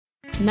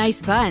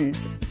Nice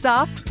buns,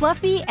 soft,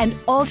 fluffy, and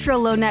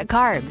ultra-low net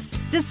carbs.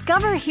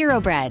 Discover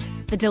Hero Bread,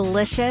 the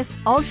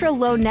delicious,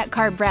 ultra-low net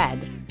carb bread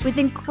with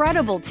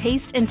incredible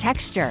taste and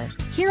texture.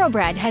 Hero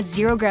Bread has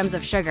 0 grams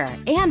of sugar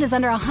and is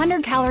under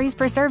 100 calories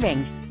per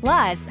serving.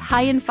 Plus,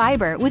 high in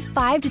fiber with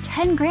 5 to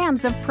 10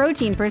 grams of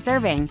protein per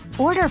serving.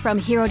 Order from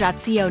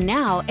hero.co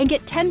now and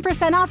get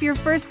 10% off your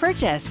first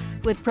purchase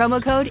with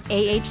promo code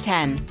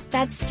AH10.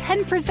 That's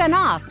 10%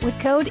 off with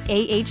code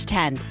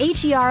AH10.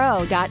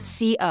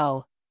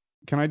 HERO.co.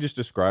 Can I just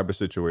describe a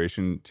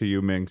situation to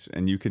you, Minx,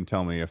 and you can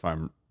tell me if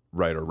I'm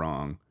right or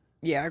wrong?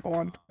 Yeah, go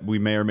on. We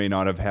may or may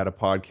not have had a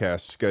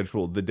podcast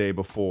scheduled the day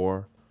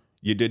before.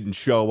 You didn't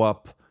show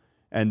up,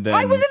 and then...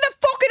 I was in the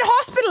fucking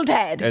hospital,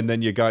 Ted! And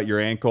then you got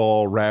your ankle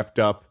all wrapped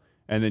up,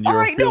 and then you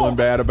were feeling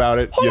bad about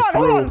it. You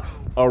threw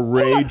a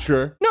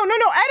rager. No,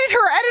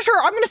 editor,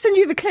 I'm going to send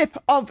you the clip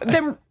of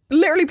them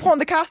literally putting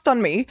the cast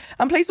on me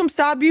and play some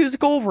sad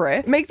music over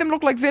it. Make them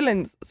look like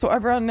villains, so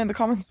everyone in the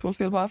comments will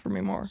feel bad for me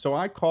more. So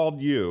I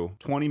called you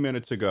 20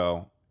 minutes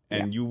ago,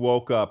 and you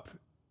woke up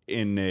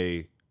in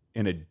a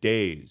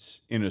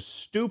daze, in a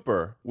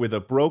stupor, with a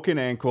broken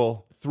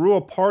ankle, threw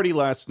a party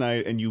last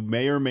night, and you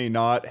may or may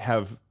not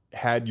have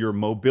had your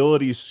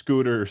mobility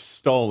scooter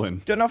stolen.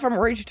 Don't know if I'm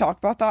ready to talk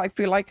about that. I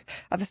feel like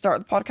at the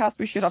start of the podcast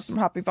we should have some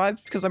happy vibes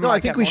because I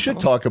think we should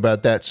talk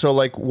about that. So,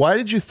 like, why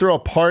did you throw a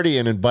party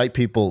and invite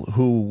people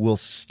who will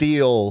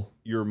steal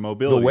your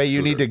mobility the way scooter?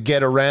 You need to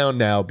get around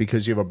now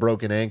because you have a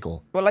broken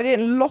ankle? Well, I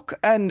didn't look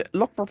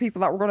for people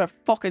that were going to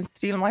fucking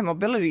steal my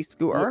mobility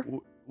scooter.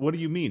 What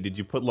do you mean? Did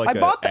you put like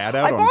an ad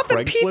out on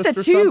Craigslist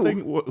or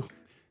something?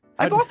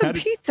 I bought them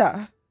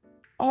pizza.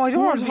 Oh, I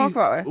don't want to talk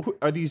about it.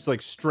 Are these like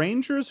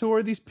strangers? Who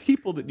are these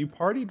people that you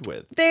partied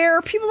with?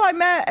 They're people I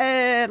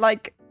met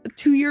like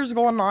 2 years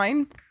ago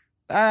online.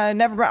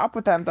 Never met up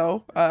with them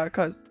though,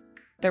 because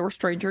they were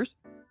strangers.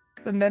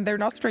 And then they're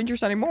not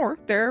strangers anymore.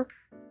 They're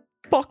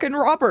fucking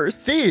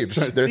robbers. They're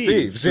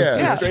thieves.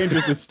 Yeah.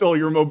 Strangers that stole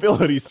your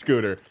mobility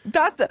scooter.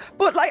 But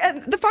like,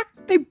 and the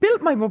fact they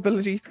built my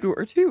mobility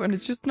scooter too, and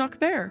it's just not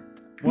there.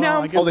 Well,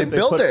 now, they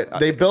built it.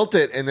 They built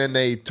it and then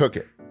they took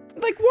it.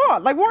 Like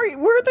what? Like where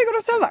are they going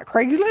to sell that?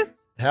 Craigslist?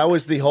 How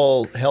was the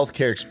whole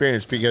healthcare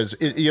experience? Because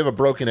you have a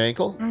broken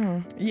ankle?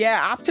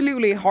 Yeah,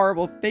 absolutely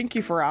horrible. Thank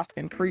you for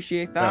asking.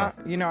 Appreciate that.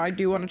 Yeah. You know, I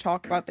do want to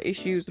talk about the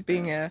issues of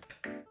being a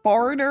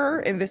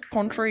foreigner in this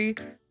country.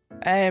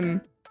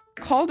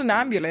 Called an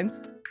ambulance.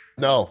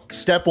 No.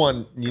 Step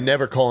one, you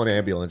never call an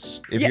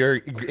ambulance. If you're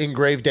in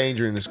grave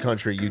danger in this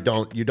country, you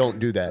don't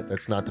do that.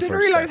 That's not the first step.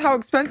 Didn't realize how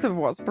expensive it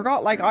was.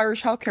 Forgot like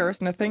Irish healthcare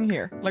isn't a thing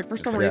here. Like for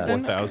some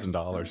reason.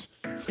 $4,000.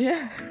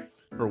 Yeah.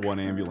 For one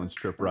ambulance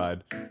trip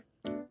ride.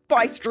 But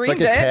I streamed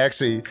It's like a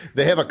taxi.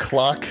 They have a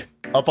clock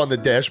up on the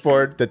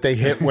dashboard that they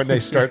hit when they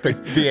start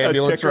the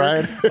ambulance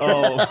ride.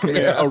 Oh,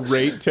 yeah, a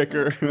rate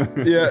ticker.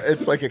 Yeah,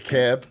 it's like a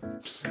cab.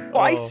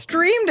 Well, I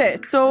streamed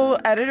it, so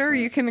editor,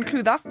 you can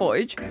include that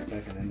footage.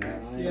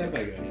 Yeah.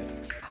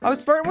 I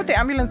was flirting with the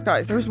ambulance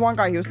guys. There was one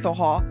guy who was so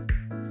hot.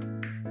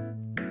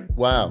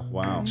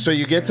 Wow. So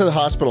you get to the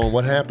hospital, and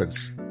what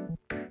happens?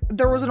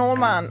 There was an old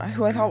man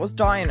who I thought was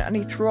dying, and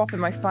he threw up in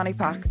my fanny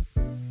pack.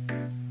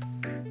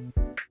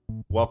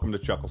 Welcome to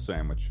Chuckle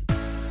Sandwich.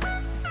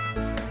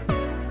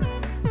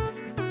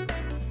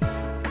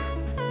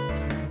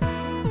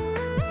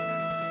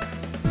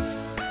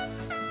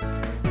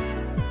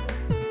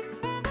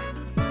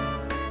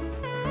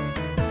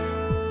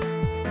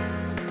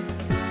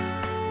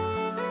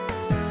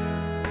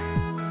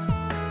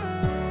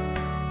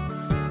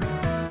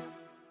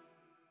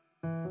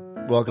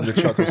 Welcome to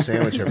Chuckle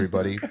Sandwich,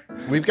 everybody.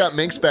 We've got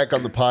Minx back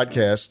on the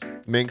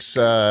podcast. Minx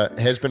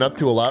has been up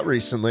to a lot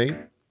recently.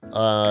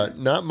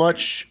 Not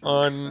much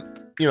on,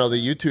 the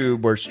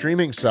YouTube or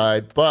streaming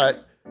side,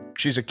 but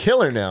she's a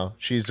killer now.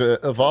 She's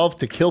evolved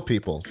to kill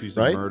people. She's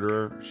a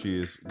murderer.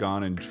 She's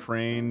gone and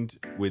trained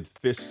with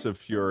fists of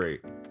fury.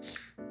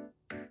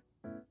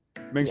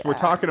 Minx, we're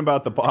talking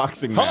about the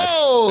boxing match.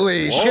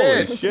 Holy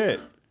shit.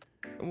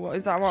 What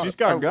is that? What? She's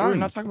got guns. We're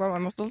not talking about my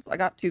muscles. I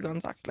got 2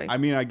 guns actually. I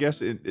mean, I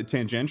guess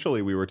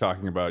tangentially we were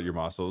talking about your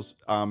muscles.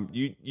 What do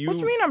you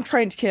mean I'm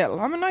trained to kill?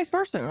 I'm a nice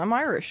person. I'm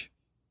Irish.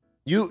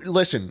 You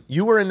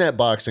were in that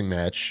boxing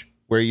match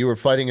where you were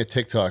fighting a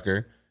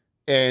TikToker,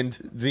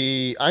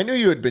 and I knew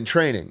you had been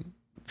training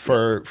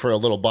for a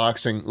little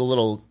boxing, a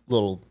little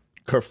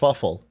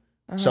kerfuffle,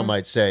 some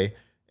might say,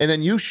 and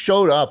then you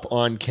showed up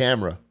on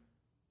camera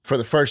for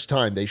the first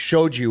time. They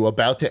showed you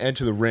about to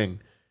enter the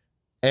ring.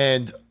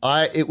 And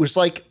it was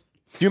like,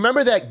 do you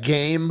remember that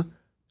game,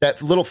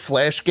 that little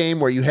flash game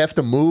where you have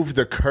to move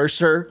the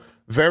cursor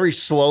very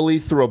slowly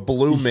through a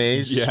blue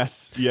maze?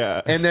 Yes,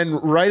 yeah. And then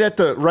right at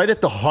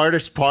the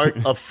hardest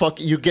part of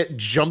you get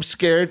jump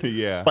scared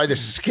by the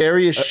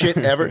scariest shit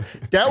ever.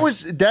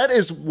 That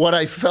is what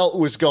I felt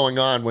was going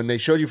on when they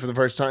showed you for the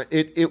first time.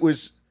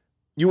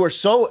 You were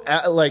so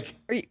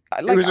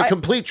it was a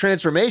complete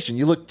transformation.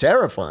 You looked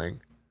terrifying.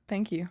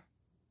 Thank you.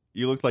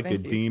 You looked like a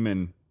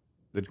demon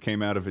that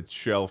came out of its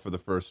shell for the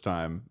first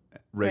time,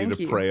 ready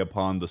to prey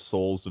upon the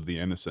souls of the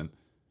innocent.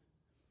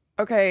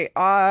 Okay,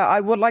 I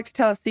would like to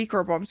tell a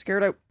secret, but I'm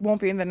scared I won't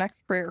be in the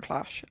next prayer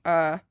clash.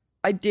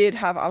 I did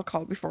have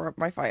alcohol before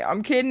my fight.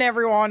 I'm kidding,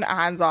 everyone.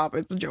 Hands up.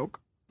 It's a joke.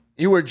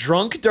 You were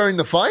drunk during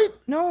the fight?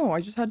 No,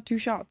 I just had 2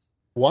 shots.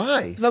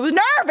 Why? Because I was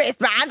nervous,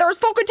 man. There was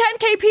fucking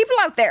 10k people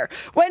out there.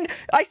 When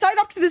I signed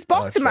up to this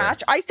boxing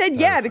match, I said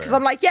yeah, because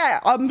I'm like, yeah,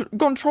 I'm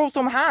going to throw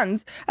some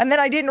hands. And then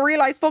I didn't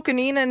realize fucking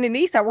Nina and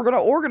Anissa were going to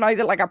organize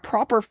it like a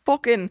proper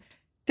fucking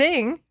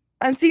thing.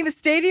 And seeing the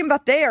stadium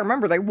that day, I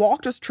remember they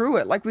walked us through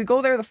it. Like, we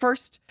go there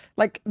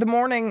the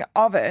morning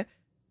of it,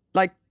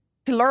 like,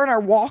 to learn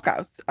our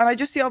walkouts. And I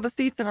just see all the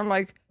seats and I'm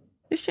like,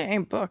 this shit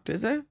ain't booked,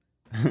 is it?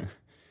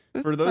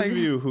 For those of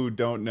you who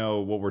don't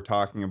know what we're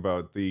talking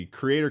about, the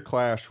Creator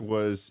Clash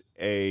was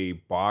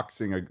an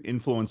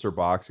influencer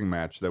boxing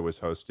match that was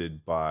hosted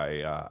by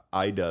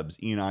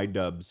Ian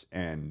iDubbbz,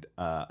 and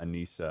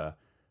Anissa,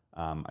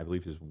 I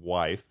believe his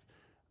wife.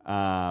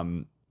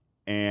 And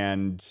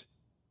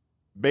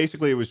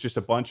basically it was just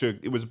a bunch of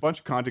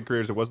content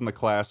creators. It wasn't the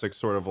classic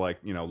sort of like,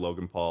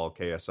 Logan Paul,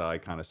 KSI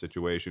kind of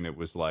situation. It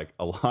was like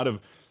a lot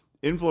of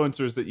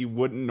influencers that you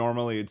wouldn't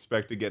normally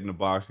expect to get in a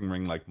boxing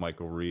ring, like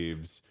Michael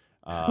Reeves.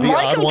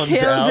 Michael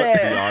killed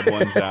it. The odd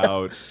ones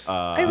out.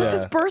 It was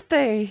his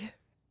birthday.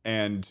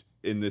 And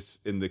in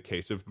the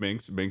case of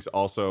Minx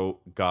also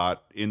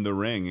got in the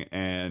ring,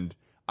 and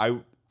I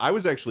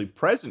was actually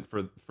present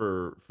for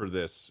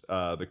this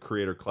the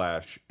Creator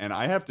Clash, and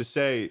I have to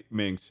say,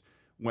 Minx,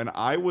 when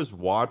I was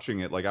watching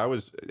it, like I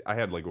was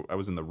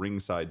in the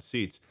ringside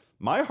seats,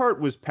 my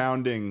heart was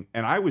pounding,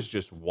 and I was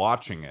just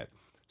watching it.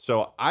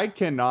 So I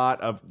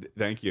cannot.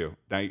 Thank you.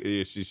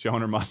 She's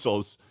showing her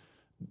muscles.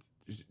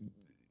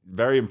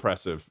 Very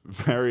impressive.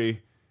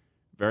 Very,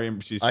 very.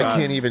 I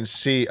can't even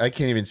see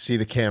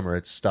the camera.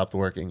 It's stopped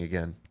working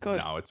again. Good.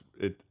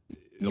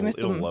 No,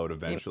 it'll load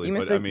eventually. You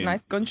missed but a I mean,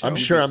 nice gunshot. I'm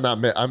sure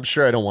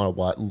I don't want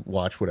to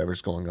watch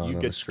whatever's going on. You'd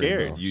the get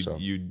screen, scared. though,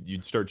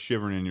 You'd start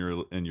shivering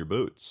in your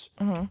boots.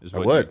 Mm-hmm. I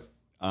would.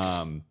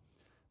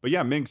 But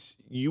yeah, Minx,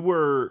 you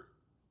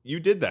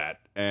did that,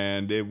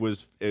 and it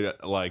was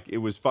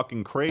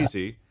fucking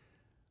crazy.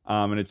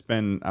 And it's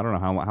been, I don't know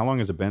how long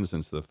has it been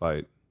since the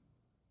fight?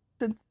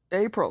 Since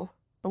April,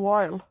 a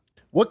while.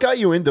 What got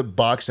you into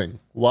boxing?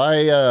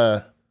 Why?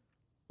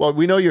 Well,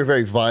 we know you're a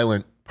very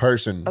violent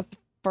person. That's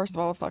first of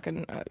all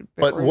fucking.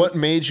 But what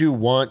made you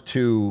want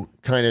to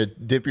kind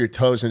of dip your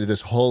toes into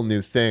this whole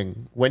new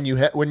thing when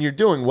you're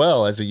doing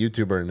well as a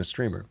YouTuber and a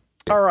streamer?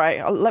 All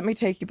right, let me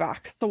take you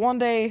back. So one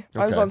day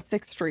I was on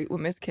 6th Street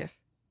with Miss Kiff,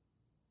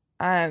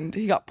 and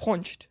he got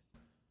punched,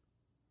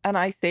 and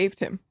I saved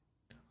him.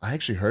 I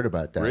actually heard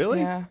about that. Really?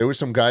 Yeah. There was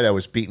some guy that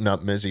was beating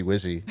up Mizzy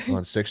Wizzy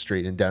on 6th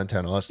Street in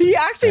downtown Austin. He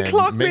actually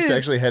clocked Minx Miz.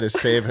 actually had to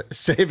save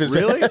his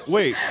Really? ass.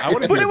 Wait, I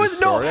want to hear this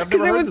story. I've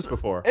never heard this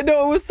before.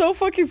 No, it was so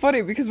fucking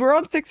funny because we're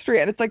on 6th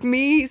Street and it's like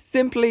me,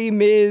 Simply,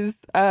 Miz,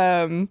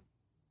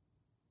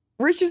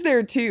 Rich is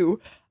there too.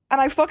 And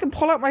I fucking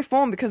pull out my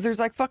phone because there's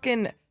like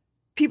fucking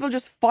people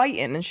just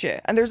fighting and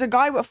shit. And there's a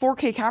guy with a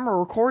 4K camera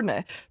recording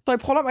it. So I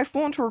pull out my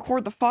phone to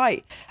record the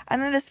fight.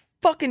 And then this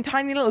fucking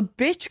tiny little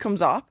bitch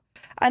comes up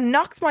and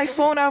knocks my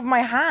phone out of my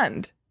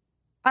hand.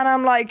 And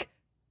I'm like,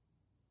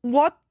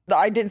 what?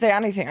 I didn't say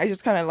anything. I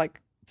just kind of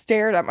like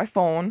stared at my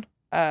phone.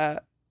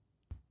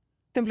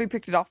 Simply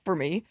picked it up for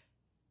me.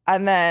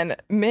 And then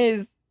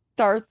Miz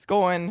starts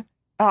going,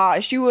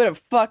 she would have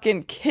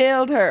fucking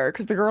killed her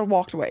because the girl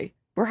walked away.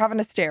 We're having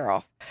a stare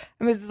off.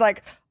 And Miz is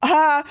like,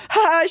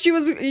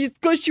 it's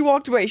good she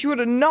walked away. She would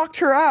have knocked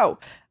her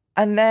out.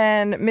 And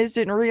then Miz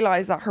didn't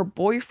realize that her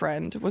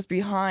boyfriend was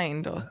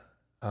behind us.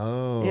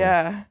 Oh.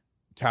 Yeah.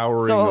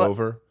 Towering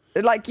over.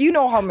 Like, you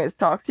know how Miz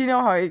talks. You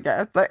know how he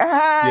gets. Like,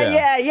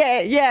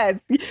 yeah.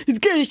 It's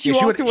good she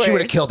walked away. She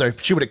would have killed her.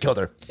 She would have killed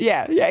her.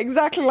 Yeah,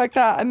 exactly like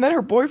that. And then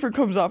her boyfriend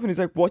comes up and he's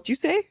like, what'd you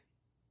say?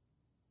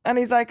 And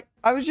he's like,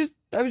 I was just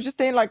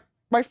saying, like,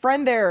 my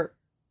friend there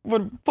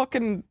would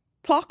fucking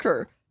clock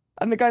her.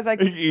 And the guy's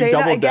like, say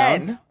that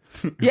again.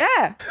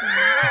 Yeah.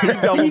 He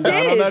doubled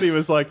down on that. He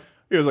was like,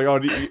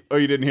 oh,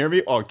 you didn't hear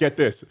me? Oh, get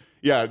this.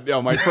 Yeah,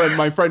 no, my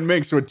friend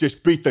Minx would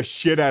just beat the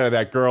shit out of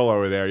that girl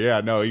over there.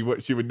 Yeah, no,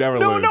 she would never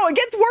lose. No, it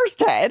gets worse,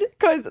 Ted,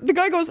 because the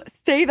guy goes,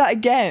 say that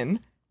again.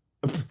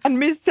 And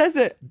Miz says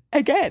it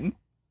again.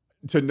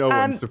 To no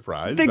one's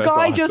surprise. The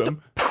guy just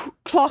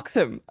clocks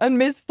him, and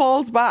Miz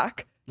falls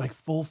back. Like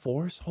full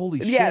force? Holy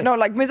shit. Yeah, no,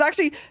 like Miz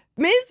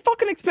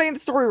fucking explained the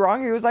story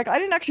wrong. He was like, I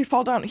didn't actually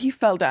fall down. He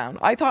fell down.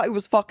 I thought he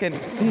was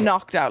fucking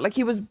knocked out. Like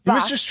he was back.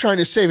 He was just trying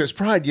to save his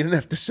pride. You didn't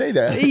have to say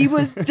that. He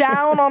was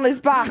down on his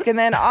back. And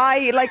then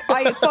I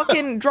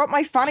fucking dropped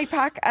my fanny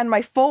pack and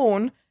my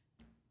phone.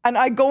 And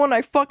I go and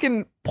I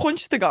fucking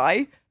punch the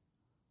guy.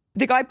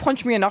 The guy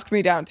punched me and knocked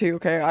me down too,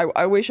 okay?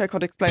 I wish I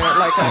could explain it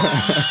like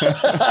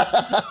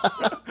that.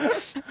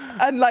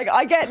 And like,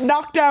 I get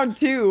knocked down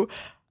too.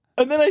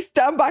 And then I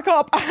stand back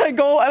up and I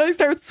go and I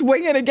start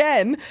swinging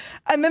again.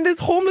 And then this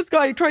homeless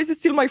guy tries to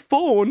steal my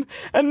phone.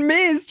 And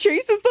Miz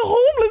chases the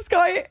homeless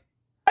guy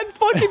and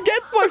fucking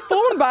gets my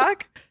phone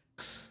back.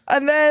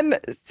 And then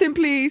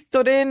Simply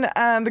stood in,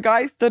 and the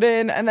guy stood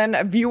in, and then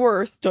a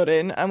viewer stood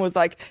in and was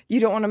like, you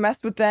don't want to mess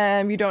with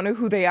them. You don't know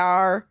who they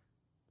are.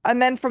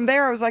 And then from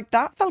there, I was like,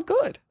 that felt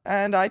good.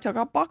 And I took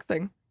up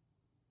boxing.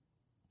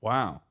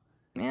 Wow.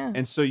 Yeah.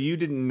 And so you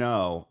didn't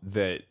know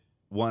that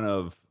one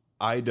of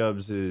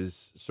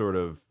iDubbbz's sort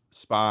of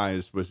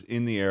spies was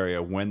in the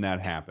area when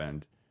that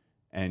happened.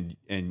 And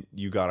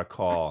you got a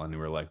call and you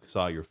were like,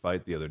 saw your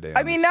fight the other day.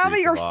 I mean, now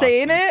that you're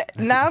saying it,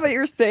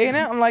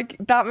 I'm like,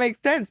 that makes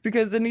sense,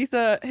 because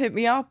Anissa hit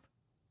me up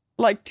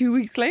like 2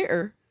 weeks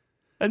later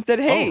and said,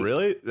 hey. Oh,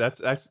 really?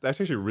 That's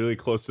actually really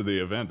close to the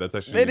event. That's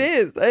actually. It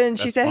is. And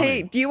she said, funny.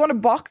 hey, do you want to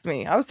box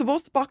me? I was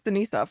supposed to box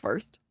Anissa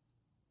first,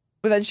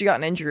 but then she got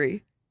an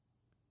injury.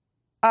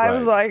 I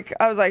was like,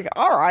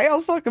 all right,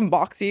 I'll fucking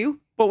box you.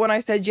 But when I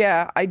said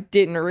yeah, I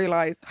didn't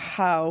realize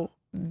how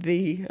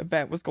the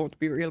event was going to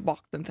be a real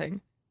boxing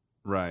thing.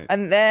 Right.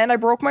 And then I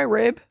broke my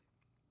rib.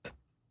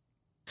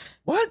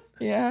 What?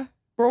 Yeah,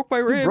 broke my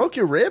rib. You broke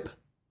your rib?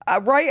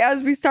 Right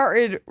as we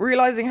started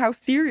realizing how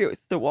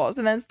serious it was,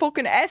 and then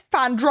fucking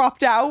S-Fan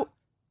dropped out.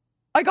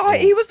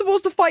 He was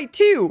supposed to fight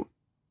too,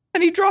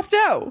 and he dropped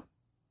out.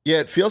 Yeah,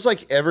 it feels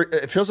like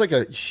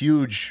a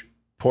huge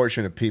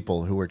portion of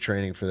people who were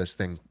training for this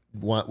thing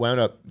wound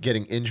up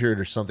getting injured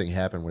or something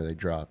happened where they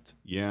dropped.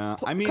 Yeah,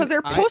 I mean, 'cause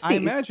they're pussies. I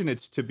imagine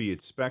it's to be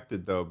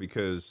expected though,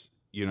 because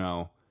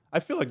I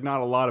feel like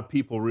not a lot of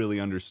people really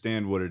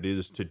understand what it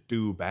is to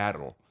do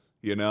battle.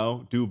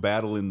 Do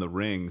battle in the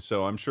ring.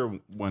 So I'm sure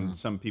when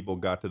some people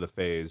got to the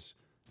phase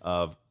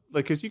of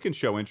like, because you can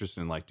show interest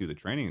in like do the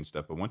training and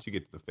stuff, but once you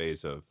get to the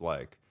phase of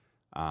like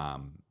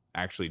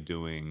actually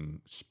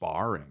doing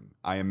sparring,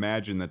 I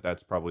imagine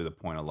that's probably the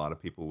point a lot of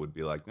people would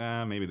be like,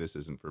 maybe this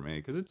isn't for me,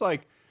 because it's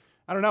like,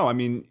 I don't know. I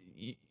mean,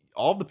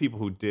 all the people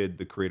who did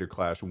the Creator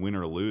Clash, win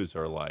or lose,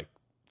 are like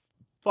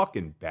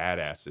fucking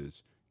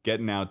badasses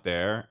getting out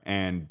there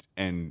and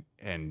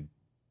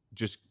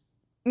just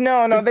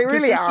No, they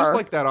really are. It's just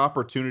like that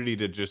opportunity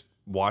to just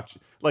watch,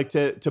 like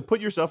to put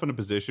yourself in a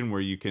position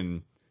where you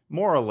can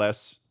more or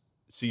less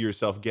see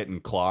yourself getting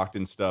clocked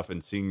and stuff,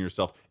 and seeing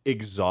yourself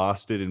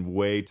exhausted and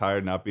way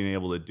tired, not being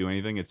able to do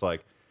anything. It's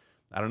like,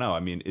 I don't know. I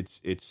mean,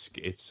 it's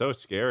so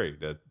scary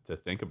to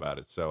think about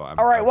it. So all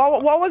right.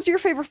 What was your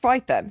favorite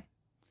fight then?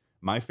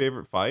 My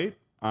favorite fight?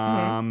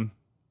 I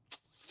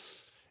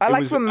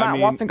liked when Matt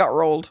Watson got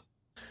rolled.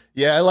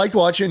 Yeah, I liked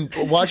watching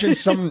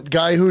some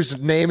guy whose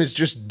name is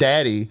just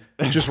Daddy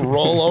just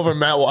roll over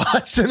Matt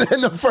Watson in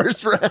the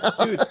first round.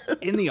 Dude,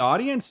 in the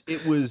audience,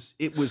 it was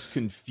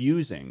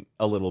confusing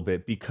a little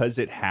bit because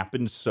it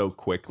happened so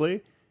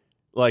quickly.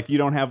 Like, you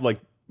don't have, like,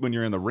 when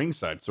you're in the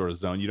ringside sort of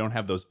zone, you don't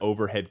have those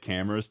overhead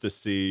cameras to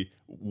see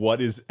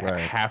what is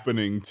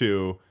happening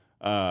to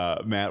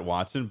Matt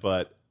Watson.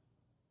 But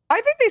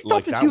I think they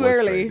stopped it too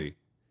early. Crazy.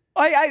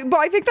 But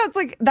I think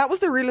that was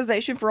the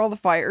realization for all the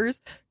fighters,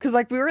 because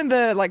like we were in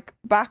the like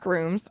back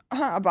rooms,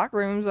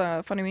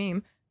 funny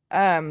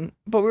meme.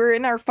 But we were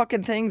in our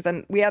fucking things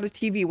and we had a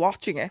TV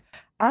watching it,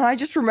 and I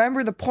just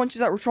remember the punches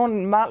that were thrown,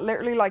 and Matt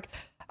literally like,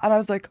 and I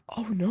was like,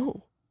 oh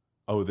no.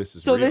 Oh, this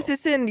is so real. This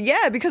isn't,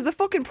 yeah, because the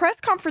fucking press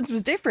conference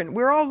was different.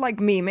 We were all like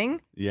memeing,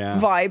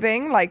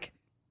 vibing, like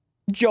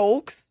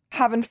jokes,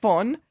 having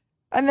fun,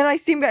 and then I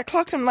see him get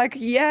clocked. I'm like,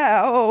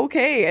 yeah, oh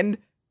okay, and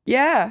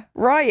yeah,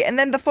 right. And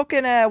then the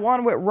fucking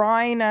one with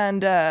Ryan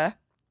and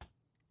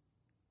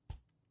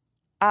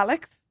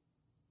Alex.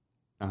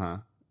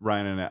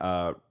 Ryan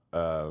and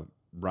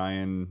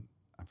Ryan.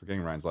 I'm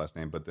forgetting Ryan's last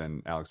name, but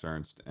then Alex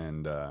Ernst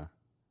and.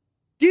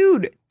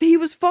 Dude, he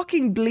was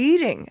fucking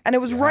bleeding, and it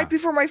was right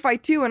before my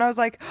fight too, and I was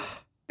like,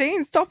 they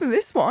ain't stopping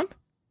this one.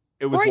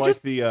 It was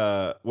like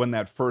the when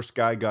that first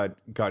guy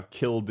got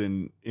killed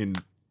in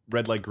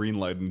Red Light Green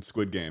Light in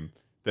Squid Game.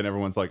 Then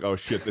everyone's like, oh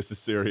shit, this is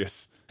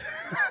serious.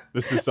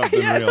 This is something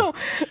real. No,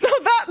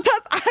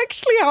 that's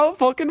actually how it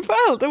fucking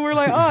felt, and we're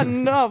like, oh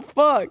no,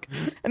 fuck,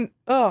 and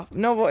oh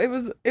no, but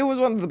it was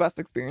one of the best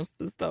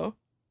experiences though.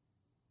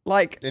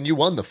 Like, and you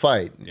won the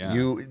fight.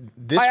 Yeah.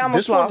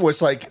 This one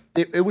was like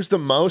it was the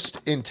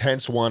most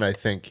intense one, I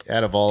think,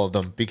 out of all of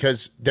them,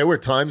 because there were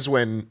times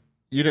when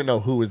you didn't know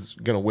who was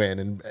gonna win.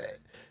 And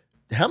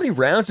how many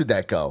rounds did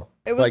that go?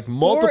 It was like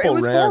multiple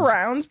rounds. 4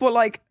 rounds, but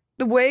like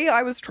the way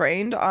I was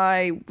trained,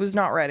 I was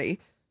not ready.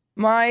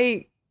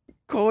 My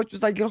coach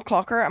was like, you'll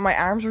clock her, and my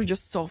arms were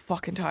just so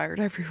fucking tired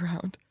every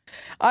round.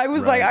 I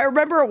was like, I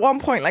remember at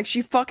one point, like,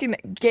 she fucking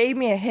gave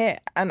me a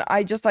hit, and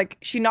I just like,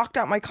 she knocked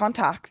out my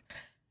contact,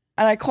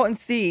 and I couldn't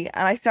see,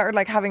 and I started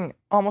like having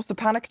almost a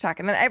panic attack.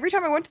 And then every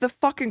time I went to the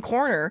fucking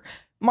corner,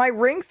 my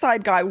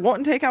ringside guy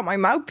wouldn't take out my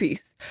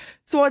mouthpiece.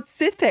 So I'd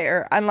sit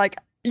there and like,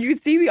 you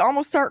could see me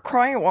almost start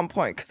crying at one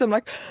point, because I'm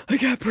like, I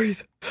can't breathe.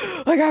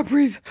 I'm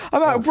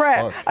out of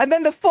breath. Fuck. And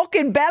then the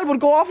fucking bell would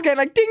go off again,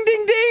 like ding,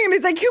 ding, ding. And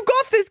he's like, you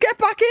got this, get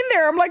back in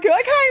there. I'm like,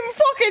 I can't even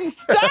fucking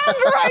stand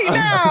right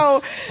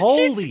now.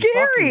 Holy She's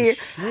scary.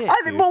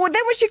 Shit, but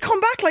then when she'd come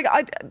back, like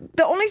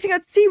the only thing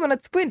I'd see when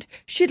I'd squint,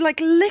 she'd like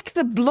lick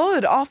the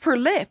blood off her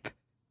lip.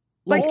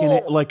 Like an an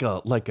animal.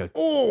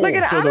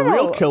 So the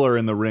real killer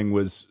in the ring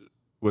was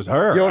was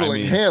her.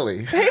 Yodeling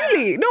Haley.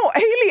 Haley. No,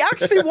 Haley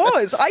actually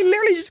was. I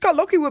literally just got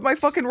lucky with my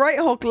fucking right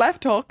hook,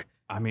 left hook.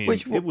 I mean,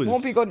 which it was,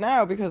 won't be good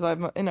now because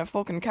I'm in a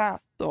fucking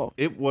cast. So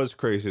it was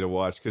crazy to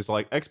watch because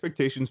like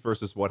expectations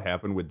versus what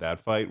happened with that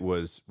fight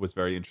was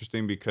very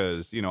interesting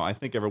because I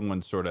think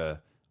everyone sort of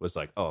was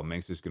like, oh,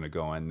 Minx is gonna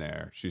go in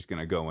there, she's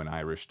gonna go in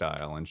Irish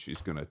style, and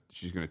she's gonna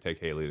take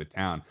Haley to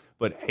town.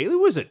 But Haley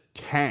was a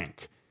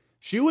tank.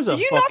 She was a. Did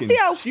you not see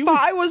how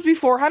fat I was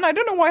beforehand? I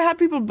don't know why I had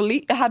people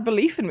had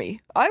belief in me.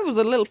 I was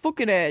a little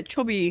fucking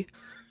chubby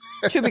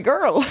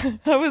girl.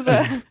 I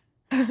was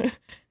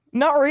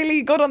not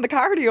really good on the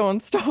cardio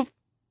and stuff.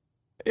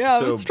 Yeah,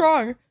 I was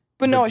strong.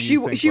 But no, she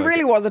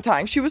really was a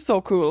tank. She was so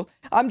cool.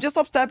 I'm just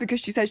upset because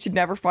she said she'd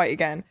never fight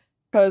again.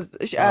 Because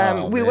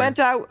we went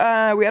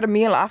out, we had a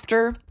meal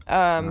after.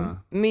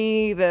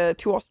 Me, the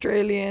 2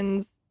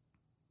 Australians,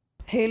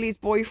 Haley's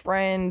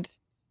boyfriend,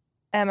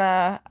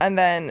 Emma, and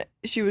then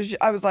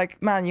I was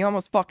like, man, you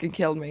almost fucking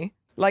killed me.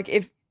 Like,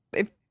 if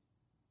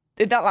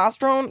that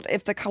last round,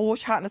 if the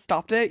coach hadn't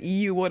stopped it,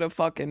 you would have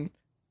fucking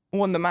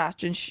won the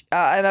match. And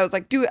I was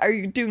like, are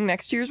you doing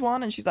next year's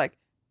one? And she's like,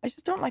 I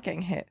just don't like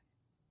getting hit.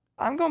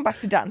 I'm going back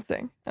to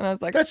dancing. And I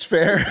was like, that's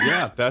fair.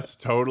 Yeah, that's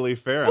totally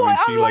fair. I mean,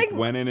 she like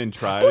went in and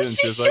tried it, and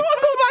she was like, go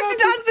back to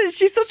dancing.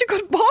 She's such a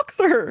good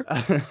boxer.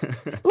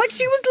 Like,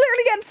 she was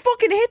literally getting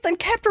fucking hits and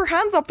kept her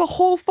hands up the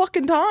whole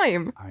fucking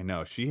time. I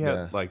know. She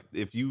had like,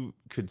 if you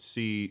could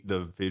see the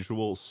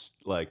visuals,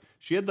 like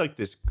she had like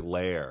this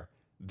glare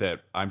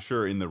that I'm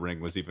sure in the ring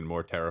was even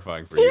more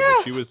terrifying for you. Yeah.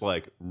 But she was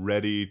like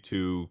ready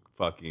to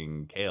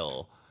fucking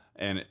kill.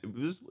 And it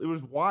was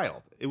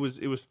wild. It was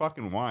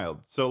fucking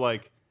wild. So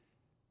like,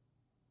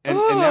 and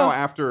now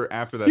after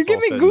that's you're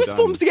giving me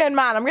goosebumps again,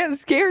 man. I'm getting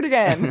scared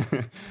again.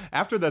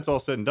 After that's all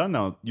said and done,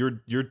 though,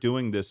 you're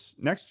doing this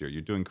next year.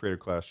 You're doing Creator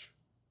Clash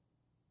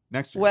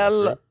next year.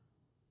 Well,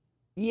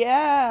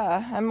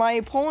 yeah, and my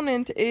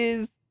opponent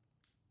is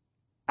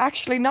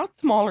actually not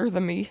smaller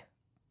than me.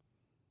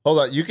 Hold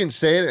on, you can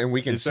say it and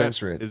we can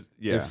censor it.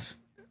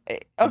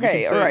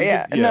 Okay, all right,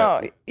 yeah.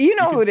 No, you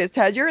know who it is,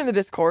 Ted. You're in the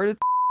Discord.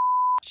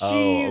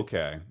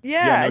 Okay.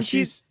 Yeah, no,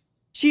 she's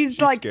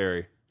like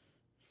scary.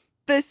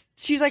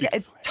 She's like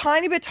a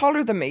tiny bit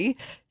taller than me.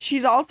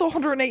 She's also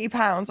 180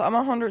 pounds. I'm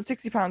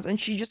 160 pounds, and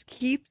she just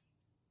keeps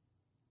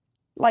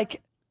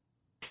like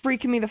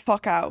freaking me the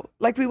fuck out.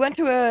 Like, we went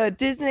to a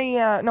Disney,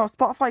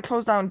 Spotify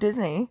closed down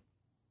Disney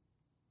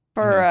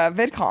for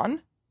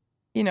VidCon.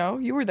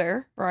 You were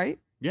there, right?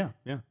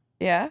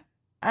 Yeah.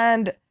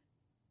 And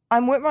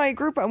I'm with my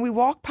group, and we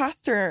walk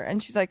past her,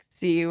 and she's like,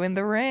 "See you in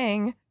the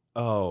ring."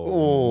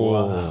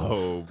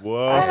 Whoa.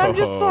 And I'm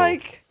just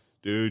like,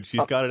 dude,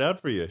 she's got it out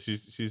for you.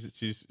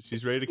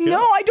 She's ready to kill. No,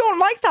 I don't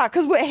like that,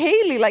 because with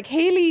Haley, like,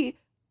 Haley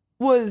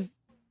was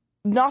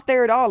not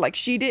there at all. Like,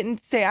 she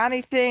didn't say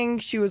anything.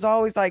 She was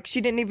always like, she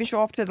didn't even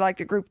show up to like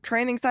the group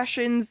training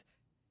sessions.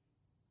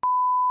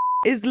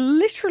 Is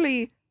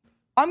literally,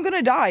 I'm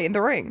gonna die in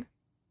the ring,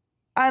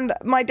 and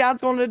my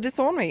dad's going to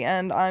disown me,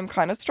 and I'm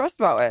kind of stressed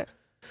about it.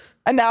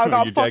 And now I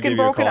got a fucking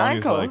broken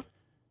ankle. Like,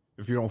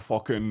 if you don't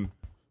fucking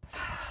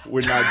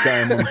win that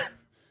game,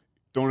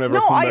 don't ever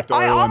come back to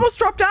Ireland. I almost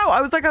dropped out.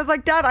 I was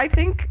like, Dad, I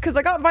think, because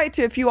I got invited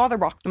to a few other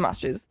boxing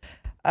matches,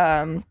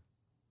 and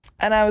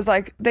I was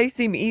like, they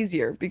seem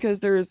easier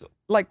because there's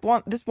like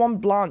this one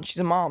blonde. She's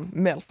a mom,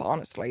 MILF,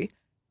 honestly,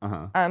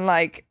 and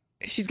like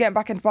she's getting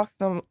back into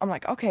boxing. I'm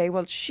like, okay,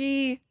 well,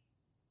 she'll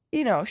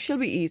be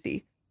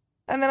easy.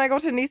 And then I go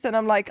to Nisa and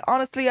I'm like,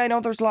 honestly, I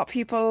know there's a lot of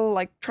people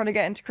like trying to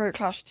get into Career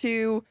Clash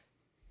 2.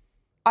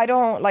 I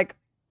don't like.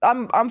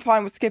 I'm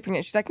fine with skipping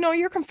it. She's like, no,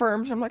 you're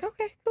confirmed. I'm like,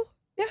 okay, cool.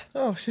 Yeah.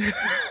 Oh shit.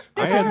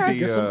 I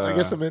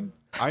guess I'm in.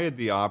 I had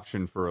the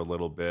option for a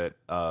little bit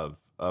of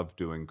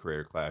doing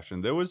Creator Clash,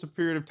 and there was a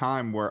period of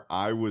time where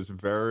I was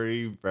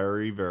very,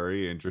 very,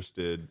 very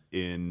interested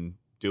in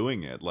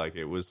doing it. Like,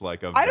 it was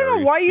like a. I don't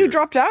know why you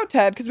dropped out,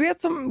 Ted, because we had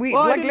I didn't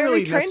literally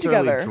really trained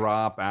together.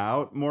 Drop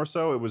out more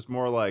so. It was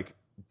more like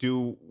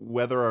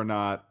whether or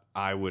not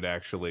I would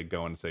actually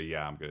go and say,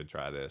 yeah, I'm going to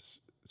try this.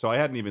 So I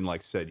hadn't even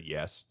like said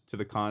yes to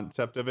the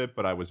concept of it,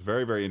 but I was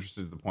very, very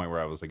interested to the point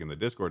where I was like in the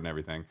Discord and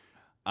everything.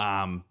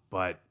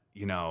 But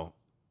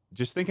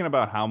just thinking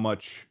about how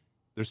much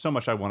there's so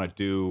much I want to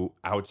do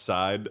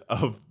outside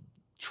of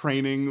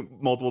training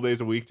multiple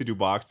days a week to do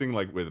boxing,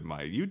 like with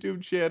my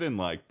YouTube shit, and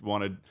like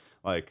wanted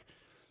like,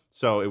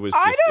 so it was.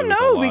 I don't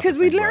know, because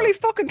we literally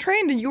fucking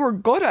trained and you were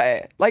good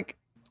at it. Like,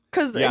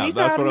 because yeah,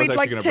 that's what I was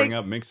actually going to bring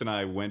up. Minx and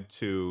I went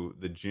to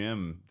the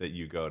gym that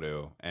you go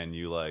to, and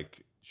you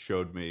like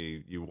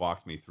you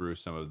walked me through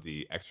some of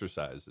the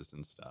exercises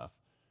and stuff.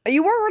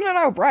 You were running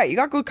out bright. You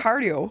got good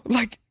cardio.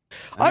 Like,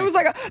 I was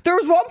like, there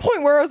was one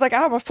point where I was like,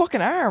 my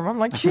fucking arm. I'm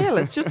like, chill,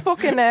 it's just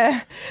fucking.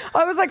 I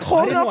was like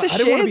holding off the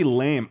shit. I didn't want to be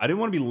lame. I didn't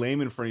want to be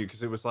lame in front of you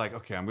because it was like,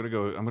 okay, I'm gonna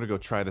go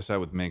try this out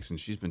with Minx, and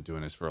she's been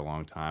doing this for a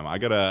long time. I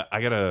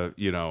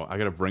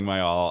gotta bring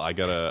my all.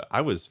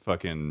 I was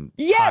fucking.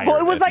 Yeah,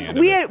 but it was like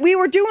we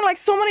were doing like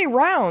so many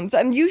rounds,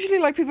 and usually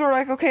like people are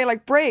like, okay,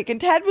 like break, and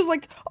Ted was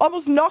like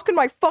almost knocking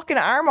my fucking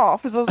arm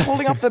off as I was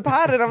holding up the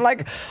pad, and I'm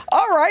like,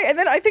 all right, and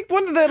then I think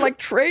one of the like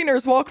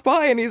trainers walked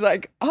by, and he's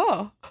like,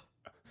 oh.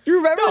 Do you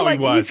remember? No, like,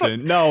 he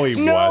wasn't. No,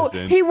 he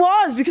wasn't. He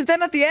was, because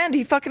then at the end,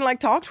 he fucking like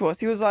talked to us.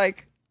 He was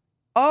like,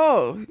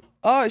 oh,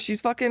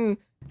 she's fucking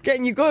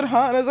getting you good,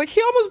 huh? And I was like,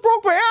 he almost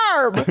broke my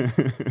arm.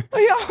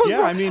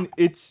 I mean,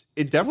 it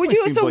definitely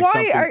seems like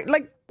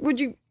something.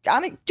 Would you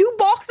do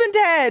boxing,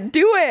 Ted?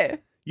 Do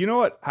it. You know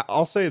what?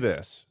 I'll say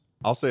this.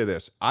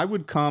 I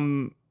would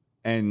come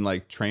and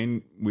like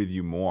train with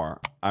you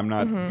more. I'm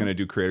not gonna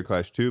do Creator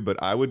Clash 2,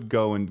 but I would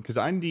go because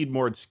I need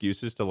more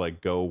excuses to like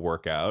go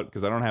work out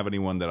because I don't have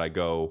anyone that I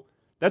go.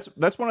 That's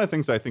one of the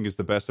things I think is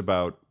the best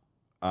about,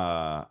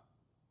 at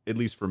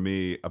least for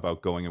me,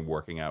 about going and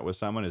working out with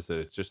someone is that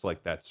it's just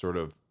like that sort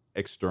of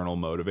external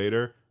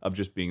motivator of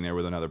just being there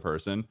with another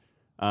person.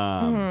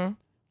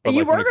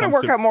 You were going to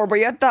work out more, but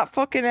you had that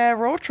fucking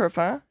road trip,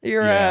 huh? And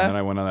then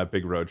I went on that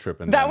big road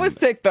trip. And that was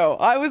sick, though.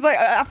 I was like,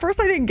 at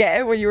first I didn't get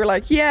it when you were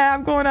like, yeah,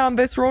 I'm going on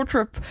this road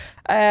trip.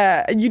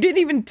 You didn't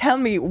even tell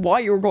me why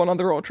you were going on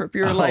the road trip.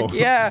 You were like,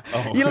 yeah.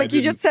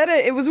 You just said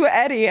it. It was with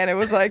Eddie, and it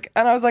was like,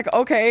 and I was like,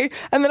 okay.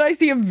 And then I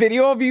see a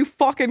video of you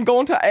fucking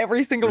going to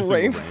every single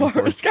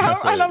rainforest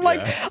camp, and I'm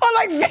like,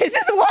 this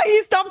is why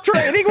he stopped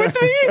training with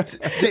me.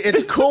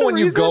 It's cool when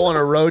you go on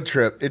a road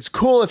trip. It's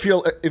cool if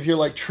you're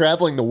like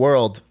traveling the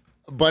world.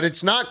 But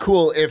it's not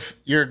cool if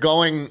you're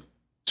going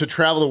to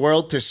travel the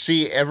world to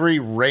see every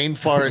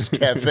rainforest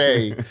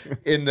cafe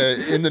in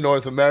the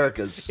North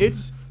Americas.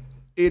 It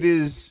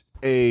is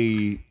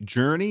a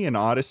journey, an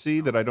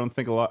odyssey that I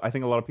think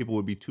a lot of people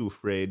would be too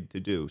afraid to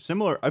do.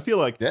 Similar, I feel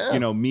like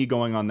me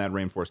going on that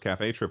rainforest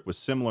cafe trip was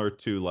similar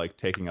to like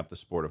taking up the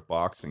sport of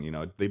boxing. You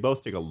know, they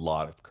both take a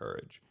lot of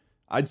courage.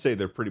 I'd say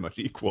they're pretty much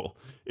equal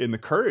in the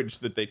courage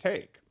that they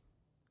take.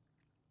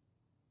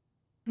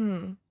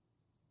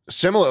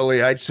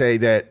 Similarly, I'd say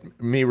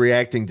that me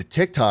reacting to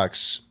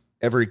TikToks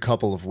every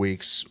couple of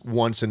weeks,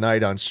 once a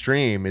night on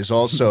stream, is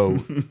also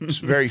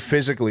very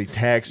physically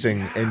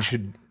taxing and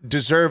should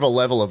deserve a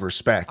level of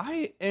respect.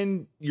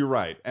 And you're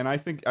right, and I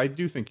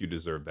do think you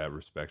deserve that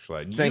respect,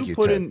 Schley. Thank you,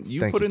 Ted.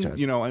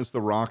 You know, as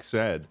The Rock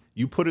said,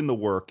 you put in the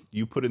work,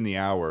 you put in the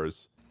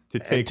hours to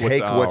take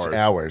what's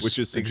ours, which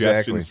is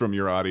suggestions from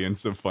your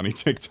audience of funny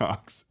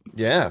TikToks.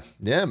 Yeah,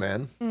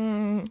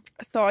 man.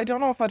 So I don't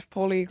know if I'd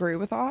fully agree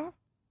with that.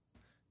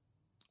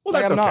 Well,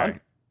 that's okay.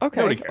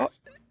 Okay. Nobody cares.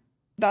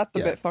 That's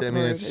a bit fucking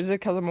rude. Is it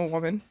because I'm a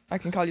woman? I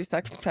can call you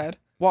sex, Ted.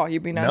 What, you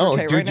being no,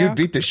 okay dude, right now? you'd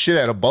beat the shit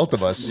out of both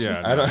of us.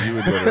 Yeah, you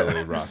would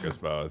literally rock us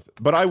both.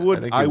 But I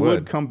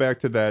would come back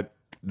to that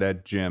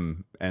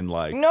gym and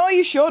like. No,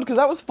 you should, because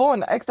that was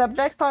fun. Except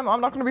next time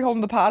I'm not going to be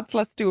holding the pads.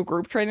 Let's do a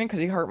group training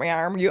because you hurt my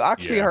arm. You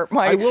actually hurt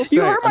my.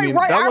 You hurt my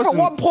right arm at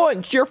one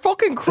punch. You're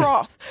fucking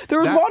cross. There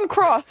was one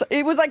cross.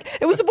 It was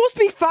supposed to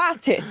be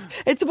fast hits.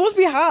 It's supposed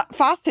to be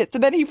fast hits,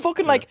 and then he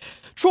fucking like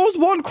throws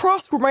one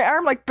cross where my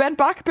arm like bent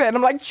back a bit, and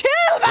I'm like, chill,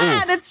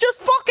 man. It's just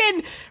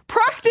fucking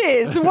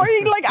practice. Why are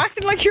you like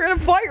acting like you're in a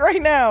fight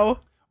right now?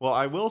 Well,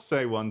 I will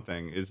say one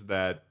thing is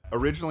that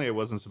originally it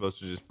wasn't supposed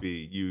to just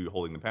be you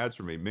holding the pads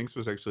for me. Minx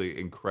was actually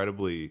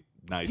incredibly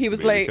nice. He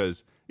was late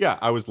because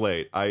I was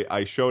late.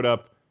 I showed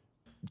up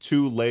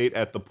too late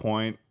at the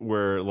point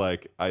where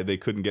like they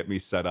couldn't get me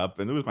set up,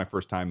 and it was my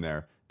first time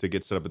there to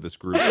get set up at this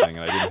group thing, and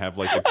I didn't have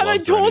like the gloves. And I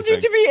told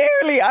you to be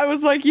early. I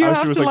was like, she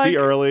was like, be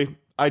early.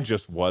 I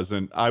just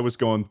wasn't. I was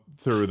going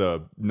through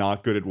the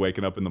not good at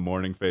waking up in the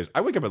morning phase.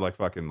 I wake up at like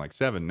fucking like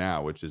 7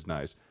 now, which is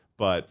nice.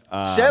 But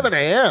 7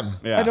 a.m.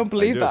 Yeah, I don't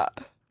believe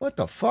that. What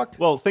the fuck?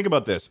 Well, think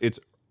about this. It's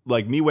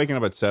like me waking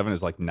up at 7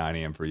 is like 9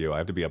 a.m. for you. I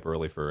have to be up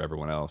early for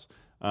everyone else.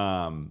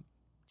 But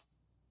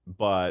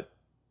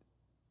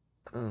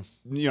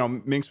you know,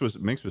 Minx was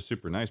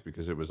super nice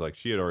because it was like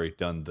she had already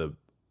done the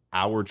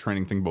hour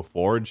training thing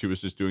before, and she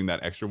was just doing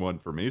that extra one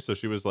for me. So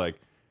she was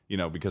like, you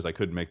know, because I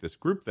couldn't make this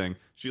group thing,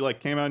 she like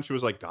came out and she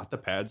was like, got the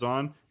pads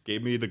on,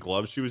 gave me the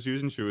gloves she was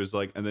using. She was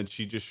like, and then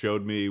she just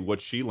showed me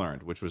what she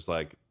learned, which was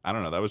like, I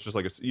don't know, that was just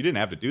like, you didn't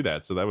have to do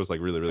that. So that was like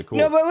really, really cool.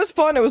 No, but it was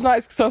fun. It was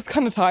nice because I was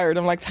kind of tired.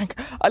 I'm like,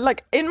 I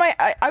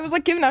was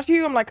like giving that to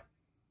you. I'm like,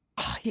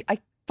 I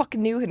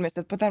fucking knew he'd missed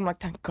it. But then I'm like,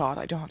 thank God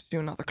I don't have to do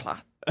another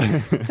class.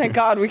 Thank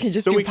God we can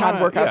just do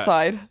pad work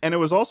outside. And it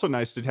was also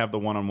nice to have the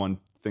one-on-one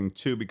thing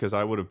too, because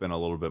I would have been a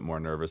little bit more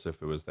nervous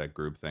if it was that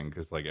group thing,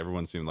 because like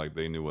everyone seemed like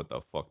they knew what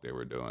the fuck they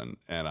were doing,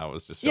 and I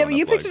was just but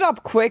you picked it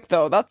up quick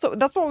though. That's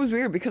what was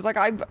weird, because like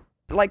I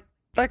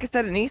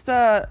said,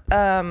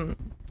 Anissa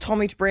told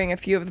me to bring a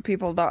few of the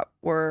people that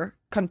were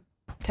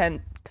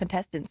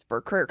contestants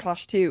for Career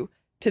Clash 2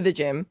 to the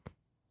gym,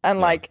 and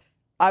like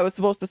I was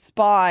supposed to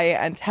spy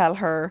and tell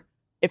her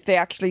if they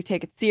actually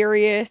take it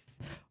serious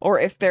or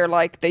if they're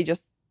like they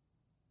just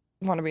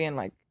want to be in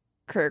like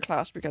Career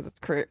Clash because it's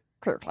Career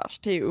Clash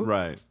 2.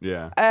 Right.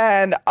 Yeah.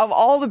 And of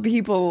all the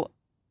people,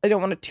 I don't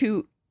want to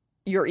toot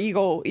your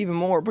ego even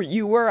more, but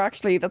you were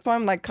actually, that's why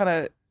I'm like kind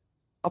of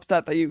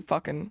upset that you're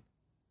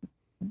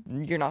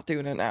not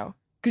doing it now.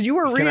 Because you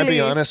were really... Can I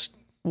be honest?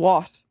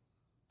 What?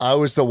 I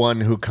was the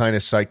one who kind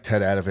of psyched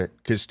Ted out of it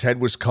because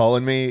Ted was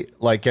calling me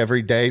like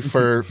every day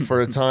for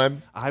a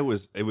time. It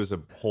was a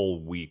whole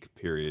week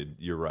period.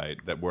 You're right.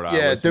 That where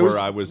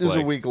it was like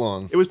a week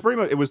long. It was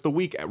pretty much. It was the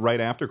week right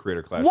after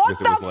Creator Clash. What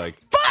because it was the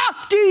like,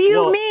 fuck do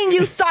you mean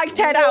you psyched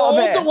Ted out of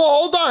it?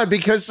 Hold on,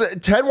 because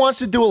Ted wants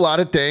to do a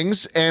lot of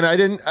things, and I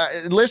didn't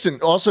listen.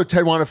 Also,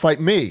 Ted wanted to fight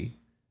me.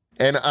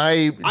 And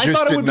I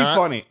thought it would be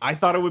funny. I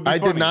thought it would be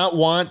funny. I did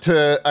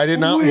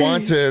not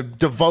want to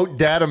devote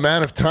that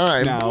amount of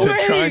time to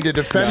trying to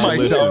defend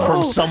myself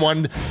from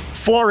someone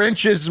 4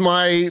 inches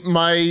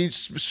my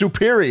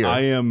superior.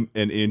 I am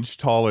an inch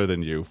taller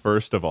than you,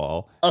 first of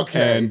all.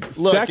 Okay. And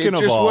look, second it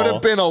just of all, would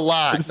have been a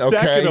lot. Okay?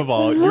 Second of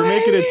all, you're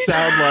making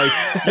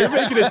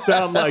it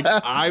sound like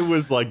I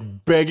was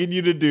like begging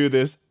you to do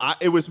this.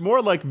 It was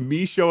more like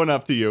me showing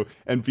up to you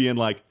and being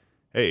like,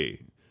 hey,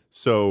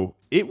 so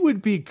it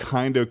would be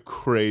kind of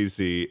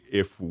crazy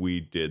if we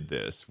did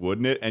this,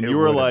 wouldn't it? And you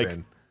were like,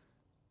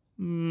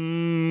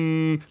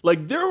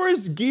 like there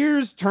was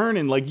gears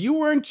turning. Like you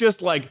weren't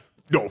just like,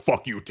 no,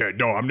 fuck you, Ted.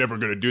 No, I'm never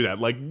going to do that.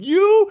 Like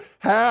you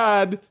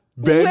had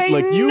been,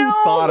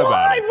 thought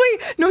about it.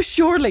 Wait, no,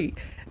 surely.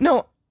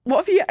 No,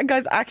 what if you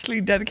guys actually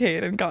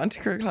dedicated and got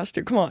into Career Clash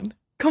 2? Come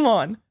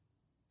on.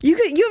 You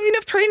have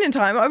enough training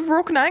time. I have a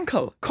broken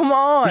ankle. Come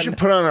on. We should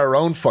put on our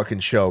own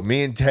fucking show.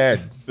 Me and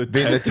Ted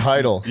being the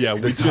title. Yeah,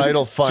 the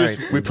title fight.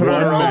 We put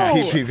on our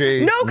own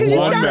PPV. No, because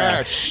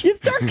you'd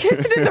start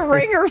kissing in the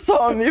ring or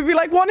something. You'd be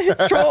like one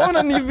hit strong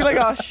and you'd be like,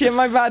 oh shit,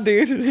 my bad,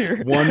 dude.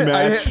 Here. One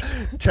match.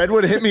 Ted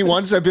would hit me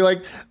once. I'd be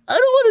like, I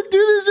don't want to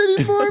do this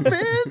anymore,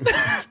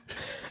 man.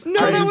 No,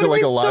 turns into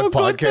like a live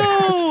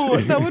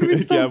podcast. That would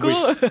be so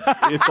good.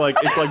 It's like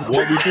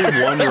what we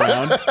do one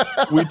round.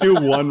 We do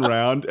one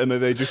round, and then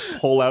they just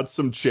pull out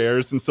some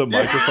chairs and some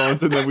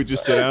microphones, and then we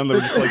just sit down. And they're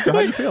just like, so how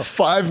do you feel?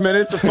 5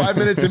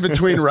 minutes in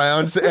between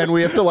rounds, and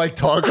we have to like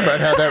talk about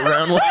how that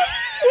round went.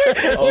 That's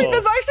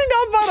actually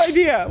not a bad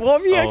idea.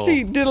 What if you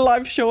actually did a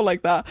live show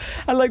like that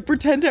and like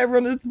pretend to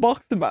everyone it's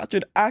boxing match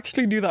and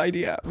actually do the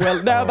idea?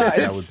 Well, now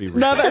that's in the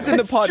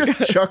podcast. It's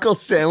just Chuckle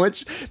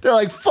Sandwich. They're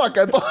like, fuck,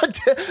 I thought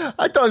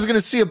I was going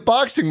to see a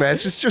boxing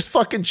match. It's just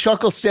fucking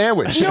Chuckle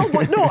Sandwich. No,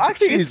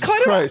 actually, it's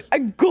kind of a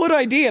good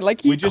idea.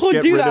 Like you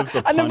could do that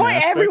and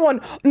invite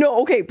everyone.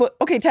 No, okay,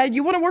 Ted,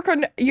 you want to work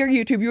on your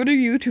YouTube? You want to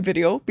do a YouTube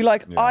video? Be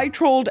like, I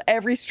trolled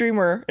every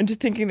streamer into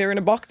thinking they're in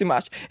a boxing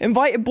match.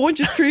 Invite a bunch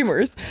of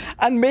streamers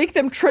and make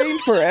them train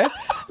for it,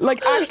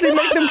 like actually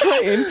make them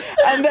train,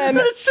 and then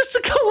it's just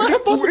a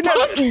collab on the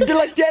podcast.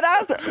 Like dead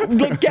ass,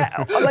 like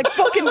get like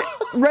fucking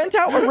rent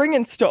out a ring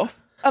and stuff,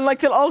 and like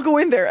they'll all go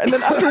in there, and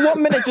then after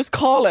 1 minute just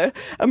call it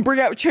and bring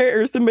out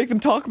chairs and make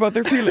them talk about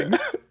their feelings.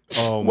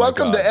 Oh my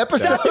Welcome God. to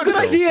episode That's a good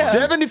idea.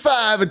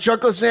 75 of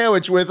Chuckle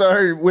Sandwich with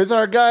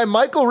our guy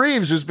Michael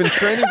Reeves, who's been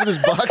training for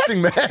this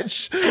boxing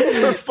match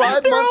for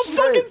 5 They're months all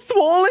straight. fucking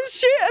swollen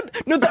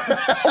shit. No,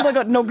 oh my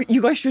God, no,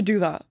 you guys should do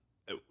that.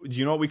 Do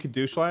you know what we could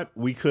do, Schlatt?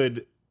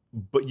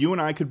 But you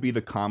and I could be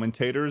the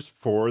commentators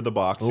for the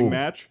boxing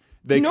match.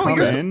 They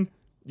come in,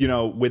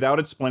 without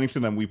explaining to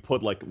them, we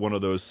put like one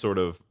of those sort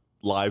of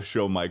live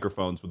show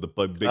microphones with the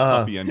big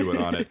puffy end to it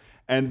on it.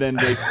 And then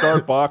they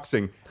start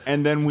boxing.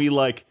 And then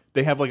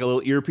they have like a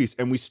little earpiece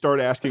and we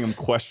start asking them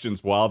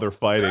questions while they're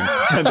fighting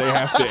and they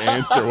have to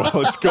answer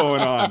while it's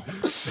going on.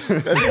 That's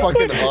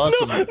fucking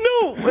awesome.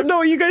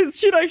 No, you guys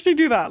should actually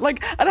do that.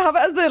 Like, and have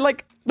it as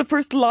the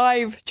first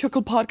live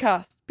Chuckle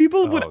podcast.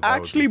 People would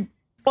actually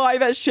buy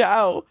that shit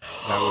out.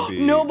 That would be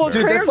no, but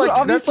dude, that's like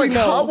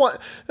Hot Ones.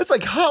 That's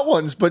like Hot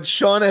Ones, but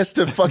Sean has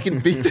to fucking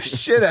beat the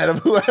shit out of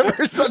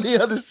whoever's on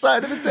the other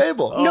side of the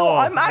table. No,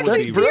 I'm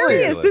actually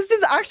serious. This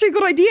is actually a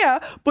good idea.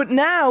 But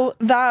now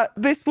that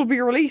this will be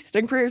released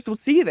and creators will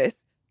see this,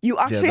 you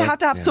actually have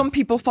to have some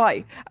people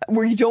fight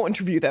where you don't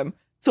interview them.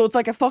 So it's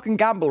like a fucking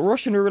gamble,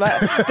 Russian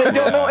roulette. They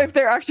don't know if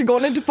they're actually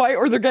going into fight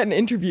or they're getting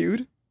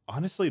interviewed.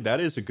 Honestly, that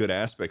is a good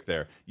aspect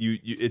there.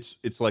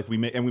 It's like we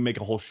make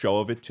a whole show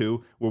of it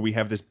too, where we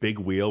have this big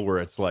wheel where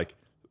it's like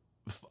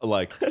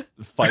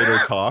fight or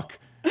talk.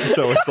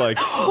 So it's like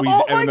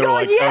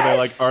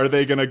are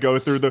they gonna go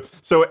through the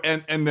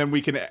and then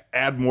we can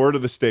add more to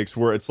the stakes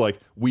where it's like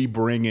we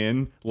bring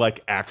in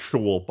like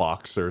actual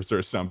boxers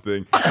or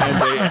something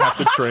and they have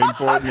to train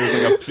for it and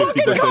there's like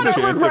a 50% chance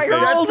of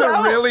that's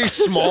a really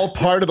small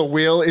part of the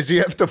wheel is you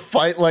have to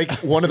fight like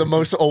one of the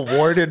most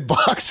awarded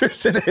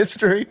boxers in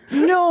history.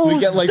 No, we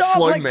get like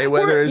Floyd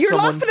Mayweather. You're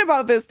laughing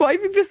about this, but I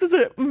think this is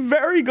a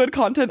very good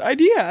content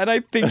idea, and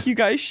I think you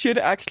guys should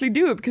actually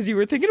do it because you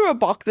were thinking about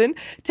boxing.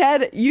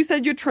 Ted, you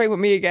said you'd train with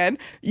me again.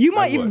 You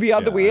might even be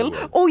on the wheel.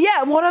 Oh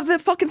yeah, one of the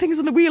fucking things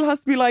on the wheel has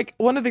to be like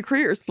one of the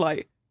creators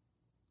fight.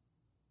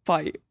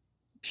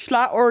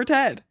 Schlatt or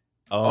Ted.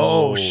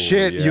 Oh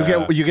shit!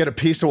 Yeah. You get a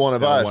piece of one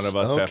of us. One of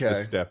us have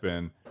to step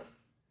in.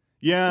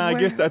 Yeah, I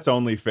guess that's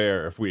only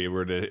fair if we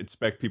were to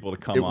expect people to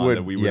come on,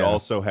 that we would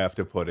also have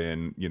to put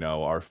in,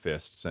 our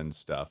fists and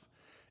stuff.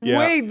 Yeah.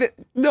 Wait,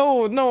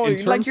 no. In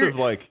terms of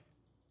like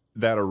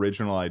that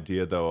original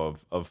idea though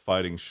of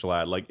fighting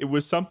Schlatt, like it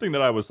was something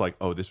that I was like,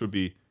 oh, this would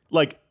be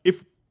like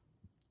if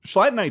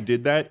Schlatt and I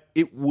did that,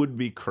 it would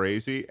be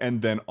crazy.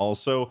 And then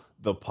also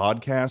the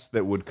podcast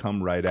that would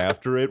come right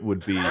after it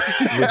would do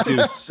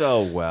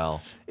so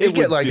well. It'd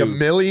get like 1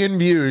 million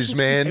views,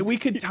 man. And we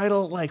could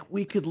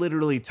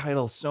literally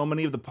title so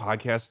many of the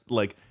podcasts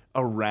like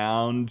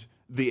around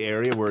the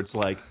area where it's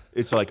like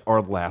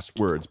our last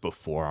words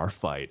before our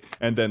fight,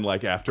 and then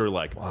like after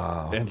like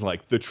and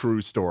like the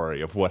true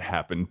story of what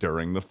happened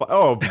during the fight.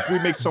 Oh,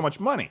 we make so much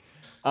money.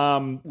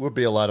 Would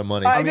be a lot of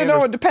money. I don't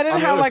know. Depending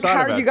on how like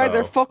hard you guys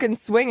are fucking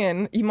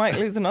swinging, you might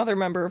lose another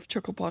member of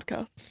Chuckle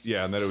Podcast.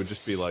 Yeah, and then it would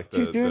just be like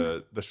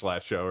the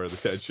Schlatt show or the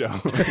Ted show.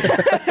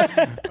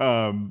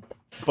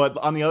 But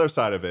on the other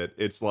side of it,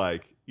 it's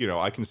like,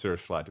 I consider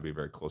Schlatt to be a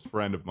very close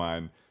friend of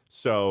mine.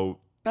 So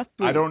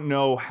I don't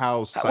know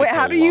how psychologically... Wait,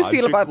 how do you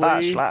feel about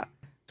that, Schlatt?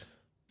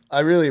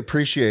 I really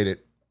appreciate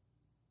it.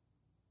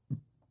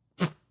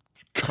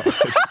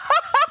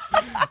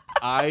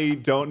 I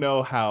don't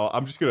know how.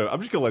 I'm just gonna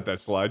let that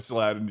slide,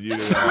 and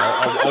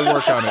I'll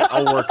work on it.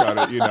 I'll work on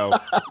it.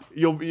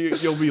 You'll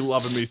be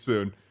loving me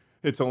soon.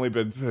 It's only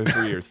been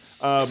 3 years.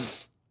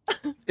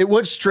 It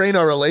would strain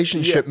our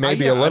relationship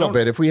maybe a little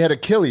bit if we had to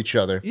kill each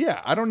other.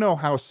 Yeah, I don't know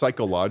how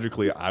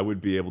psychologically I would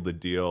be able to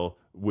deal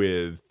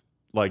with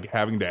like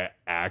having to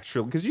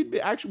actually, because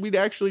we'd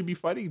actually be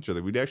fighting each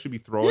other. We'd actually be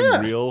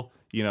throwing real,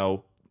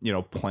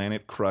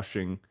 planet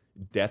crushing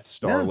Death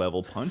Star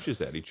level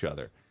punches at each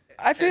other.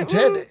 I feel,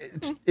 Ted,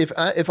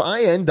 if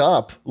I end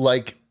up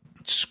like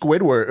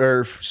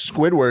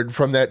Squidward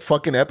from that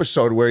fucking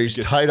episode where he's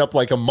tied up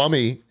like a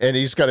mummy and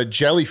he's got a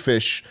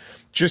jellyfish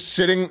just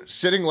sitting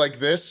like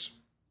this,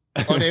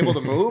 unable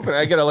to move, and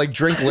I gotta like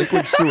drink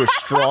liquids through a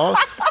straw,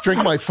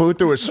 drink my food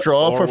through a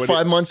straw for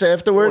 5 months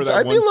afterwards,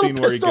 I'd be a little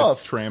pissed off.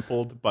 Gets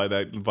trampled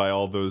by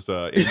all those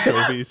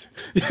anchovies.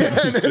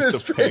 And then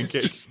just a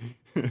pancake. Just,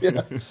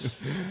 yeah.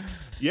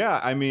 Yeah,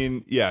 I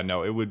mean,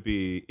 no, it would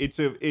be. It's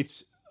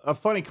a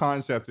funny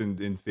concept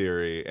in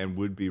theory, and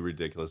would be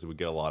ridiculous. It would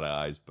get a lot of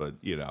eyes, but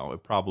it'll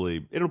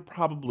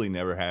probably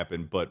never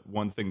happen. But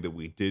one thing that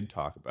we did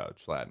talk about,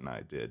 Schlatt and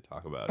I did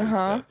talk about, is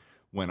that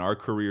when our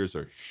careers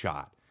are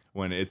shot,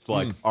 when it's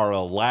like our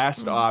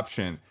last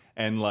option,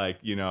 and like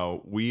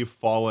we've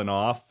fallen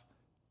off,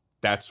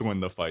 that's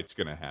when the fight's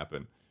gonna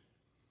happen.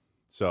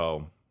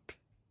 So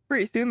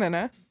pretty soon then,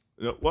 huh?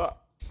 Well,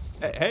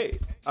 hey.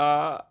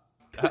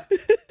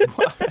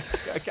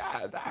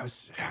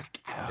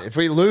 If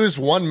we lose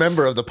one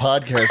member of the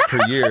podcast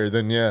per year,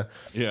 then yeah.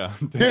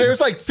 Dude, it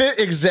was like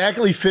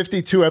exactly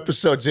 52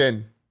 episodes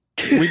in.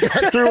 We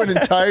got through an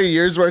entire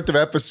year's worth of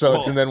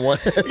episodes, and then one.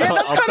 Yeah,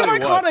 that's kind of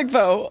iconic,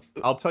 though.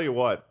 I'll tell you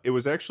what, it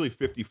was actually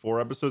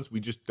 54 episodes.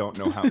 We just don't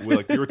know how. You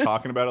were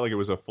talking about it like it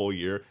was a full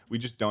year. We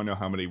just don't know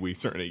how many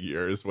weeks are in a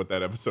year is what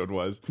that episode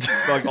was.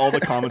 Like all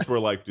the comments were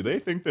like, "Do they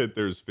think that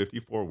there's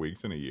 54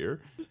 weeks in a year?"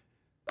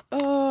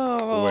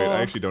 Oh. Wait,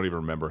 I actually don't even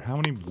remember. How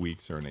many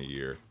weeks are in a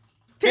year?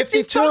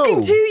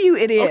 52, you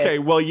idiot. Okay,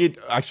 well, you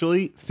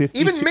actually 50.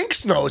 Even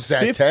Minx knows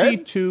that,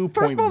 Ted.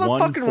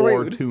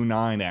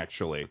 52.1429,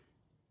 actually.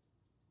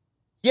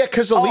 Yeah,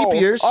 because of leap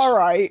years. All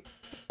right.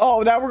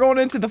 Oh, now we're going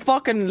into the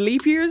fucking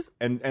leap years?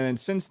 And then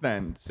since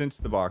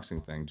the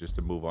boxing thing, just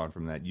to move on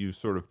from that, you've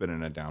sort of been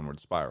in a downward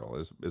spiral,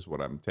 is what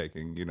I'm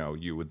taking.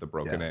 You with the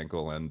broken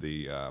ankle and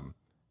the,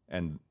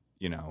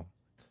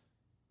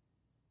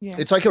 Yeah.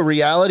 It's like a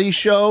reality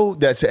show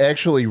that's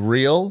actually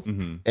real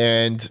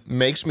and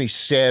makes me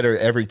sadder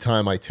every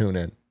time I tune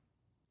in.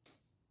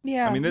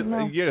 Yeah. I mean,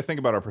 you got to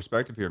think about our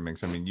perspective here,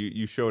 Minx. I mean,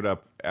 you showed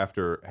up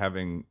after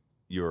having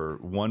your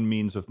one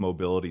means of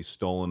mobility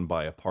stolen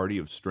by a party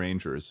of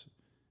strangers.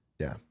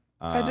 Yeah.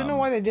 I don't know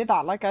why they did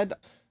that. Like, I don't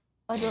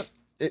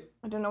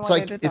know why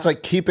they did that. It's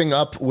like Keeping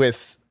Up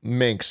with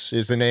Minx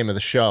is the name of the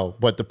show,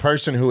 but the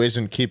person who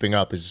isn't keeping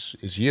up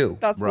is you.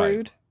 That's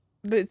rude.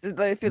 They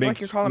feel like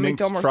you're calling me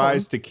dumb or something.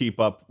 Tries to keep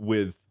up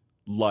with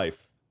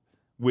life,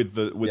 with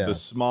the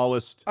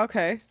smallest.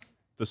 Okay.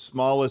 The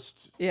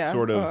smallest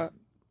sort of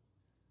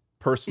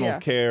personal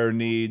care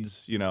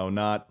needs.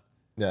 Not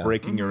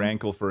breaking your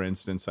ankle, for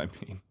instance. I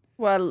mean,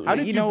 well, how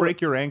did you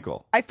break your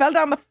ankle? I fell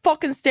down the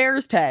fucking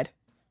stairs, Ted.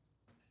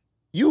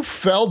 You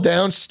fell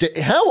downstairs.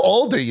 How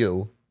old are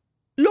you?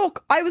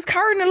 Look, I was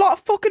carrying a lot of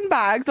fucking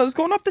bags. I was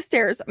going up the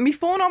stairs. My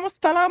phone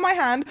almost fell out of my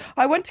hand.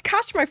 I went to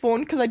catch my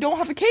phone because I don't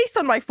have a case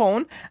on my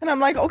phone. And I'm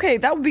like, okay,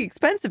 that would be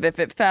expensive if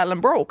it fell and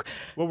broke.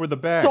 What were the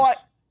bags? So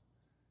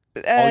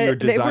all your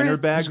designer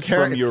bags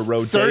from your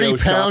rodeo 30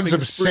 pounds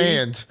of spree?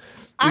 sand.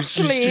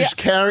 Actually, just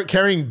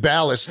carrying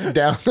ballast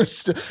down the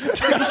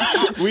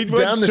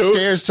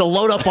stairs to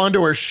load up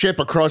onto her ship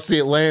across the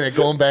Atlantic,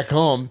 going back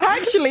home.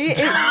 Actually,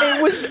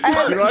 it was. You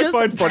know what I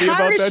find funny about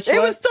that, It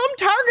Schlatt? was some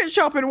Target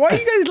shopping. Why are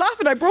you guys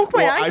laughing? I broke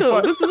my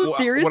ankle. This is a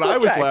serious What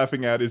subject. I was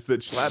laughing at is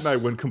that Schlatt and I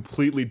went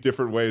completely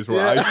different ways.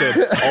 Where I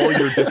said all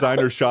your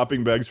designer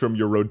shopping bags from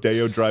your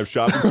Rodeo Drive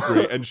shopping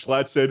spree, and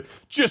Schlatt said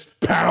just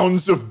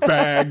pounds of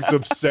bags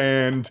of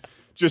sand,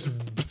 just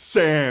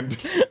sand.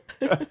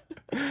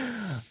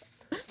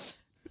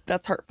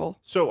 That's hurtful.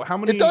 So how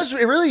many?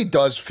 It really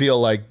does feel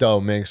like,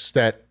 though, Minx,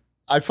 that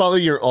I follow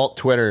your alt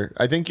Twitter.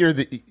 I think you're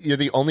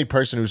the only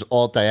person whose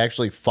alt I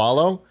actually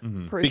follow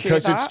Appreciate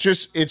because that.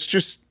 it's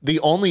just the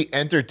only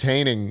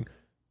entertaining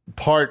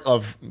part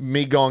of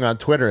me going on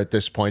Twitter at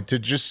this point, to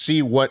just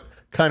see what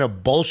kind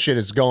of bullshit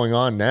is going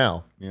on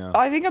now. Yeah.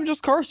 I think I'm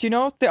just cursed.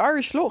 It's the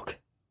Irish look.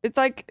 It's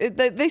like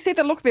they say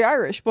the look of the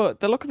Irish, but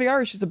the look of the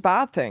Irish is a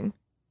bad thing.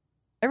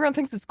 Everyone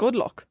thinks it's good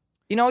look.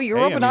 You're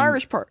Hey, up an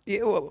Irish part.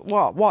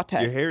 What,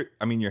 Ted? Your hair.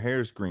 I mean, your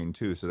hair's green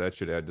too, so that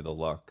should add to the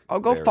luck. Oh,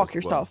 go there fuck as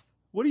yourself. well.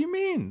 What do you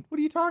mean? What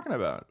are you talking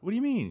about? What do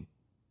you mean?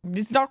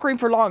 It's not green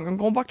for long. I'm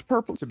going back to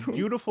purple. It's a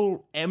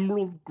beautiful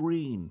emerald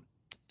green.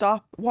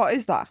 Stop. What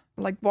is that?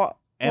 Like what?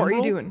 What are you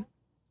Emerald? doing?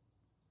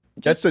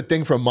 That's the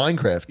thing from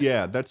Minecraft.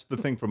 Yeah, that's the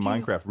thing from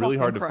Minecraft. Really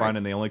hard to fucking find,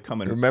 and they only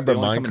come in. Remember they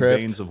only come in Minecraft?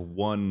 veins of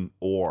one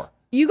ore.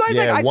 You guys,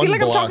 Yeah, I one feel like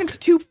block. I'm talking to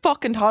two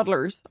fucking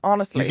toddlers.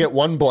 Honestly, You get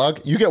one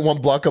block. You get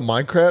one block of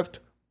Minecraft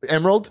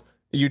Emerald.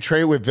 You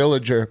trade with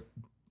Villager.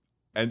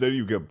 And then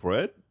you get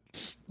bread.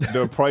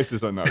 Their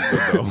prices are not good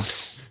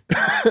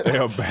though. They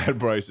are bad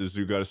prices.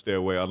 You got to stay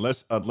away,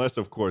 unless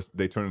of course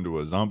they turn into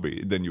a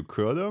zombie. Then you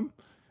cure them,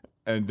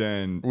 and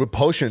then With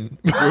potion.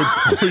 with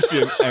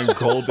potion and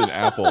golden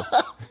apple,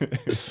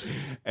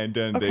 and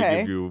then they Okay.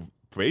 give you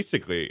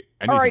basically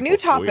anything. all right. New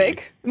for free.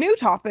 topic. New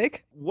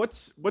topic.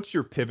 What's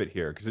your pivot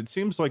here? Because it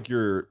seems like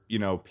you're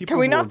people. Can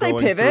we who are not say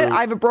going pivot? through-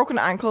 I have a broken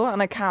ankle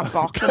and I can't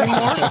box anymore.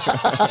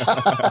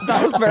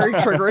 That was very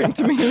triggering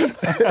to me.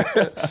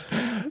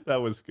 That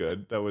was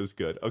good. That was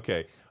good.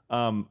 Okay.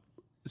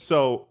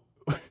 So,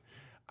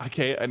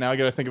 okay, and now I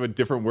got to think of a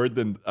different word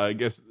than I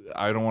guess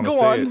I don't want to Go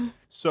say it. on.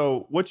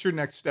 So, what's your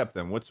next step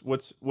then? What's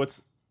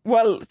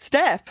Well,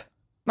 step.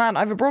 Man, I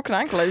have a broken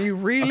ankle. Are you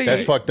really?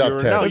 That's fucked up,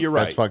 Ted. No, you're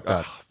right. That's fucked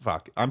up.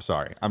 Fuck. I'm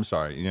sorry. We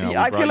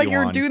I brought feel like you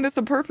you're on. doing this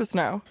on purpose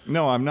now.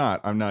 No, I'm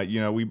not.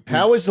 We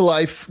How is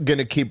life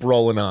gonna keep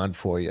rolling on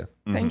for you?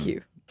 Thank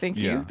you. Thank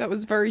Yeah. you. That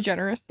was very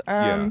generous.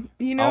 Yeah.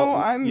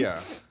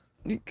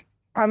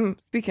 I'm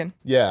speaking.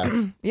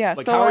 Yeah. Yeah.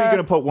 Like, so, how are you going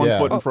to put one Yeah.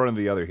 foot in front of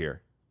the other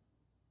here?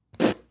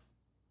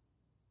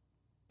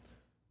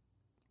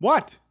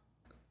 What?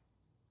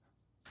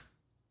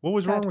 What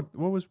was wrong Ted.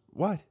 with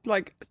what?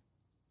 like,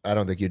 I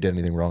don't think you did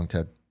anything wrong,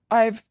 Ted.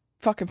 I have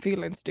fucking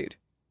feelings, dude.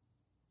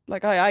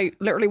 Like, I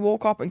literally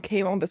woke up and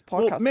came on this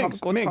Well, podcast to have Minx, a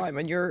good Minx, time,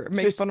 and you're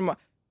making sis- fun of my.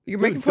 You're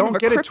Dude, making fun don't of a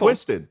get it cripple.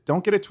 twisted.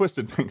 Don't get it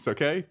twisted, Minx,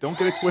 okay? Don't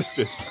get it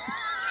twisted.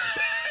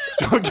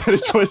 Don't get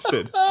it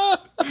twisted.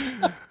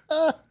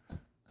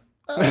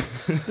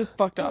 It's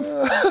fucked up.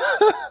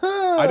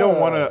 I don't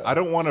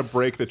want to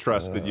break the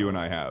trust that you and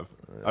I have.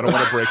 I don't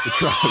want to break the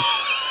trust.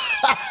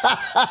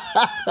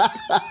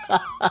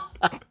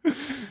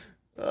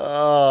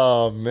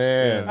 Oh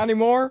man. Any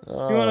more?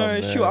 Oh, You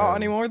want to shoot out man.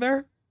 any more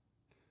there?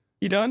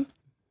 You done?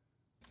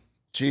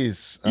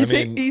 Jeez. You I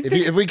think- mean, he's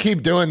if we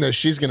keep doing this,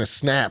 she's gonna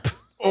snap.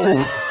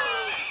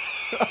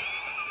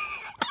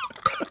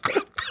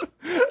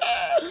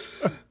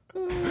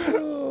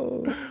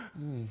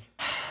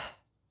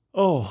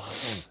 Oh,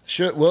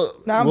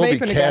 Now I'm We'll be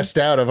vaping cast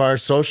out of our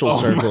social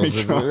circles.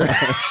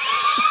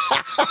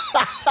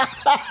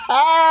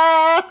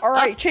 All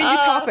right, change your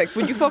topic.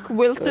 Would you fuck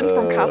Wilson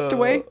from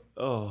Castaway?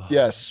 oh.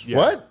 Yes. Yeah.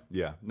 What?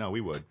 Yeah. No,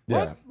 we would.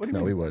 Yeah. What do you No,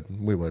 mean? we would.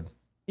 We would.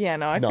 Yeah,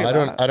 no, I No, feel I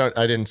don't. that. I don't.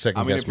 I didn't second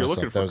I mean, guess if you're myself.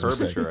 looking for That was a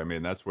mistake. curvature, I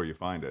mean, that's where you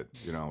find it.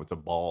 It's a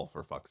ball,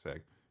 for fuck's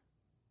sake.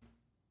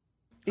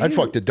 I'd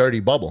fuck the dirty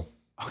bubble.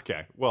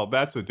 Okay, well,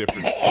 that's a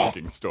different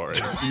fucking story.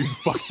 You'd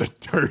fuck the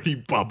dirty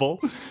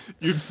bubble.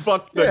 You'd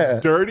fuck the Yeah.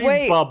 dirty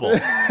Wait. bubble.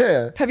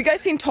 Have you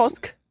guys seen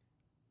Tusk?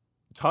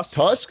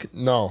 Tusk?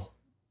 No.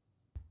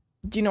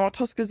 Do you know what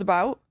Tusk is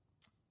about?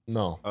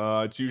 No.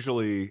 It's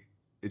usually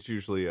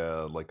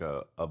like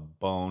a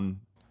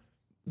bone.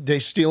 They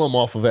steal them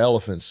off of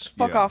elephants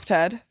Fuck Yeah. off,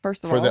 Ted.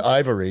 First of for all, the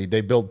ivory.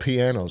 They build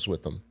pianos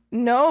with them.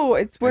 no,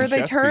 it's where And they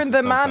chess turn pieces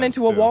the man sometimes,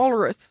 into a too.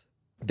 walrus.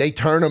 They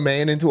turn a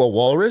man into a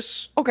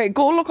walrus. Okay,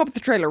 go look up the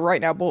trailer right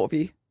now, both of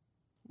you.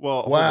 Well,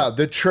 hold Wow, on.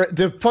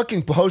 the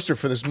fucking poster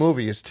for this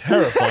movie is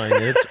terrifying.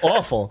 and it's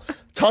awful.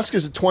 Tusk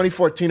is a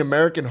 2014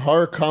 American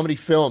horror comedy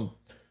film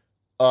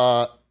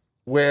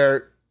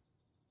where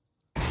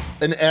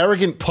an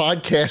arrogant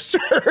podcaster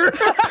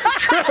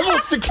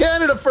travels to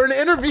Canada for an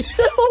interview.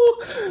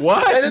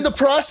 What? And in the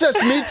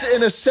process meets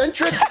an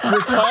eccentric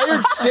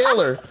retired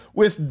sailor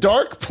with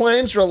dark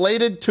plans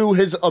related to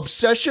his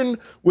obsession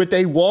with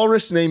a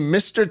walrus named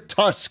Mr.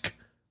 Tusk.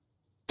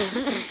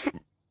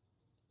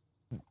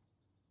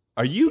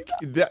 Are you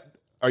that?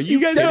 Are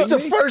you guys kidding That's the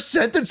me? first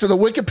sentence of the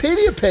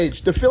Wikipedia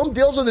page. The film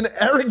deals with an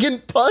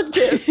arrogant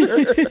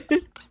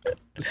podcaster.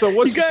 So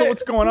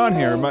what's going on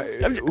here?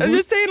 I'm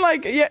just saying,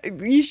 like, yeah,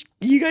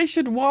 you guys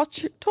should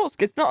watch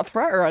Tusk. It's not a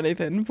threat or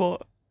anything,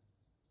 but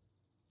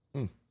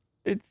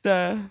it's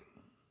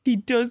he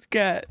does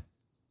get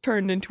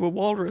turned into a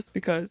walrus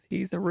because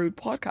he's a rude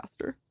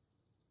podcaster.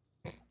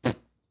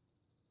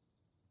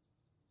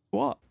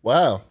 What?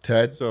 Wow,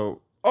 Ted.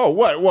 So,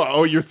 what?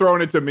 Oh, you're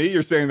throwing it to me?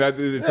 You're saying that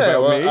it's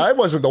about me? I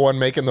wasn't the one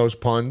making those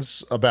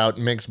puns about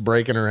Minx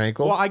breaking her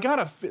ankle.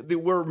 Well,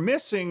 we're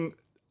missing.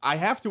 I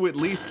have to at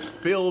least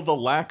fill the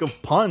lack of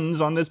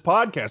puns on this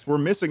podcast. We're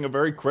missing a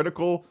very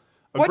critical.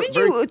 Why did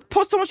you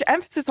put so much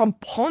emphasis on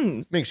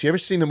puns? Minx, you ever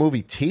seen the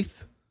movie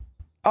Teeth?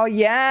 Oh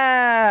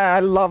yeah, I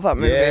love that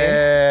movie.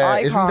 Yeah,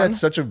 Icon. isn't that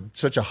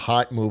such a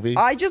hot movie?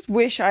 I just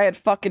wish I had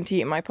fucking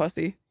teeth in my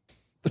pussy.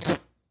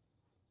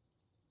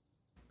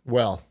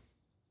 Well,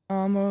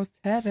 almost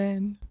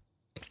heaven,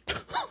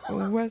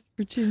 West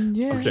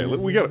Virginia. Okay,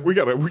 we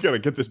gotta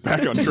get this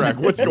back on track.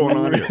 What's going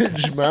on here?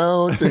 Ridge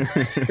Mountain.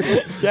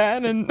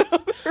 Shannon.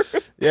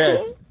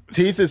 Yeah,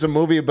 Teeth is a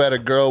movie about a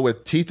girl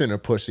with teeth in her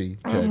pussy,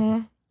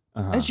 Ted.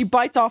 And she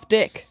bites off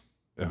dick.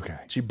 Okay.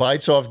 She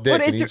bites off dick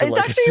But and it's eats it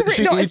like actually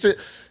she no, eats it.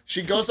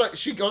 She goes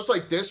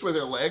like this with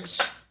her legs,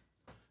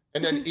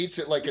 and then eats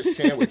it like a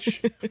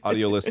sandwich.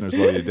 Audio listeners,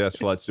 lower your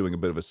desks. Doing a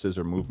bit of a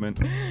scissor movement.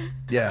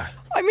 Yeah.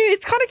 I mean,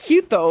 it's kind of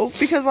cute though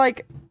because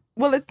like,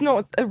 well, it's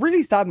a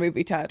really sad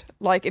movie, Ted.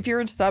 Like, if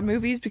you're into sad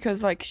movies,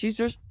 because like she's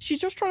just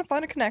trying to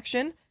find a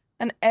connection,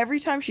 and every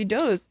time she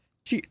does,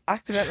 she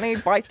accidentally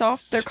bites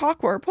off their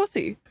cock or her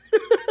pussy.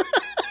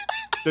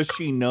 Does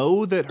she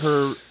know that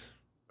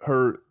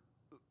her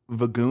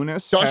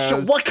vagunus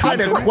has What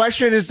kind of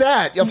question is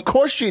that? Of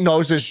course she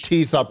knows there's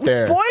teeth up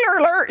there. Spoiler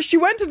alert, she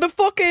went to the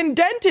fucking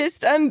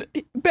dentist and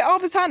bit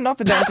off his hand, not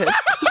the dentist.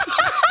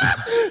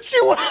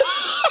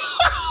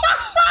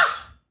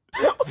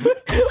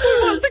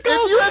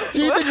 If you have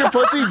teeth in your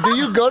pussy, do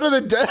you go to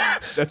the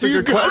dentist? That's a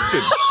good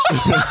question.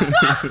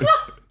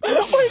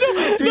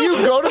 Do you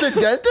go to the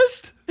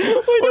dentist?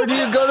 Or do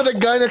you go to the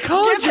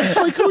gynecologist?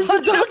 Like, who's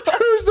the doctor?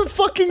 Who's the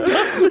fucking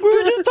doctor? We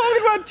were just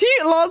talking about teeth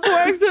a lot, so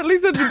I accidentally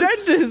said the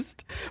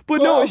dentist.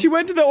 But no, she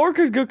went to the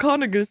orchid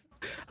gynecologist.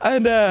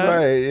 And,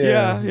 Right,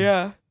 yeah.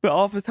 yeah. Bit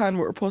off his hand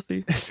with her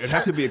pussy. It'd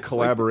have to be a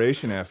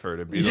collaboration effort.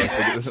 It'd be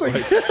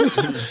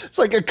It's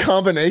like a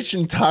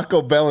combination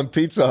Taco Bell and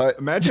Pizza Hut.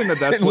 Imagine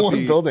that's in what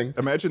one building.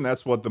 Imagine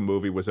that's what the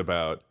movie was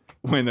about.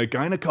 When a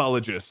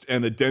gynecologist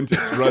and a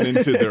dentist run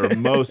into their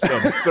most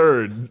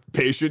absurd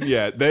patient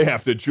yet, they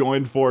have to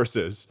join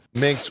forces.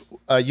 Minx,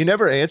 you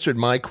never answered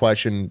my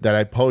question that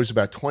I posed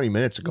about 20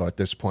 minutes ago at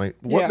this point.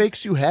 What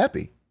makes you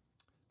happy?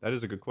 That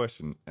is a good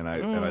question, and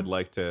I'd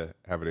like to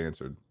have it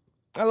answered.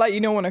 I'll let you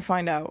know when I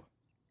find out.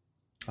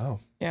 Oh.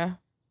 Yeah.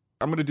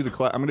 I'm gonna do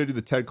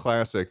the TED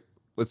Classic.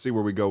 Let's see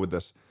where we go with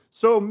this.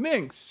 So,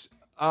 Minx,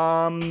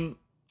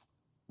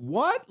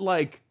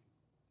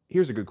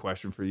 here's a good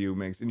question for you,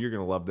 Minx, and you're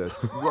gonna love this.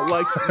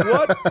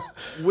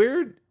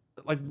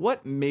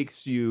 What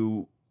makes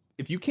you,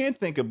 if you can't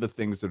think of the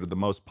things that are the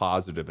most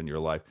positive in your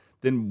life,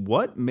 then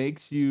what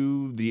makes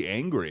you the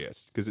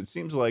angriest? Because it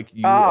seems like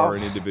you are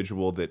an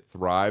individual that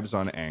thrives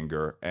on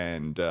anger.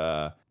 And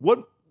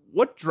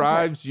what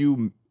drives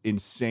you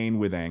insane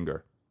with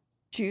anger?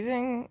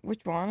 Choosing which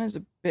one is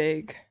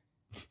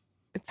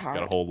it's hard.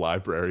 Got a whole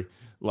library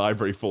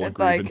full of It's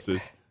like-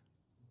 grievances.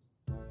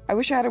 I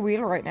wish I had a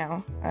wheel right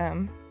now.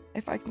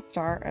 If I can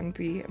start and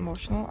be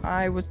emotional,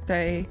 I would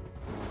say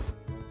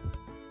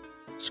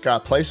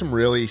Scott, play some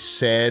really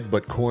sad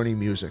but corny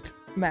music.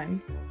 men.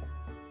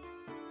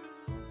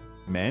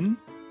 Men?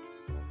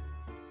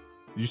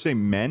 Did you say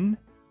men?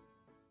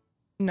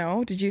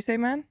 No, did you say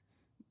men?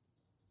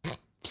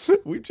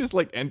 We've just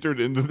like entered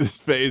into this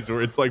phase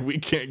where it's like we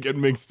can't get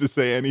Minx to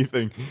say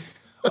anything.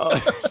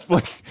 It's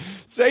like,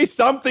 say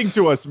something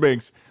to us,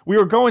 Minx. We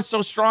were going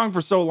so strong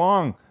for so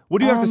long. What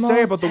do you have to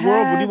say about the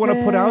world? What do you want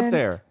to put out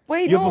there?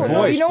 Wait, You have a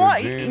no, voice. you know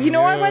what? You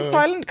know I went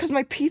silent because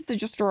my pizza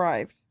just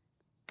arrived.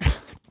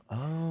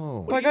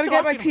 Oh. So I gotta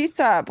get my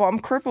pizza, but I'm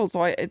crippled,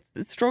 so it's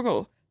a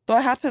struggle. So I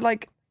had to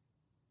like,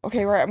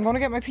 okay, right, I'm gonna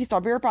get my pizza.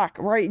 I'll be right back.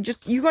 Right,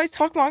 just you guys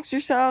talk amongst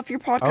yourself. You're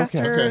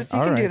podcasters. You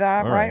All can do right,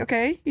 that, all right? right.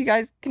 Okay, you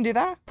guys can do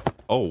that.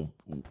 Oh,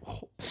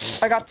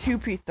 I got 2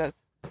 pizzas.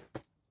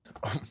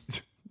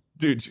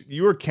 dude,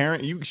 you were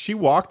carrying. She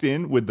walked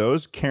in with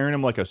those, carrying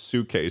them like a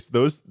suitcase.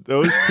 Those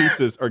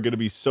pizzas are gonna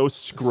be so Things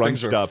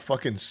scrunched are up.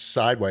 fucking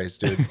sideways,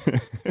 dude.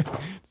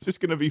 It's just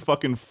gonna be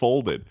fucking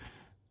folded.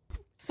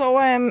 So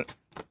I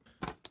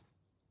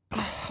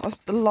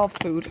still love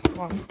food. Come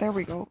on, there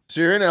we go.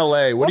 So you're in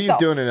LA. What are you the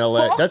doing in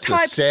LA? fuck That's the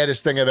type-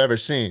 saddest thing I've ever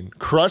seen.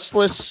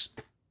 Crustless.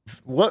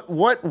 What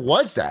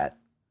was that?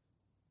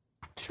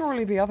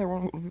 Surely the other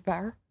one would be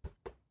better.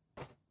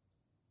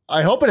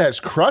 I hope it has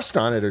crust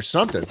on it or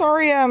something.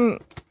 Sorry,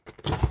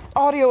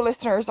 audio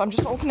listeners, I'm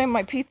just opening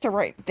my pizza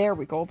right there.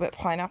 We go, a bit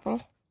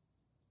pineapple.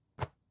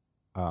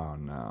 Oh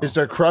no. Is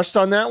there crust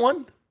on that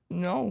one?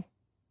 No.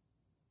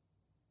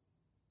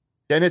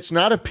 Then it's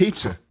not a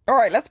pizza. All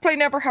right, let's play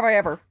Never Have I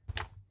Ever.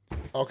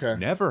 Okay.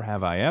 Never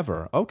have I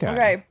ever. Okay.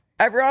 Okay,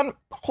 everyone,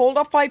 hold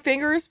up 5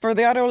 fingers for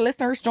the audio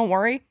listeners. Don't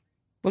worry,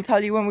 we'll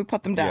tell you when we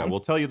put them down. Yeah, we'll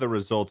tell you the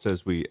results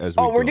as we.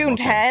 Oh, we're do doing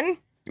them, 10.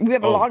 We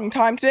have a long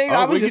time today.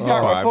 I was we just can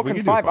do starting with five. We fucking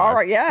can do 5. five. All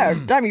right, yeah.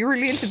 Damn, you're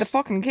really into the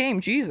fucking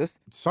game. Jesus.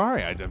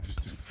 Sorry, God,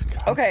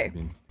 Okay. I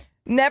mean,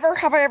 Never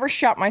have I ever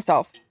shot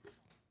myself.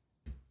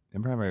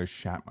 never have I ever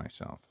shot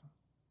myself.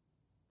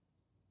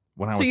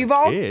 When I So was you've a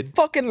all kid.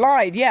 fucking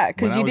lied, yeah,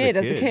 because When I you was a did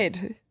as a kid.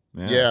 kid.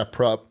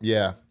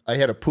 Yeah. I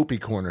had a poopy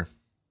corner.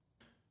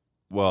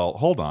 Well,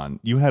 hold on.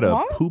 You had a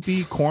What?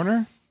 poopy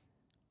corner?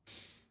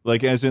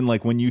 Like, as in,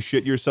 like, when you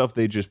shit yourself,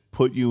 they just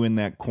put you in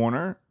that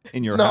corner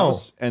in your No.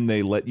 house and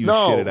they let you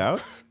No. shit it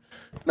out?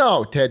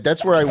 No, Ted,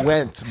 that's where I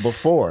went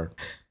before.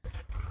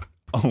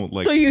 Oh,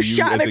 like So you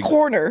shot as in a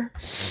corner.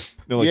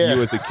 No, like Yeah.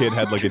 you as a kid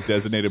had like a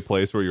designated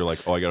place where you're like,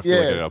 oh, I gotta feel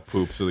like I Yeah. gotta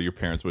poop, so that your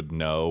parents would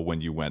know when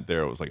you went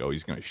there. It was like, oh,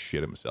 he's gonna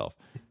shit himself.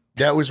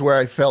 That was where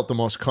I felt the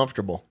most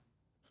comfortable.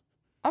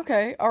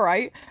 Okay, all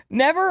right.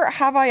 Never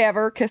have I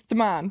ever kissed a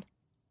man.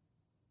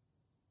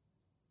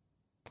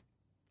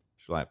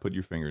 Schlatt, put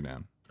your finger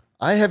down.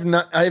 I have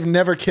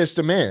never kissed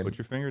a man. Put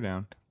your finger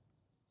down.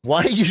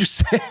 Why do you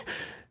say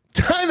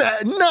time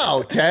out?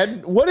 No,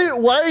 Ted.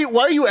 Why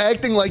are you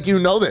acting like you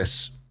know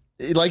this?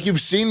 Like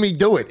you've seen me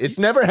do it. It's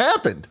never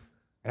happened.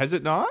 Has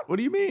it not? What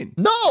do you mean?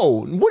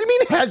 No. What do you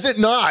mean has it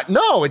not?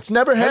 No, it's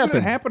never Hasn't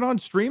happened. it happened on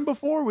stream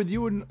before with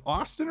you and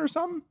Austin or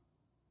something?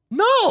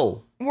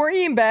 No. Were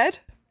you in bed?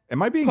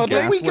 Am I being Hold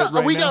on.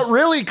 gaslit We got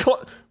really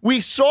close. We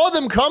saw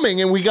them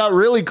coming and we got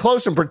really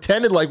close and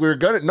pretended like we were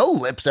gonna. No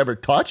lips ever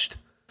touched.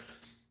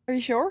 Are you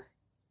sure?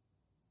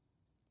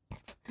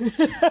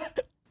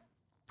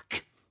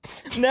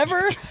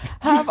 Never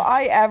have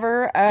I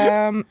ever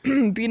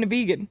been a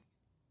vegan.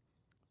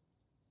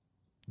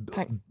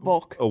 Thank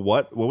fuck. A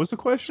what? What was the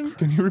question?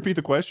 Can you repeat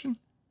the question?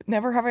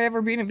 Never have I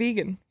ever been a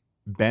vegan.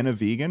 Ben a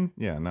vegan?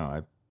 Yeah, no.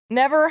 I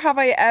Never have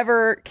I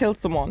ever killed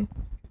someone.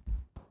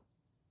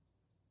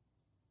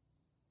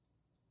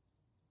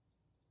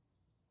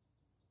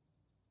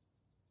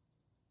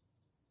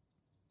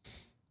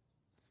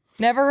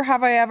 Never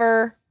have I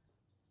ever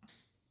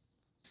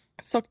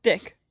sucked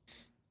dick.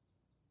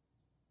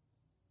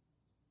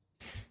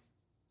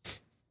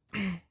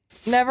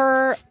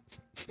 Never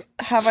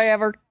have I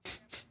ever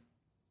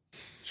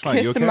Schlatt, you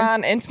kissed okay? a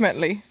man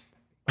intimately.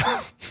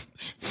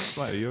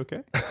 Schlatt, are you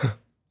okay?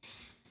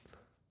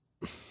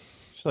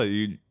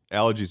 Schlatt,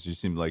 allergies. You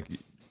seem like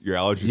your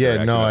allergies. are Yeah,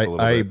 acting no, up a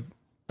little I bit.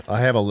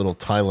 have a little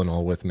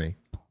Tylenol with me.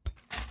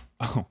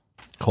 Oh,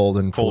 Cold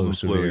and cold flu and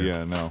flu. severe.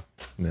 Yeah, no.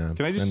 Yeah.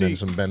 Can I just and see? then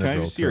some Can I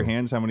Benadryl just see your too.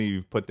 hands? How many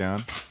you've put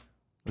down?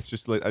 Let's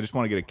just. I just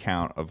want to get a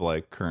count of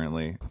like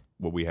currently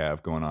what we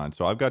have going on.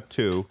 So I've got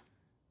 2.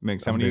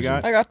 Minx, how I'm many busy. you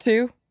got? I got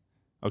 2.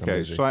 Okay,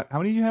 busy. Schlatt, how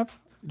many do you have?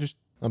 Just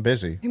I'm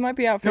busy. He might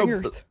be out no,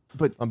 fingers.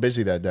 but I'm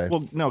busy that day.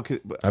 well, no.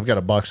 I've got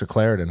a box of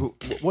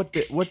Claritin. What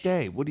day? What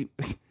day? What do you?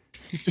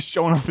 He's just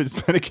showing off his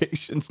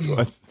medications to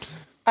us.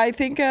 I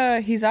think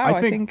he's out. I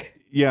think.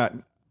 Yeah.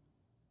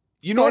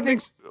 You know So what? I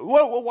think- Minx?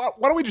 Well, why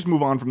don't we just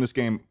move on from this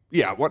game?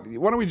 Yeah. Why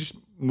don't we just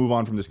move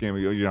on from this game?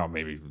 You know,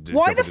 maybe.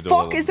 Why jump the into a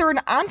fuck little- is there an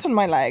ant on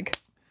my leg?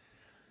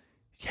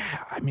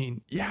 Yeah, I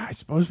mean, yeah, I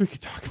suppose we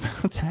could talk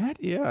about that.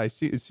 Yeah, I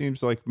see. It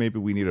seems like maybe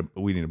we need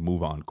to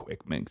move on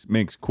quick, Minx.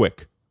 Minx,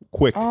 quick,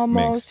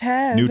 Almost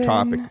Minx. New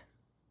topic. heaven.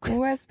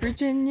 West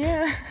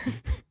Virginia.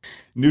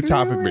 New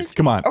topic, Minx.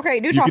 Come on. Okay,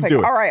 new You can topic. do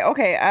it. All right,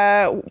 okay.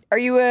 Are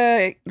you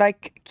a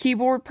like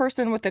keyboard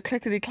person with the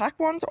clickety clack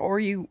ones, or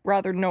you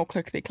rather no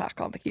clickety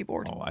clack on the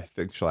keyboard? Oh, I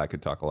think Schlatt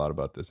could talk a lot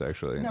about this.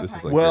 Actually, No this is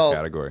time. like Well- your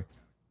category.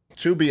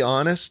 To be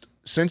honest,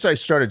 since I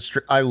started,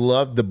 I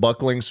loved the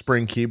buckling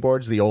spring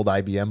keyboards, the old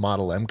IBM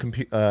Model M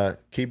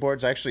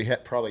keyboards. I actually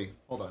had probably,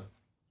 hold on.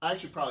 I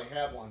actually probably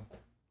have one.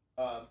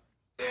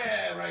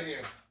 Yeah, right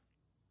here.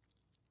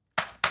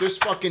 This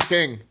fucking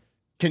thing,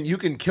 you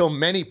can kill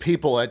many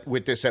people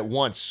with this at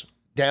once.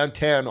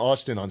 Downtown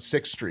Austin on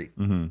 6th Street.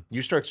 Mm-hmm.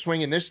 You start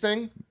swinging this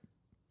thing,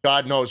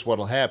 God knows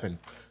what'll happen.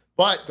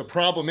 But the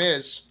problem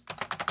is,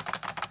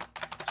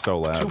 So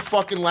too loud.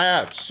 fucking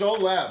loud. So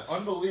loud.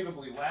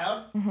 Unbelievably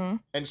loud. Mm-hmm.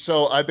 And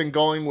so I've been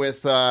going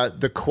with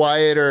the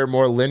quieter,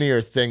 more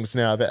linear things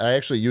now. That I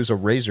actually use a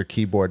Razer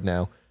keyboard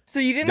now. So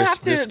you didn't This- have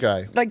to. this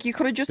guy. Like you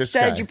could have just This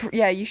said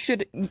guy. you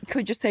should. You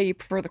could just say you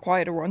prefer the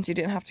quieter ones. You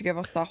didn't have to give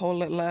us that whole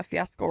little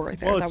fiasco right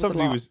there. Well, that it's was a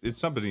something lot. it's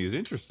something he's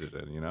interested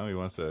in. You know,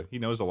 he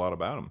knows a lot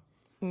about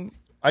him.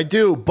 I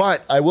do,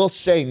 but I will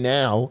say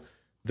now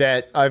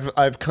that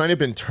I've kind of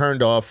been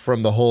turned off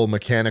from the whole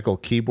mechanical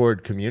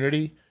keyboard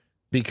community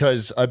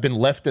because I've been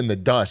left in the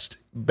dust.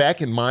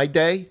 Back in my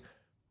day,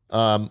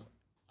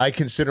 I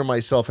consider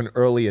myself an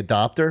early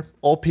adopter.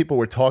 All people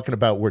were talking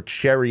about were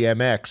Cherry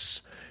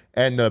MX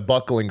and the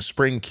buckling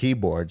spring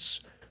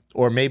keyboards,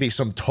 or maybe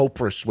some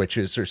Topra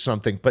switches or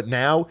something. But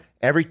now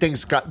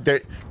everything's got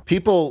there.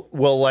 People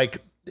will like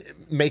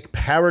make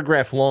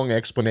paragraph long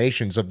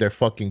explanations of their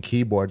fucking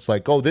keyboards,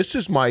 like, oh, this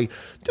is my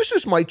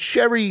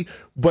cherry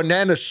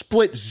banana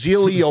split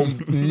Zelio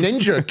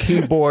Ninja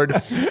keyboard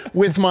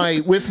with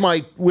my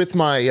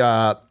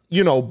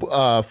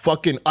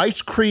fucking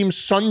ice cream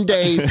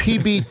sundae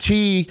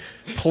PBT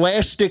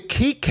plastic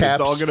keycaps.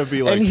 It's all gonna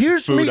be like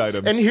food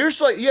items. And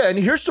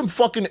here's some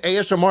fucking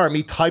ASMR of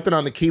me typing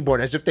on the keyboard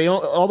as if they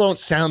all don't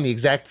sound the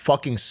exact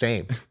fucking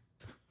same.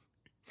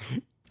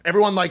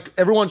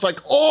 Everyone's like,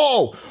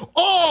 oh,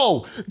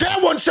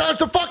 that one sounds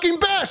the fucking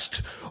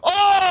best.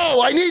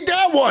 Oh, I need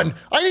that one.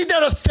 I need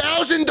that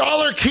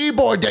 $1,000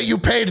 keyboard that you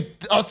paid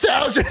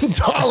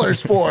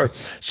 $1,000 for,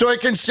 so it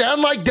can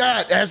sound like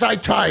that as I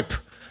type.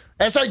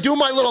 As I do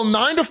my little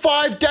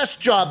 9-to-5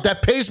 desk job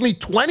that pays me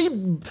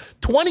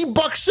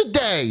 $20 a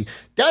day.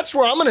 That's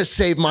where I'm going to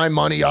save my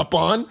money up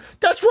on.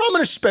 That's where I'm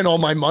going to spend all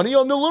my money,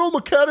 on the little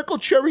mechanical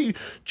cherry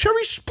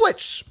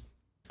splits.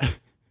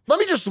 Let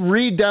me just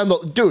read down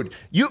dude,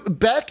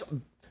 back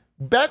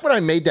when I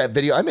made that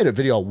video, I made a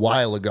video a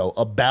while ago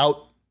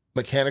about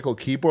mechanical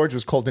keyboards. It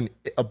was called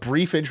a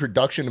brief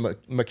introduction to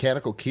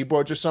mechanical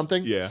keyboards or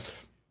something. Yeah.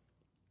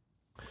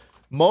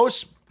 All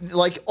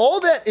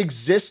that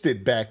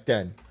existed back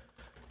then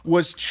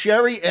was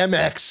Cherry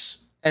MX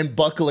and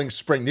buckling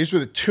spring. These were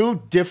the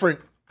two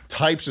different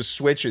types of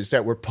switches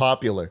that were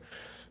popular.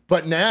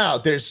 But now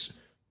there's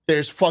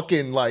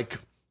fucking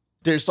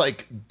there's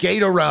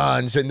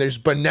Gatorons and there's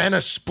banana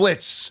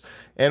splits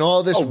and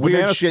all this weird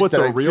banana shit. Splits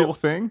are a real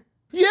thing?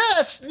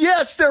 Yes,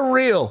 they're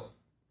real.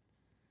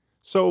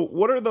 So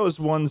what are those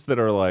ones that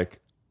are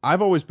like,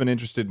 I've always been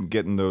interested in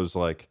getting those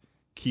like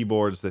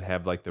keyboards that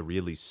have like the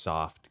really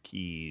soft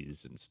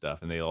keys and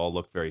stuff, and they all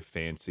look very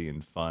fancy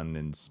and fun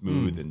and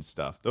smooth and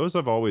stuff. Those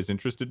have always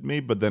interested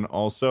me, but then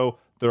also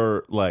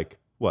they're like,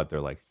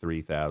 they're like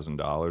 $3,000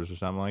 or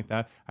something like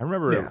that. I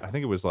remember, I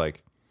think it was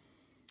like,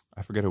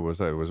 I forget who it was.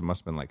 It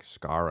must have been like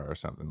Skara or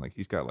something. Like,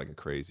 he's got like a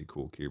crazy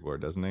cool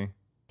keyboard, doesn't he?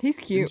 He's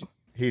cute.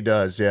 He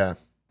does, yeah.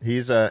 He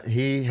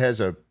has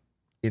a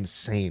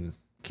insane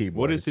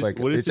keyboard. It's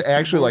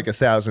actually like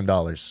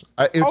 $1,000.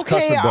 It's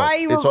custom built.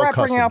 I it's all regret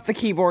custom. bringing up the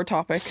keyboard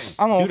topic.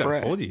 I'm over it.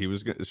 I told you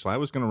Sly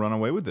was going to run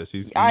away with this.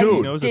 He I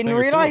knows didn't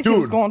realize he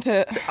was going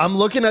to. I'm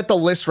looking at the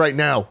list right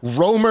now.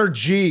 Romer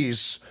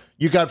G's.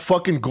 You got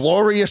fucking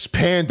Glorious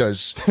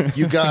Pandas.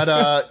 You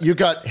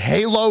got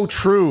Halo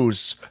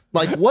Trues.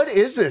 Like, what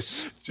is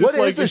this? What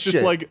is this shit?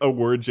 Just like a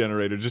word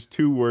generator, just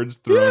two words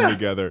thrown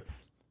together.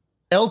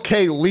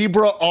 LK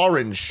Libra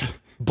Orange.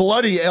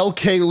 Bloody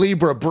LK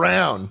Libra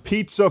Brown.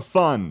 Pizza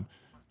Fun.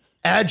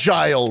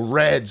 Agile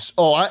Reds.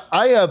 Oh,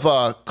 I have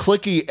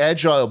clicky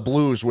Agile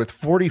Blues with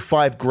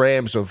 45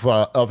 grams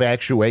of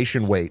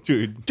actuation weight.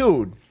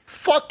 Dude,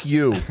 fuck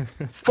you.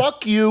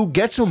 Fuck you.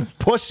 Get some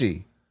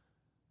pussy.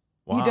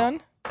 Wow. You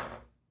done?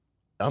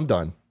 I'm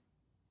done.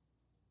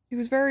 He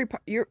was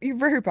you're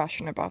very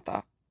passionate about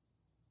that.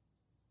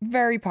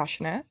 Very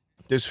passionate.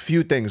 There's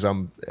few things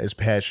I'm as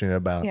passionate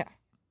about. Yeah.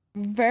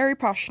 Very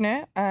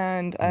passionate,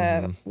 and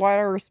while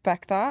I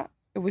respect that,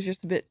 it was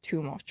just a bit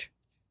too much.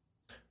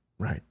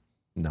 Right.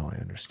 No, I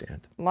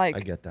understand. Like, I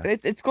get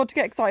that. It's good to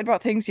get excited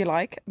about things you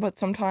like, but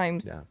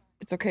sometimes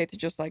it's okay to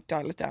just like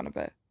dial it down a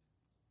bit.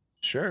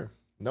 Sure.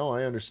 No,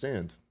 I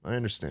understand. I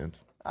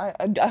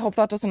hope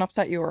that doesn't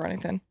upset you or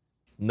anything.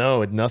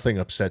 No, nothing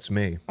upsets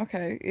me.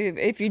 Okay.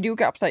 If you do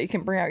get upset, you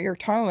can bring out your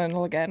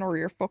Tylenol again or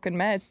your fucking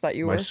meds that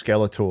you My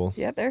Skeletal.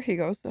 Yeah, there he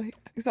goes.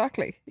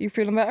 Exactly. You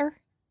feeling better?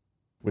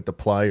 With the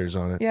pliers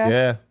on it. Yeah.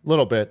 Yeah, a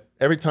little bit.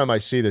 Every time I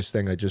see this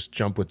thing, I just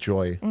jump with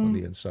joy on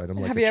the inside. I'm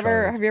like, have you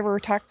ever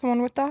attacked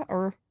someone with that,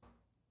 or?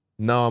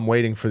 No, I'm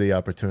waiting for the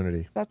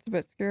opportunity. That's a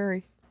bit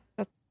scary.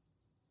 That's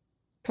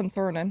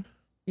concerning.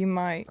 You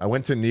might. I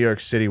went to New York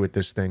City with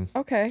this thing.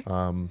 Okay.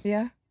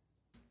 Yeah.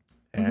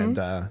 And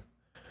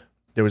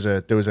there was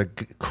a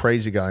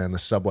crazy guy on the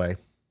subway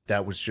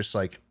that was just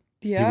like,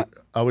 yeah.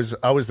 I was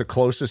the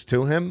closest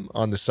to him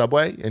on the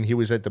subway, and he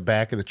was at the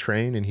back of the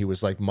train, and he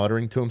was like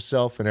muttering to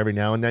himself, and every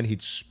now and then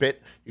he'd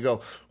spit. You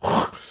go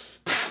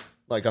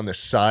like on the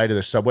side of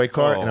the subway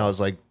car, and I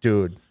was like,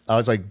 dude.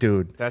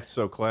 That's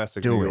so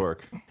classic New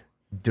York.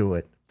 Do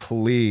it,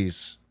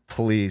 please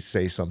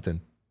say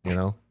something. You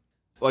know.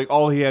 Like,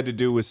 all he had to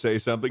do was say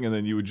something, and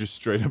then you would just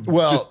straight up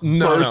burst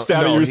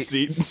out of your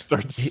seat and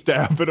start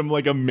stabbing him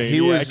like a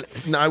maniac.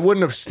 I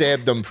wouldn't have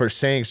stabbed him for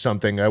saying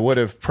something. I would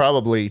have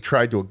probably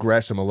tried to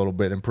aggress him a little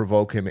bit and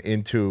provoke him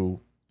into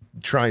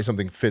trying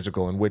something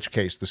physical, in which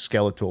case the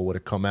skeletal would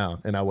have come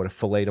out, and I would have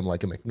filleted him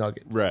like a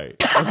McNugget. Right.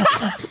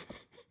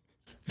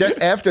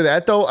 After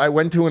that, though, I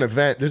went to an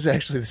event. This is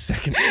actually the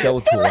second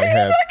skeletal I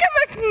have. Like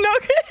a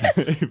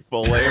McNugget.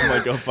 Fillet him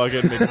like a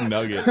fucking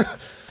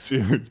McNugget.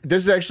 Dude.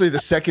 This is actually the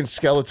second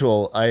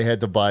skeletal I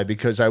had to buy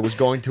because I was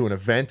going to an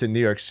event in New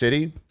York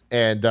City,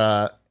 and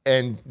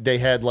they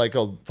had like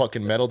a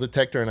fucking metal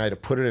detector, and I had to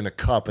put it in a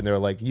cup, and they were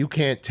like, "You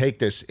can't take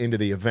this into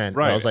the event."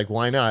 Right. And I was like,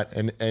 "Why not?"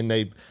 And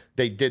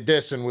they did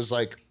this and was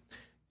like,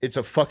 it's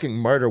a fucking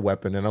murder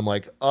weapon. And I'm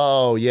like,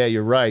 oh, yeah,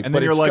 you're right. And but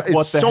then you're like,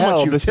 what the so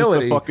hell? Much This is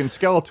utility. the fucking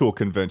Skeletal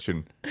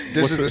convention.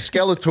 This is the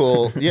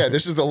Skeletal. Yeah,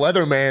 this is the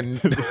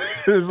Leatherman.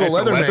 This is the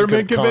Leatherman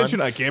Con.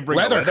 convention. I can't bring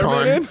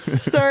Leathercon. in.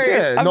 Sorry.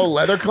 Yeah, I'm, no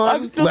Leathercon.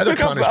 I'm still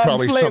Leathercon is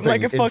probably something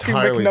like a fucking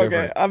entirely McNugget.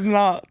 different. I'm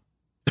not.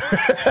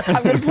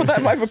 I'm gonna put that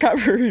in my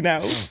vocabulary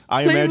now.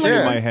 I Flame imagine like-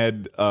 in my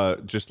head,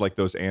 just like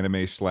those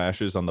anime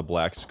slashes on the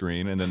black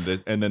screen, and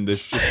then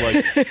this just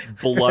like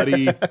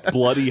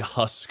bloody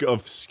husk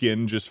of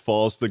skin just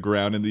falls to the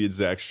ground in the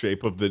exact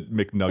shape of the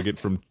McNugget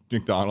from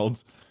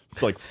McDonald's.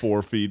 It's like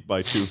 4 feet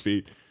by 2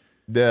 feet.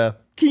 Yeah.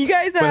 Can you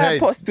guys hey,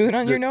 put a spoon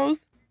on your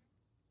nose?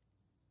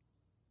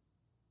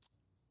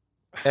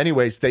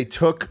 Anyways, they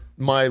took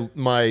my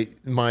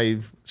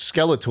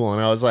Skeletal,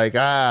 and I was like,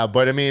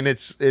 but I mean,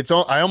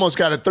 I almost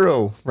got it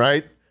through,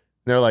 right? And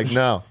they're like,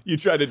 no. You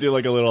tried to do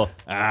like a little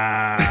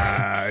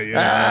yeah.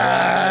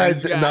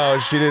 No,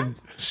 she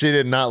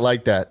did not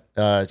like that.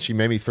 She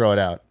made me throw it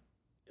out,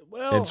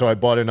 Well, and so I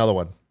bought another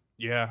one.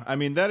 yeah. I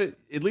mean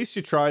at least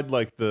you tried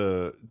like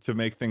to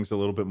make things a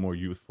little bit more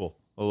youthful,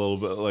 a little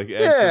bit like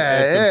add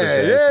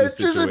some it's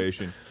to the just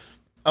situation.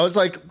 I was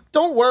like,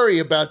 don't worry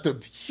about the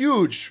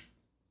huge,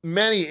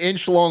 many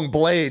inch long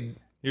blade.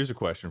 Here's a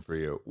question for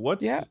you.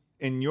 What's, Yeah.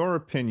 in your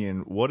opinion,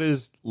 what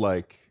is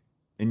like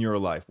in your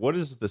life, what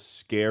is the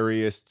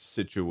scariest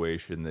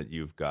situation that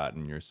you've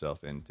gotten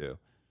yourself into?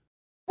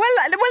 Well,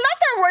 that's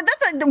our word.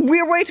 That's a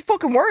weird way to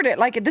fucking word it.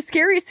 Like the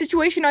scariest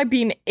situation I've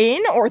been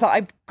in, or that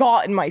I've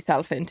gotten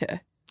myself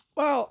into.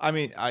 Well, I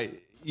mean,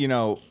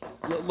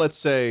 let's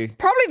say,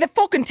 Probably the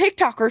fucking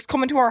TikTokers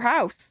coming to our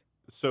house.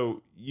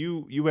 so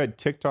you had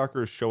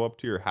TikTokers show up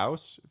to your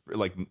house,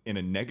 like in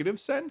a negative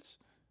sense?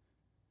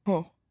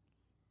 Oh,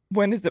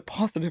 when is it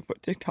positive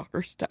with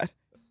TikTokers, Dad?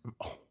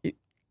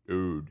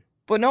 Dude.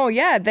 But no,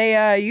 yeah,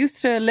 they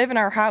used to live in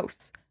our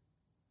house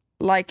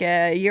like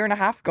a year and a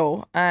half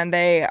ago, and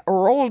they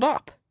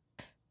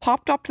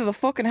popped up to the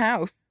fucking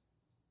house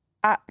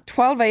at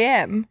 12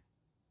 a.m.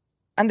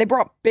 and they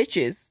brought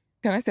bitches.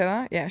 Can I say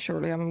that? Yeah,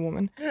 surely I'm a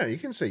woman. Yeah, you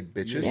can say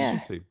bitches. Yeah. You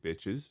can say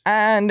bitches.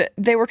 And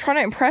they were trying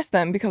to impress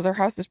them because their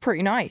house is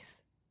pretty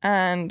nice.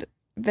 And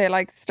they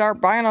like start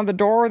banging on the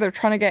door. They're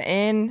trying to get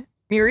in.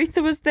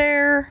 Miritza was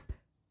there.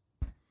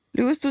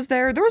 Lewis was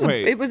there.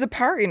 It was a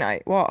party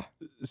night. What?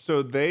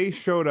 So they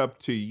showed up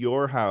to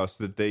your house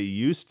that they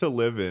used to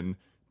live in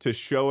to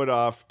show it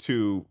off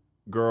to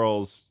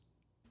girls,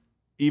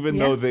 even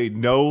though they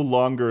no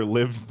longer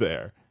lived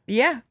there.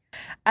 Yeah.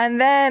 And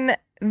then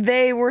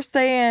they were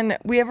saying,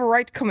 we have a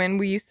right to come in.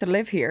 We used to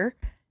live here.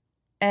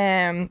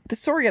 The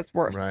story gets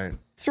worse. Right.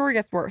 Story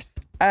gets worse.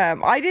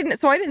 I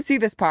didn't see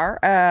this part.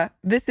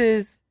 This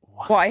is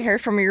what I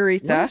heard from What a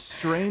Miritza.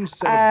 strange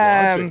set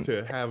of logic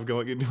to have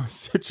going into a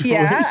situation.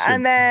 Yeah,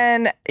 and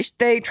then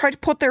they tried to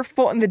put their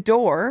foot in the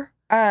door,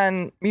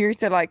 and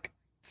Miritza like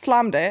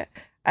slammed it,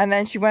 and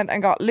then she went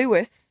and got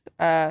Lewis,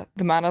 the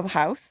man of the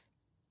house.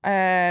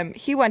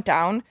 He went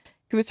down.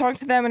 He was talking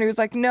to them, and he was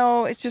like,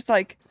 "No, it's just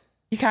like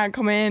you can't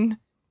come in.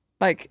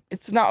 Like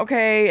it's not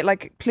okay.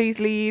 Like please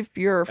leave.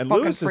 You're And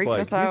fucking Lewis is freaking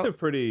like, us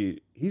out."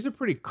 he's a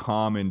pretty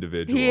calm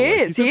individual. He Like,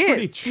 is. he's a He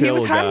pretty is. He chill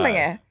was handling guy.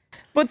 it.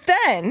 But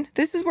then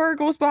this is where it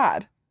goes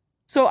bad.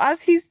 So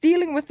as he's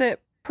dealing with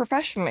it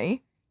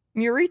professionally,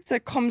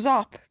 Miritza comes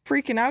up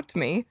freaking out to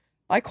me.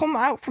 I come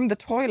out from the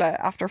toilet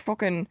after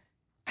fucking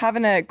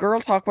having a girl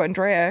talk with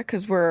Andrea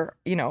because we're,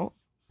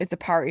 it's a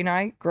party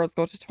night. Girls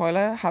go to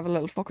toilet, have a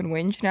little fucking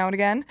whinge now and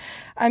again.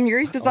 And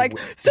Miritza's like,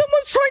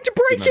 someone's trying to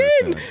break Didn't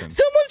in. understand that sentence.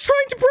 Someone's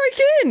trying to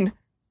break in.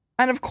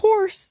 And of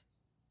course,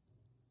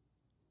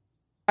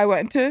 I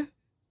went into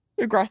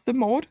aggressive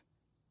mode.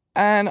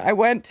 And I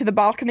went to the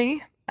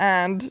balcony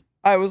and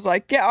I was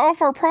like, get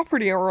off our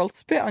property or I'll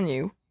spit on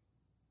you.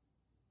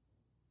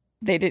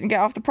 They didn't get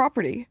off the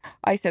property.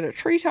 I said it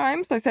 3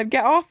 times. I said,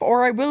 get off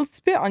or I will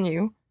spit on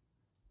you.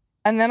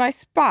 And then I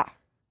spat.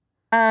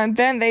 And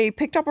then they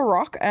picked up a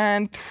rock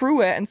and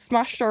threw it and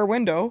smashed our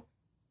window.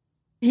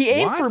 He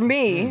aimed What? for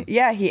me.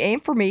 Yeah, he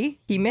aimed for me.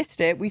 He missed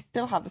it. We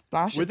still have the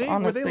smash. Were It's they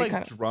honestly like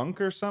kinda- drunk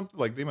or something?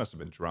 Like they must have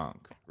been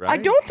drunk, right? I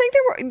don't think they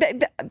were.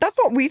 That's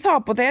what we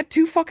thought, but they had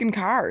 2 fucking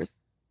cars.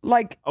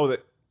 Like Oh, they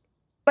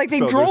so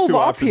there's drove 2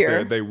 up options here.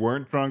 there. They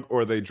weren't drunk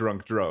or they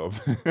drunk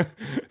drove.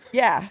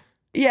 Yeah.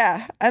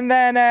 Yeah. And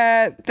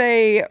then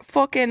they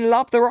fucking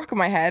lobbed the rock in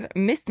my head,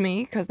 missed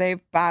me because they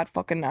have bad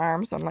fucking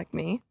arms, unlike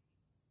me.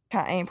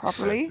 Can't aim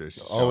properly.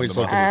 Always looking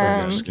looking for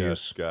an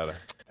excuse. excuse.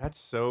 That's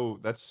so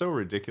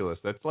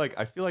ridiculous. That's like,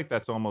 I feel like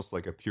that's almost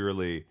like a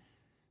purely,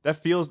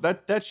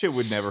 that shit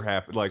would never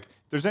happen. Like, if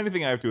there's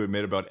anything I have to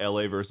admit about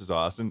LA versus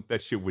Austin,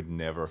 that shit would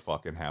never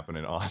fucking happen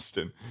in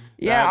Austin.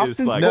 Yeah, That is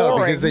Austin's like, No,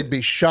 boring. because they'd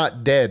be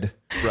shot dead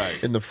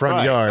right in the front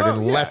Right. yard Oh,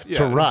 and yeah, left yeah.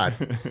 to rot.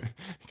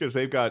 Because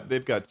they've got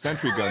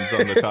sentry guns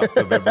on the tops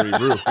of every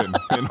roof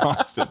in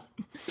Austin.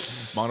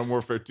 Modern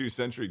Warfare 2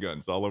 sentry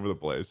guns all over the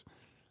place.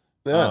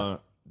 Yeah.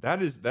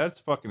 That's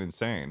fucking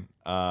insane.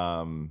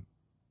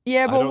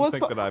 Yeah, I but don't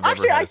think that I've ever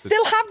actually had I a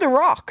still have the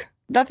rock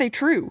that they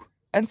threw.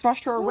 and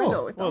smashed her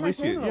window. It's Well, on at my least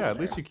you, table yeah, over at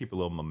least there. you keep a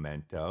little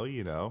memento,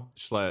 you know.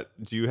 Schlatt,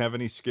 do you have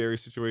any scary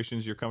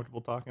situations you're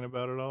comfortable talking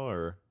about at all,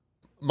 or?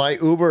 My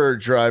Uber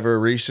driver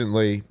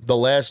recently, the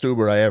last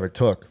Uber I ever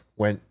took,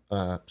 went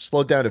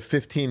slowed down to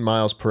 15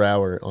 miles per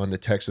hour on the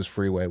Texas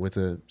freeway with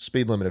a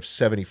speed limit of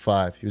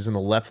 75. He was in the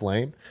left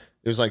lane.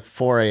 It was like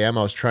 4 a.m.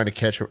 I was trying to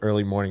catch an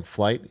early morning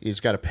flight. He's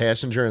got a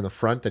passenger in the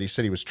front that he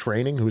said he was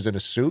training who was in a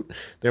suit.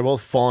 They're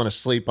both falling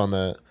asleep on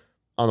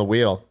the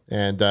wheel.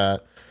 And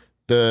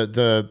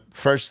the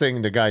first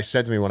thing the guy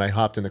said to me when I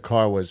hopped in the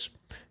car was,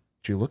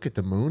 "Did you look at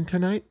the moon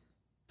tonight?"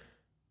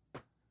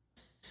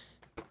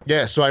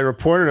 Yeah, so I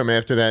reported him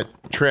after that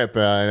trip,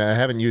 and I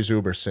haven't used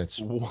Uber since.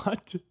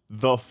 What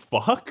the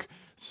fuck?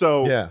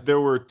 So Yeah.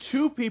 there were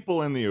two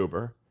people in the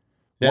Uber.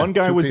 Yeah, One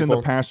guy two was in the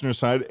people. passenger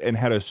side and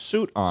had a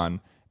suit on.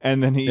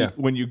 And then Yeah.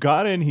 when you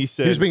got in, he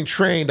said, He was being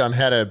trained on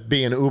how to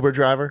be an Uber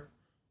driver.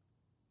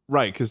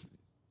 right, because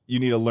you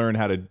need to learn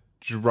how to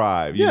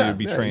drive. You need to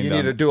be trained You on.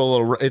 need to do a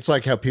little. It's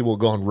like how people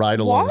go on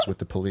ride-alongs What? with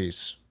the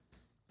police.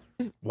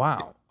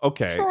 Wow.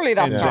 Okay. Surely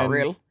that's And not then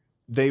real.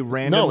 They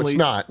randomly. No, it's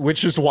not.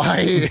 Which is why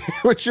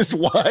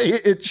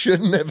it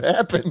shouldn't have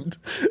happened.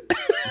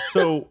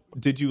 So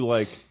did you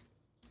like?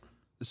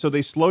 So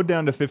they slowed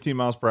down to 15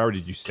 miles per hour.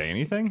 Did you say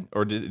anything,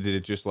 or did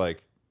it just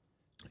like?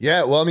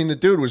 Yeah, well, I mean, the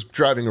dude was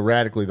driving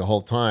erratically the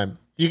whole time.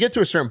 You get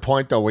to a certain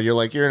point though, where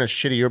you're in a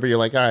shitty Uber. You're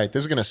like, all right,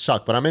 this is gonna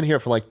suck, but I'm in here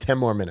for like 10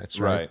 more minutes,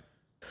 right?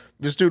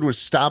 This dude was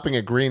stopping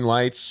at green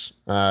lights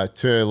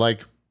to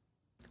like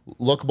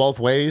look both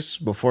ways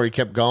before he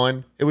kept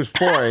going. It was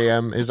 4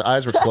 a.m. His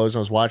eyes were closed. And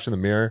I was watching the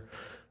mirror.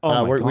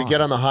 Oh my We God.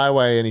 get on the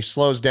highway and he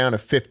slows down to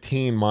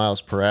 15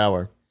 miles per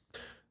hour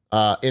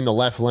in the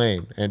left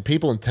lane. And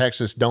people in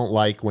Texas don't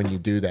like when you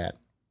do that.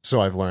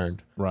 So I've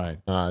learned. Right.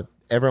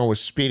 Everyone was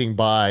speeding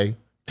by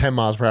 10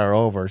 miles per hour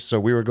over. So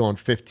we were going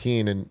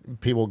 15 and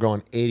people were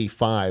going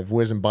 85,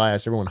 whizzing by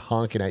us, everyone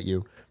honking at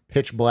you.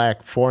 Pitch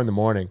black, 4 in the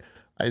morning.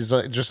 It's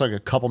just like a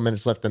couple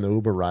minutes left in the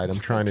Uber ride. I'm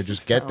trying to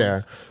just get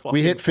there.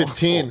 We hit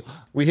 15.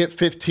 We hit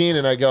 15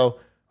 and I go,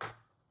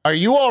 "Are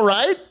you all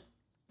right?"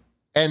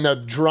 And the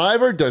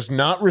driver does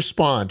not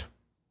respond.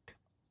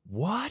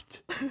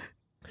 What?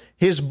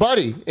 His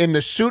buddy in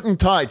the suit and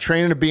tie,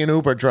 training to be an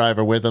Uber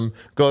driver with him,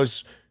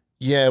 goes,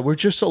 "Yeah, we're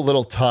just a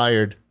little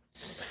tired."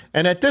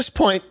 And at this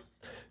point,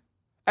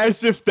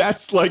 As if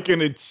that's like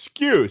an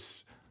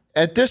excuse.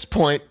 I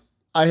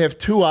have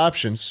 2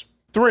 options,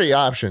 3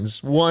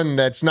 options. One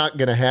that's not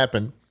going to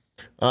happen.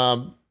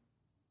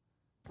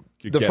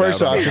 You The get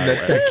first out on the option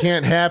highway. that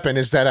can't happen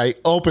is that I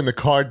open the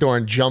car door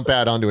and jump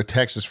out onto a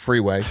Texas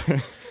freeway.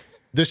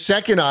 The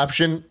second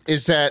option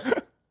is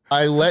that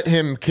I let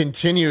him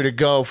continue to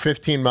go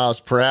 15 miles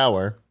per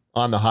hour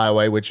on the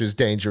highway, which is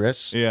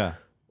dangerous. Yeah.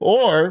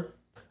 Or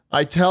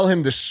I tell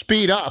him to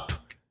speed up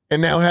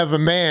and now have a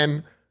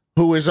man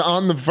who is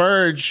on the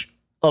verge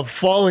of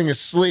falling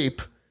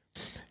asleep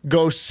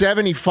go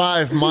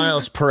 75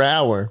 miles per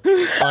hour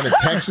on a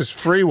Texas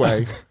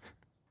freeway,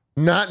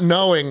 not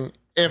knowing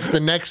if the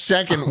next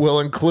second will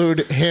include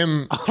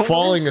him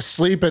falling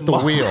asleep at the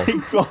wheel.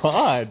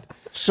 God.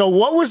 So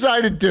what was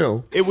I to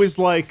do? It was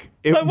like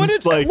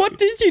What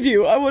did you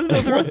do? I want to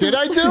know the What rest. did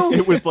I do?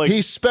 It was like-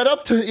 he sped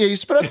up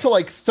to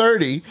like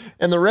 30,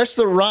 and the rest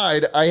of the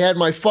ride I had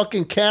my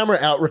fucking camera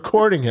out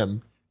recording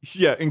him.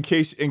 Yeah, in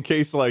case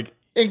like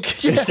In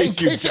case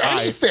you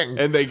die. anything.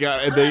 And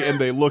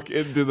they look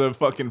into the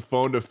fucking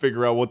phone to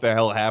figure out what the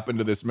hell happened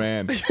to this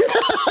man.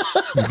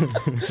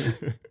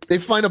 They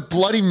find a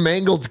bloody,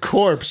 mangled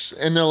corpse,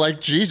 and they're like,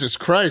 "Jesus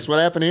Christ, what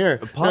happened here?"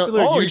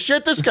 popular Holy you-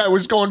 shit, this guy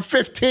was going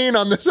 15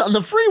 on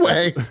the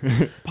freeway.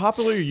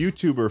 Popular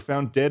YouTuber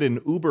found dead in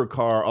Uber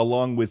car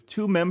along with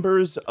 2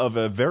 members of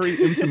a very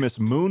infamous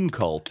moon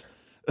cult.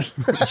 Like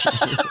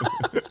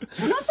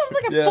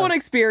a Yeah. fun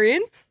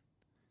experience.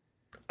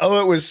 Oh,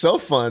 it was so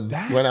fun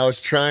when I was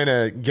trying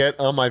to get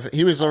on my.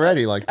 He was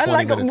already like 20 And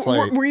like, minutes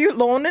late. were you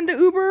alone in the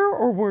Uber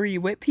or were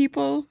you with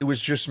people? It was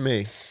just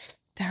me.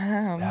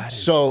 Damn. That is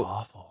So-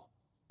 awful.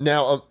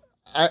 Now,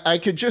 I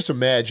could just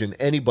imagine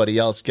anybody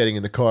else getting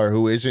in the car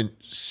who isn't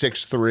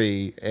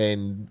 6'3"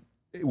 and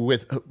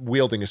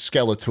wielding a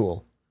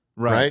skeletal,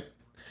 right?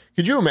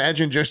 Could you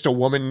imagine just a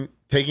woman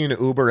taking an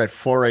Uber at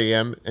 4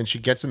 a.m. and she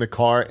gets in the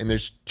car and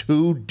there's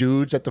 2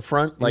 dudes at the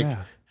front? Like,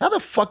 Yeah. how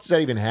the fuck does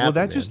that even happen? Well, that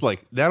man? just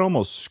like that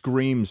almost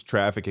screams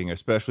trafficking,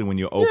 especially when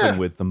you open Yeah.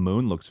 with "the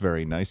moon looks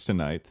very nice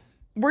tonight."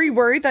 Were you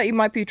worried that you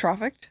might be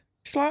trafficked,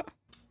 Schlatt?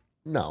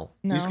 No.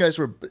 No. These guys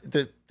were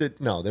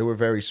no, they were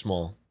very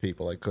small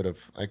people. I could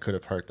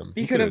have hurt them.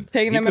 You could have could've-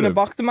 taken he them in a could've-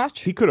 boxing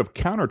match? He could have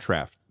counter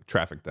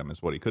trafficked them,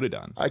 is what he could have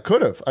done. I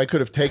could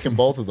have taken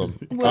both of them.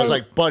 I was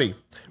like, buddy,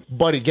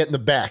 get in the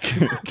back.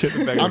 Get in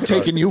the back of I'm the car.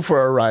 taking you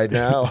for a ride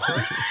now.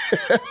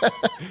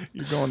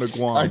 You're going to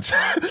Guam.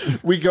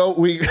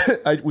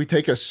 We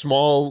take a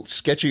small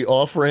sketchy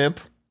off ramp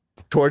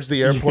towards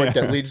the airport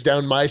that leads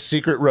down my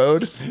secret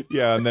road.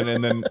 Yeah, and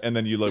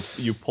then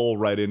you pull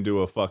right into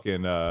a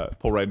fucking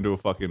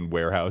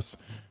warehouse.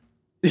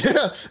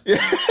 Yeah.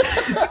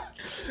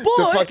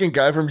 The fucking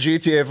guy from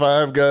GTA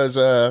 5 goes,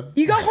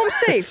 you got home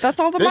safe. That's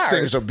all that this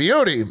matters. thing's a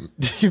beauty.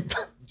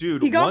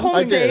 Dude, He got home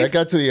I did. safe. I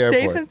got to the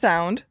airport. Safe and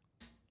sound.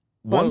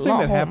 One Well, thing not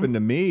that home. happened to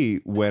me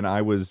when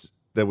I was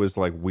that was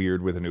like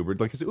weird with an Uber,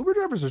 like, because Uber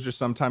drivers are just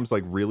sometimes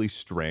like really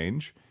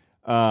strange.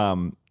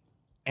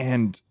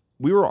 And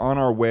we were on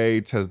our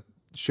way to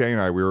Shay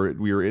and I. We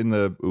were in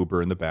the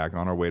Uber in the back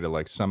on our way to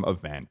like some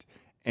event,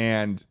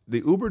 and the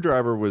Uber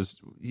driver was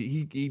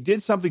he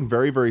did something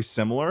very, very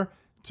similar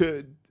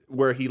to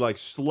where he like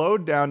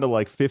slowed down to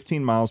like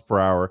 15 miles per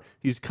hour.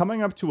 He's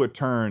coming up to a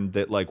turn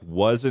that like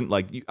wasn't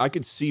like I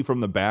could see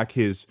from the back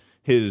his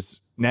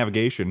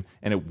navigation,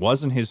 and it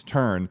wasn't his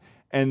turn.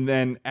 And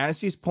then as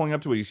he's pulling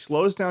up to it, he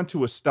slows down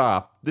to a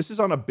stop. This is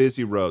on a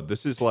busy road.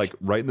 This is like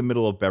right in the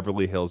middle of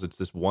Beverly Hills. It's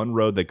this one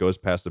road that goes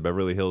past the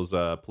Beverly Hills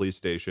police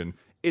station.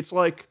 It's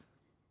like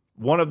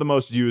one of the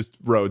most used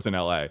roads in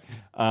LA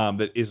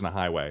that isn't a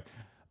highway.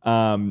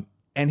 And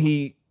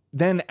he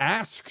then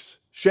asks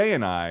Shay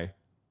and I,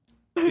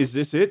 is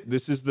this it?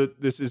 Is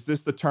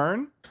this the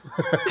turn?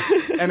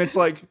 And it's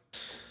like,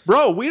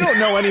 bro, we don't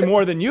know any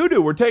more than you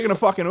do. We're taking a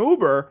fucking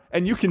Uber,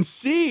 and you can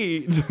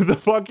see the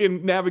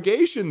fucking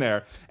navigation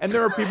there. And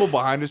there are people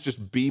behind us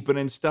just beeping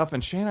and stuff.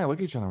 And Shay and I look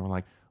at each other, and we're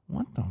like,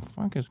 what the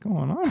fuck is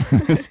going on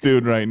with this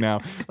dude right now?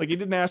 Like, he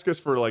didn't ask us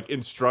for like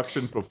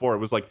instructions before. It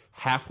was like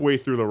halfway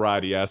through the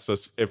ride, he asked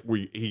us if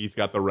he's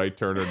got the right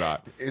turn or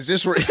not. Is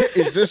this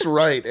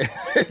right?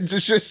 It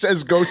just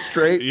says go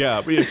straight.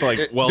 Yeah, but it's like,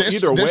 well, This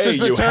either way, is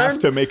the you turn? have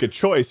to make a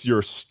choice.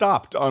 You're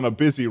stopped on a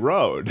busy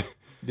road.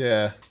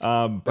 Yeah.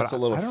 But That's a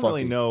little I don't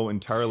really fucky. know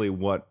entirely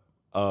what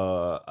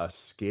a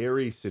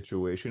scary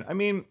situation. I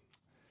mean,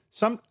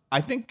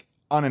 I think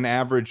on an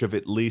average of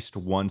at least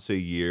once a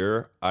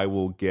year, I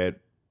will get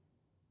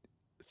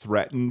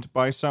threatened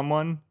by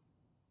someone,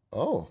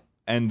 Oh.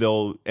 and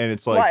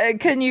it's like,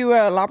 can you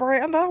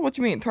elaborate on that? What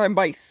do you mean threatened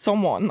by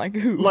someone? Like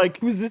who? Like,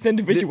 who's this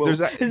individual?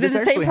 this Is this this the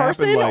same actually happened,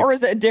 person, like- or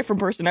is it a different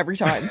person every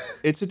time?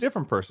 it's a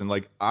different person.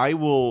 Like,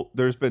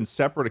 there's been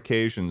separate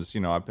occasions,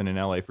 I've been in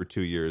LA for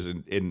 2 years,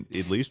 and in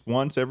at least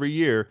once every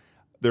year,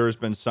 there has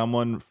been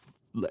someone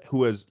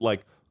who has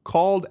like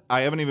called.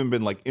 I haven't even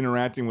been like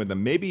interacting with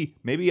them. Maybe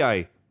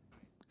I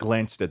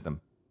glanced at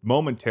them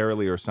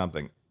momentarily or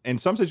something. In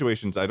some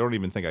situations, I don't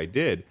even think I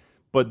did,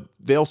 but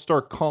they'll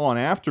start calling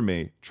after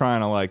me,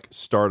 trying to like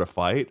start a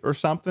fight or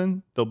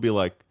something. They'll be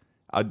like,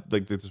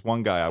 like this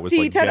one guy I was See,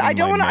 like, Ted, I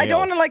don't want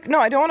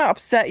to. to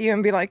upset you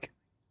and be like,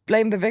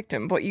 blame the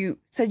victim. But you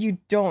said you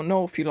don't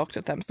know if you looked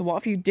at them. So what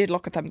if you did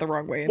look at them the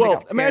wrong way? And they Well,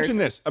 got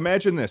scared?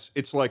 imagine this.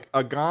 It's like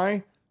a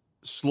guy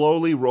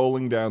slowly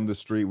rolling down the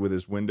street with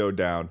his window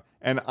down,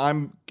 and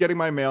I'm getting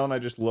my mail, and I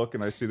just look,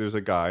 and I see there's a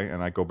guy,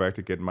 and I go back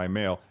to getting my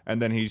mail,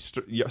 and then he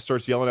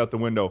starts yelling out the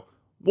window,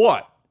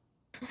 "What?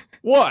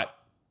 What?"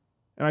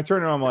 And I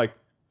turn around, I'm like,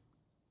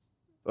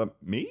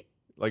 "Me?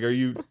 Like, are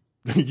you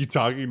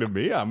talking to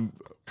me?" And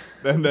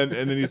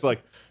then he's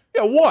like,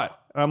 "Yeah,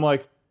 what?" And I'm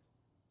like,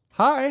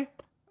 "Hi,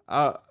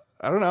 I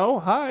don't know,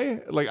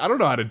 hi." Like, I don't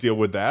know how to deal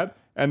with that.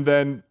 And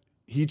then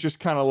he just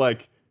kind of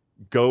like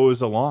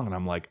goes along, and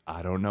I'm like,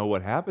 I don't know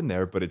what happened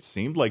there, but it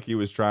seemed like he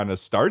was trying to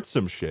start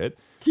some shit.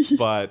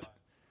 But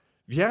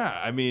yeah,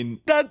 I mean,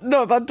 that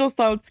does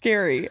sound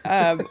scary.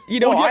 well,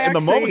 I in the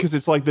moment, actually- because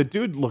it's like the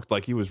dude looked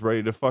like he was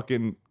ready to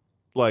fucking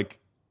like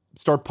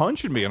start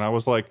punching me, and I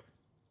was like,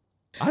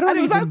 I don't And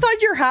it was even.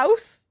 outside your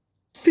house?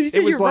 Because you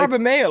said was you were like-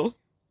 grabbing mail.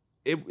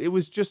 It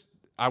was just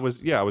I was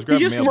He grabbing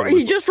just, mail. But it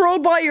was, he just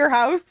rolled by your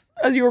house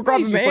as you were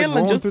grabbing he's just, like, mail and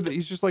rolling just... through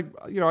he's just like,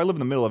 I live in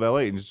the middle of LA,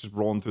 and he's just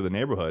rolling through the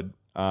neighborhood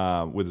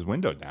with his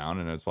window down,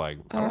 and it's like,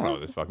 I don't know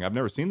this fucking, I've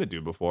never seen the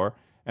dude before,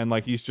 and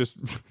like he's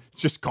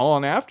just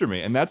calling after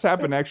me. And that's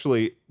happened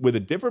actually with a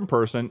different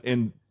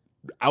person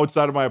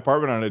outside of my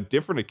apartment on a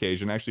different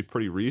occasion, actually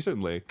pretty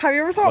recently. Have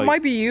you ever thought it like-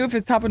 might be you if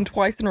it's happened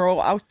twice in a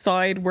row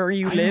outside where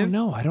you live?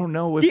 I don't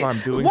know if I'm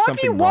doing what something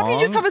if you, wrong. What if you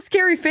just have a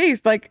scary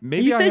face? Like,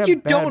 Maybe you I said have you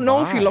bad don't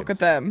know if you look vibes. at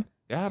them.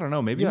 Yeah, I don't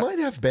know. Maybe You might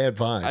have bad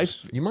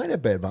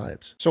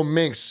vibes. So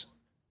Minx,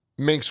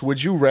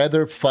 would you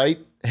rather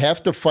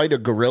have to fight a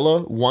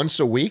gorilla once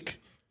a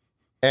week,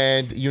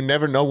 and you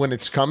never know when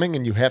it's coming,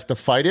 and you have to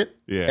fight it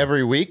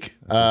every week,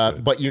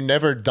 but you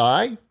never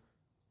die?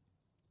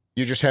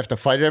 You just have to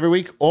fight it every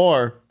week?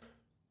 Or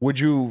would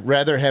you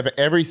rather have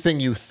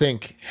everything you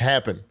think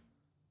happen?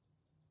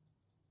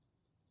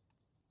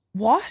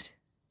 What?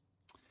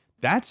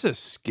 That's a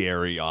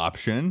scary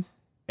option.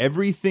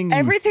 Everything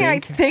I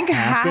think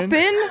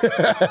happen?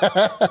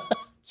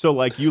 So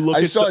like you look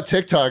I at saw a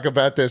TikTok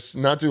about this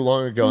not too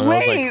long ago, and I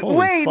was like,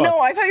 holy fuck. no,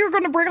 I thought you were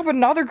going to bring up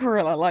another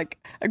gorilla. Like,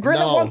 a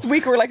gorilla No. once a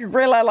week or like a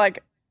gorilla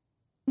like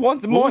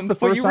once a what month. was the but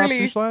first you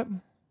really... option,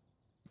 Schlatt?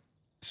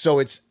 So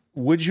it's,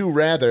 would you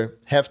rather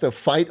have to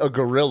fight a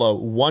gorilla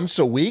once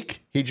a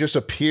week? He just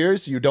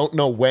appears, you don't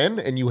know when,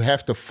 and you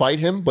have to fight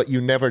him, but you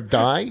never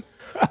die?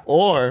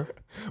 Or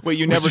Wait,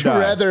 you never would you die.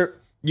 rather,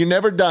 you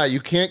never die,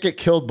 you can't get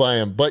killed by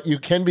him, but you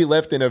can be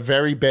left in a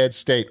very bad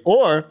state?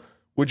 Or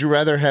would you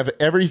rather have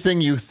everything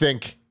you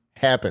think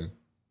happen?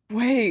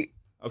 Wait.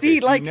 Okay, See,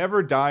 so like, you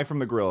never die from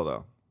the gorilla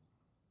though.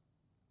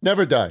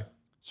 Never die.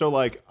 So,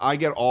 like, I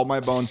get all my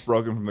bones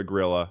broken from the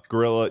gorilla.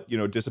 Gorilla,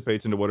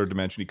 dissipates into whatever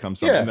dimension he comes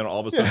from. Yeah. And then all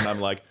of a sudden I'm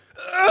like,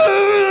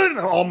 and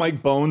all my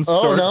bones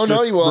start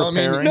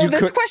repairing. No,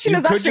 this question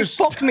has actually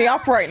fucked me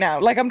up right now.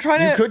 Like, I'm trying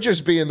to... You could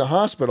just be in the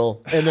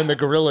hospital, and then the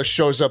gorilla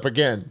shows up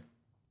again.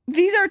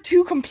 These are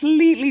two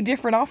completely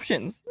different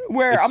options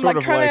where I'm like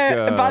trying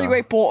to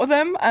evaluate both of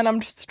them, and I'm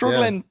just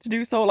struggling to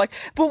do so. Like,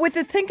 but with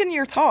the thinking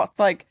your thoughts,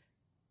 like,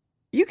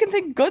 you can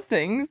think good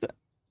things.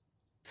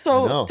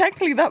 So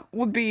technically that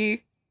would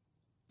be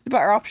the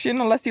better option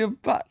unless you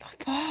have bad.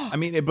 I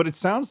mean, but it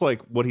sounds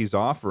like what he's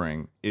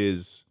offering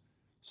is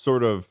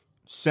sort of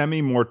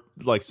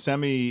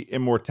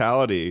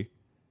semi-immortality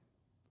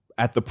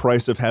at the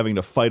price of having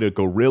to fight a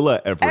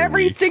gorilla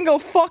every week. Single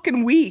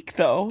fucking week,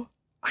 though.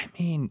 I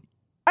mean,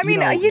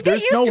 you get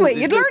used to it.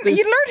 You'd learn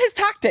his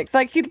tactics.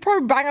 Like, he'd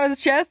probably bang on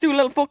his chest, do a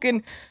little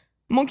fucking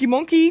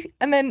monkey,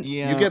 and then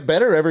you get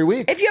better every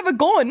week. If you have a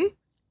gun.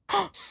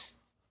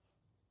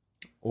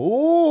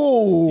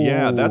 Oh,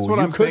 yeah, that's what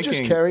I'm thinking. You could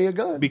just carry a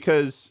gun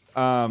because,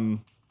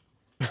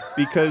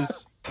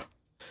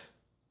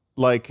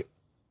 like,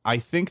 I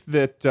think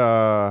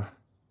that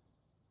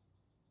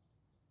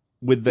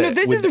with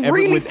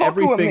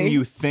everything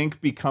you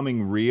think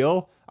becoming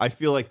real, I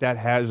feel like that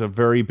has a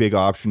very big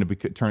option to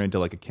turn into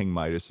like a King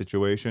Midas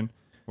situation,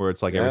 where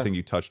it's like everything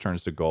you touch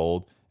turns to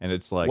gold, and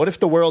it's like, what if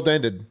the world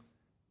ended?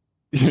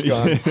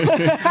 Yeah,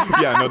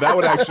 no, that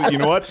would actually, you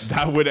know what?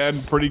 That would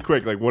end pretty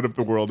quick. Like, what if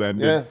the world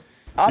ended? Yeah.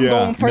 I'm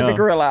going for the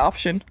gorilla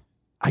option.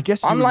 I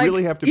guess you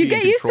really have to be in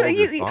control of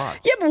your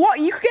thoughts. Yeah, but what?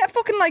 You could get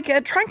fucking like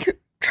a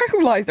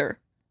tranquilizer.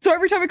 So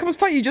every time it comes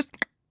fight, you just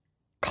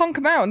conk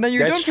him out, and then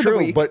you're done for the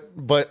week.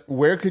 But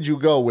where could you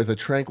go with a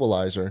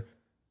tranquilizer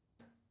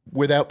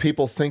without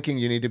people thinking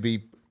you need to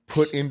be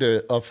put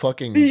into a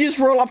fucking... You just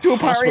roll up to a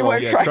party where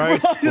try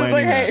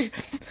explaining that.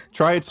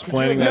 Try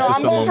explaining that to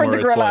someone. No, I'm going for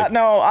the gorilla.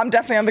 No, I'm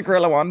definitely on the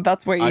gorilla one.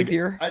 That's way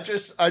easier. I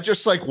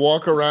just like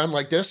walk around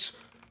like this.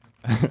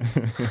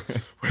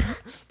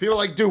 People are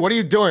like, dude, what are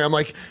you doing? I'm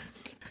like,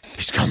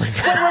 he's coming.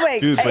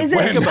 Wait. Dude, is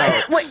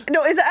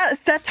it at a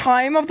set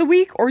time of the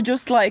week or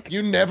just like...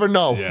 You never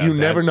know. Yeah,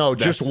 never know.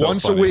 Just so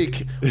once a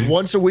week.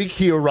 Once a week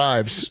he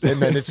arrives,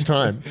 and then it's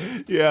time.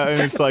 Yeah, and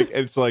it's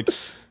like,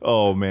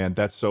 oh man,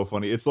 that's so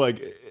funny. It's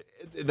like,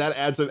 that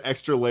adds an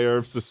extra layer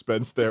of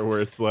suspense there where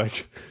it's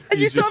like... And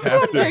you saw this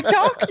on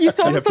TikTok? You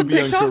saw this on TikTok? You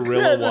have to be on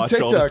gorilla watch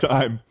all the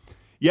time.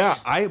 Yeah,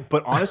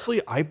 but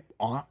honestly, I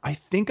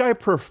think I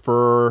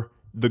prefer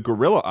the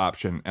gorilla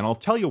option, and I'll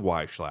tell you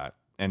why, Schlatt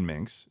and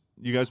Minx.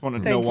 You guys want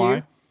to know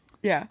why?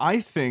 Yeah. I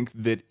think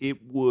that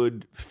it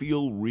would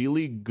feel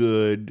really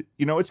good.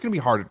 It's going to be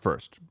hard at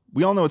first.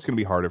 We all know it's going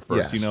to be hard at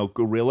first. Yes.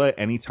 Gorilla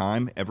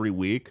anytime, every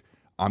week,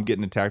 I'm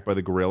getting attacked by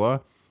the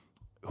gorilla.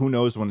 Who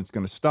knows when it's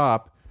going to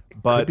stop?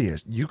 But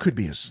you could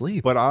be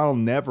asleep. But I'll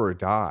never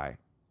die.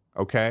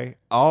 Okay?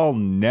 I'll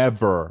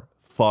never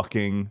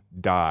fucking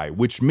die,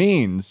 which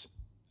means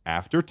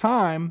after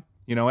time,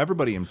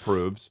 everybody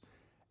improves.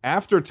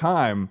 After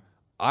time,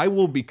 I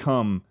will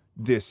become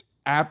this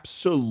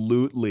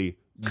absolutely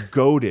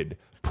goated,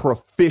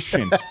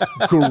 proficient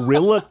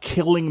gorilla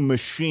killing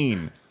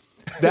machine.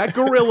 That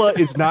gorilla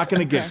is not going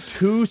to get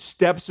 2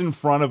 steps in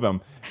front of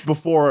him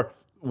before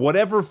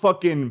whatever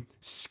fucking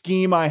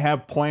scheme I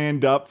have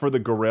planned up for the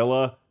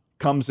gorilla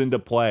comes into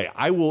play.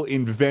 I will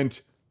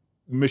invent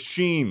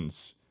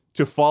machines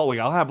to follow.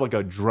 I'll have like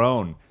a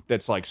drone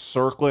that's like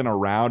circling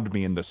around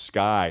me in the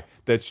sky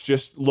that's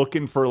just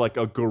looking for like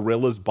a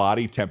gorilla's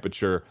body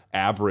temperature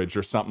average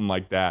or something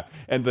like that.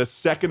 And the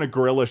second a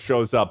gorilla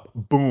shows up,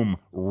 boom,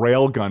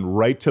 railgun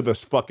right to the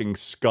fucking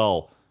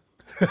skull.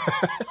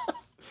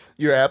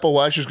 Your Apple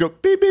Watch just go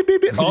beep, beep,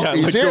 beep, beep. Oh, yeah,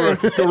 he's here.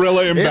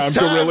 Gorilla inbound,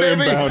 gorilla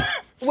inbound.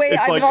 Wait,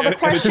 I have another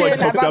question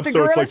about the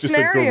gorilla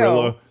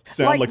scenario.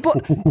 Sound like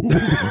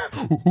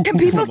can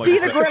people see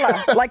the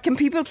gorilla? Like, can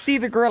people see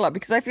the gorilla?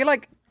 Because I feel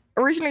like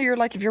originally you're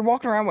like, if you're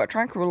walking around with a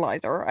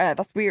tranquilizer,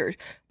 that's weird.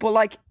 But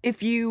like,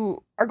 if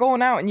you are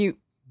going out and you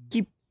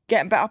keep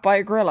getting bit up by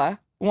a gorilla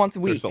once a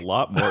week, there's a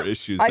lot more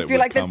issues. I feel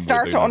like they'd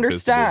start to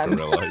understand.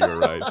 Gorilla. You're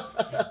right.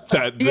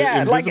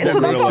 Like,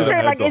 so that's what I'm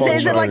saying. Like,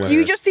 is it like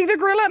you just see the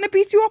gorilla and it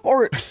beats you up,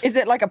 or is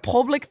it like a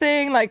public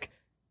thing? Like,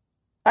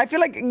 I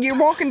feel like you're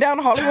walking down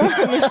Hollywood.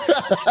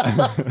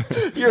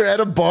 You're at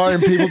a bar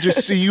and people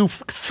just see you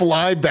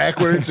fly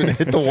backwards and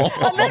hit the wall.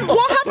 And then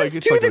what happens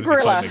to the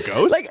gorilla?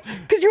 Like,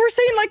 because you were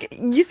saying like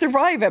you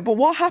survive it, but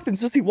what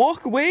happens? Does he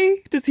walk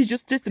away? Does he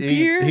just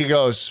disappear? He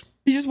goes.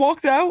 He just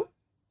walks out?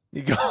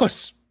 He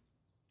goes.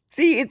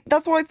 See,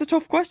 that's why it's a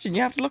tough question.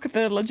 You have to look at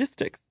the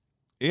logistics.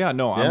 Yeah,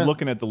 no, I'm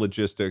looking at the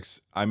logistics.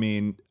 I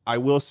mean, I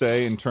will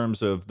say in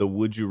terms of the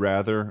would you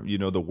rather,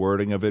 the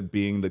wording of it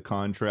being the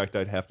contract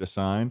I'd have to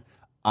sign,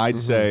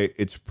 I'd say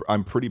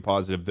I'm pretty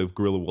positive the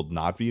gorilla will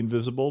not be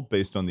invisible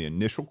based on the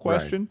initial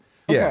question.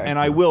 Right. Yeah. And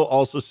I will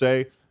also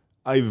say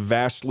I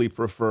vastly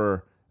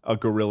prefer a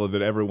gorilla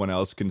that everyone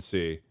else can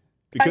see.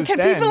 Because and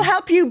can people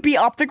help you beat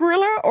up the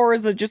gorilla, or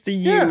is it just a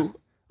you? Yeah,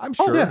 I'm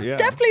sure. Yeah.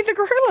 Definitely the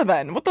gorilla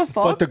then. What the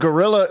fuck?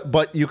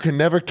 But you can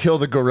never kill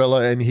the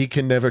gorilla and he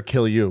can never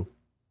kill you.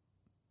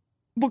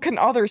 But can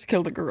others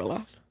kill the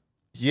gorilla?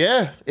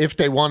 Yeah, if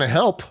they want to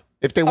help.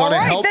 If they want to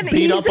Alright, help then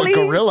beat up a easily-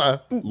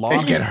 gorilla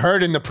and get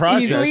hurt in the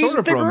process. Easily- It's sort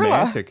of the gorilla.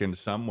 romantic in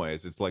some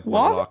ways. It's like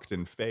What? we're locked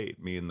in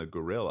fate, me and the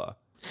gorilla.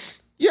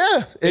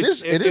 Yeah, it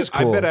is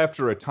cool. I bet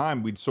after a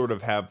time we'd sort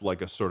of have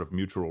like a sort of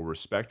mutual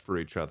respect for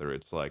each other.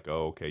 It's like,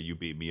 oh, okay, you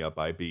beat me up,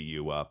 I beat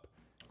you up.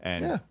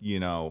 And, you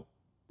know,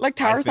 Like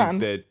I Tarzan.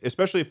 think that,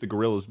 especially if the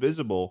gorilla's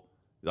visible,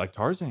 like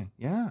Tarzan,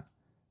 yeah.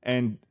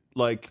 And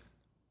like,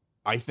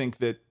 I think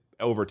that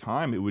over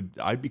time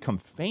I'd become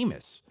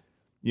famous.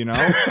 You know,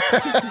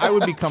 I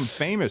would become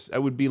famous. I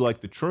would be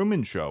like the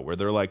Truman Show, where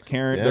they're like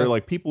they're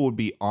like people would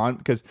be on,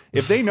 because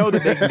if they know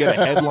that they can get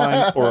a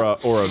headline or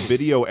a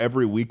video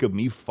every week of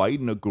me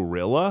fighting a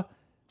gorilla,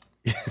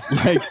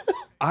 like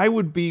I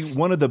would be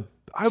one of the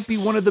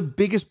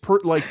biggest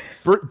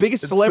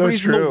biggest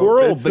celebrities in the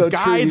world. It's the so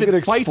guy true.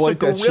 that fights a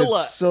that shit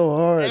gorilla so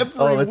hard.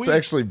 every That's week.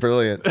 actually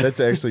brilliant.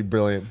 That's actually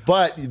brilliant.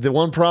 But the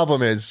one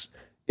problem is,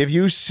 if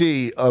you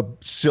see a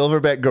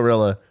silverback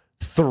gorilla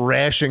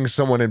thrashing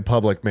someone in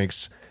public,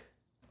 Minx,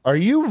 are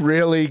you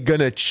really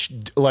gonna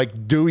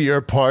do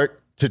your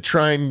part to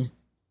try and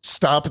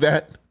stop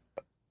that?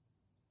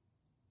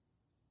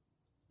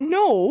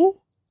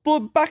 No, but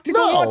back to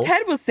No. what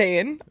Ted was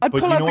saying, I'd But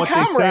pull you out know the what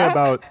camera. they say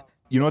about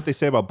what they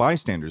say about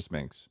bystanders,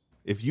 Minx.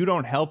 If you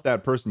don't help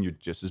that person, you're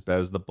just as bad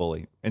as the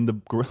bully. And the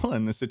gorilla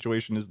in this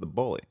situation is the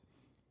bully.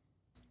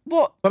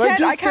 But But I Ted,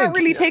 do I can't think-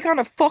 really take on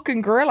a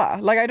fucking gorilla.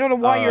 Like, I don't know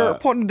why you're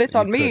putting this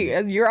on you me.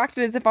 couldn't. You're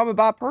acting as if I'm a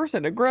bad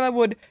person. A gorilla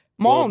would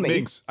maul me.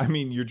 Minx, I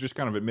mean, you're just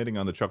kind of admitting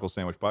on the Chuckle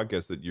Sandwich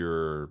podcast that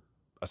you're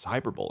a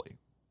cyberbully.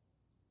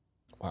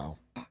 Wow,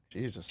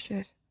 Jesus.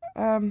 Shit.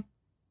 Do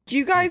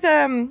you guys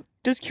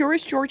does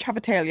Curious George have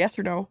a tail? Yes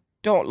or no?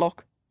 Don't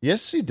look.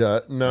 Yes, he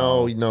does.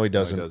 No, he doesn't. No, he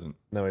doesn't.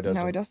 No, he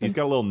doesn't. No, he doesn't. He's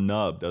got a little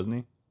nub, doesn't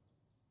he?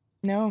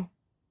 No.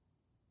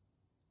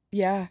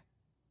 Yeah.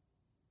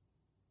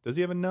 Does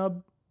he have a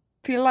nub?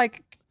 Feel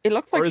like it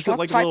looks Or like is it Scott's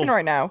like a typing little-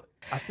 right now.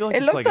 I feel like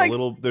It it's looks like a like-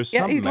 little. There's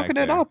Yeah, something he's back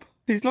looking it there. up.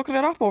 He's looking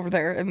it up over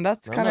there, and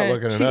that's I'm kind not of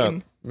looking cheating.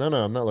 it up.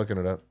 No, I'm not looking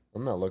it up.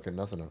 I'm not looking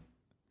nothing up.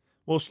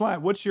 Well, Schlatt,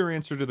 what's your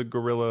answer to the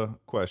gorilla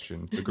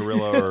question? The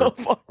gorilla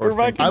We're or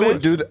back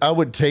thinking- I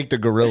would take the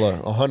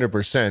gorilla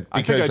 100%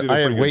 I think I because did a I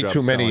have pretty way good job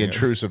too many selling it.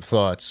 intrusive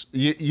thoughts.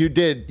 You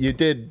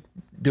did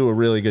do a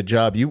really good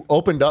job. You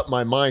opened up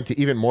my mind to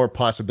even more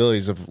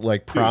possibilities of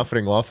like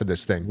profiting off of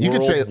this thing. You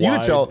could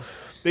Worldwide. sell.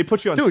 They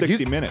put you on Dude,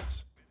 60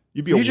 Minutes.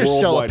 You'd be You just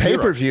sell a worldwide hero.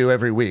 pay-per-view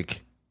every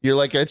week. You're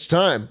like, it's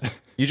time.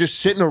 You just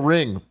sit in a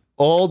ring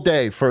all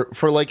day for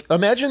like,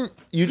 imagine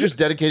you just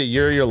dedicate a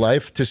year of your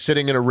life to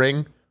sitting in a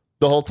ring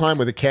the whole time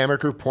with a camera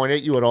crew pointing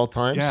at you at all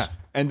times. Yeah.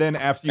 And then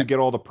after you get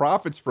all the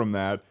profits from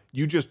that,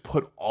 you just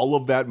put all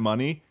of that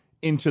money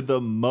into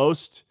the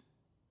most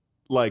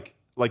like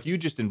you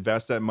just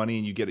invest that money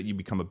and you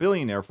become a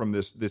billionaire from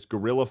this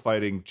gorilla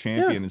fighting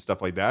champion and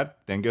stuff like that.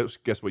 Then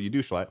guess what you do,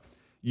 Schlatt?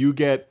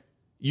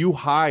 You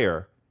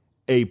hire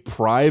a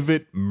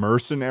private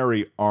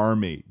mercenary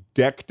army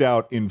decked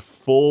out in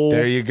full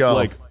There you go.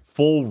 like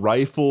full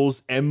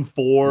rifles,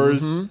 M4s,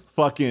 Mm-hmm.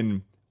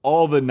 fucking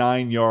all the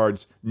 9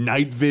 yards,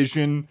 night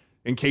vision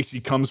in case he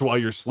comes while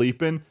you're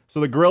sleeping. So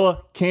the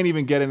gorilla can't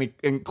even get any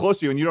close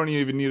to you and you don't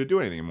even need to do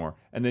anything anymore.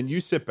 And then you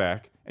sit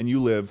back and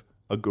you live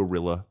a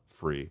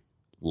gorilla-free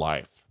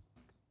life.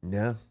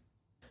 Yeah.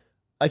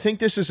 I think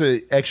this is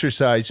an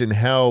exercise in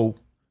how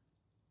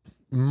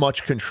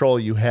much control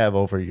you have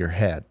over your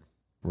head,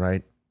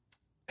 right?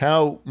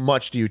 How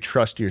much do you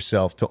trust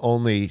yourself to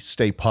only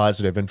stay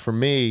positive? And for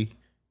me,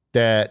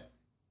 that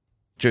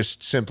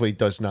just simply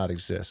does not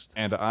exist.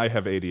 And I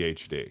have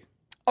ADHD.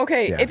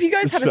 Okay, Yeah. if you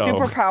guys had a So-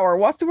 superpower,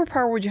 what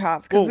superpower would you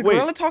have? Because Well, the wait.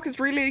 gorilla talk is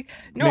really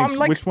no. Minx, I'm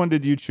like which one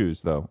did you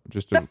choose though?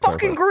 Just to the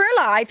fucking clarify.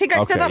 gorilla. I think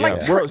I said that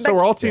like.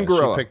 We're all team Yeah, she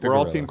gorilla. picked the We're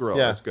all gorilla. team gorilla.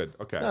 Yeah. That's good.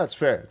 Okay. No, that's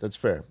fair. That's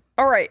fair.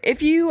 All right,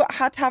 if you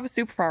had to have a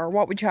superpower,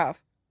 what would you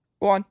have?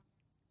 Go on.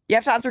 You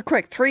have to answer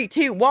quick. 3,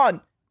 2,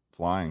 1.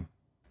 Flying.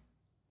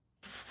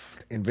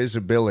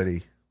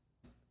 Invisibility.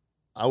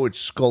 I would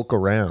skulk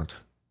around.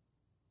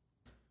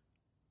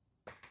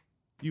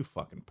 You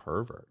fucking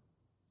pervert.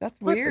 That's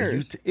What are weird.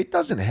 you it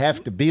doesn't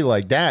have to be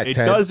like that, It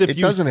Ted. does if it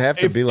you, doesn't have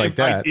to if- be like if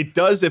I- that. it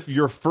does if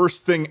your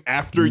first thing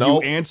after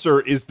Nope. you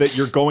answer is that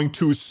you're going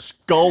to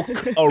skulk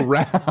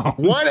around.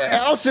 What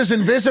else is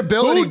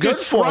invisibility Who good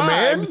for,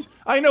 man? describes-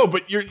 I know,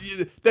 but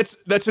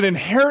that's an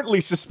inherently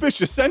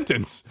suspicious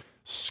sentence.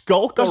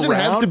 Skulk Doesn't around.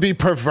 have to be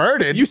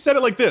perverted. You said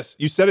it like this.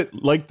 You said it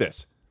like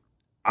this.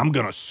 I'm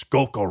gonna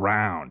skulk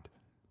around.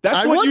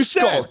 That's I what would you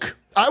said. skulk.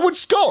 I would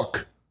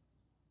skulk.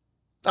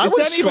 I Is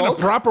would that even a skulk.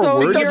 proper So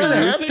word? It you're- doesn't you're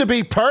have using? to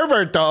be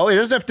pervert, though. It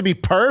doesn't have to be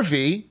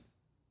pervy.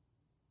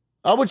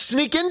 I would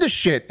sneak into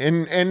shit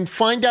and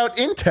find out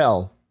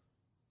intel.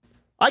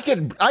 I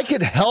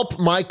could help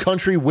my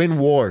country win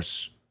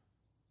wars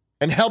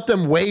and help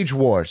them wage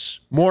wars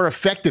more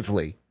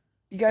effectively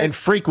You guys, and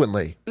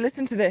frequently.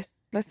 listen to this.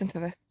 Listen to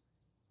this.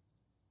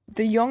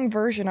 The young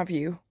version of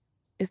you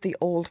is the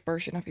old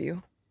version of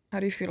you. How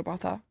do you feel about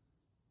that?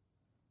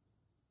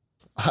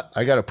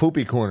 I got a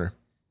poopy corner.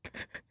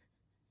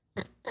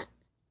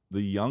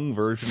 The young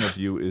version of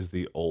you is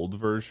the old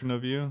version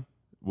of you?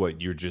 What,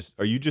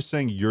 are you just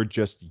saying you're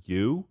just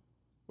you?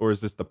 Or is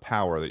this the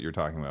power that you're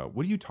talking about?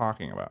 What are you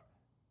talking about?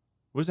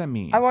 What does that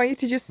mean? I want you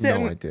to just sit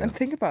No and idea.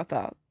 think about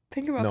that.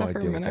 Think about that for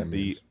a idea what minute. that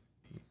means.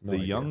 No The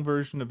idea. young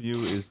version of you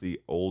is the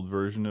old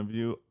version of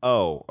you.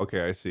 Oh,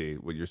 okay, I see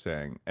what you're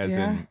saying. As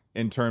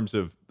in terms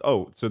of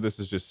so this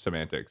is just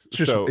semantics.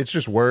 It's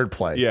just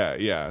wordplay.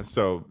 Yeah.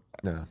 So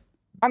No.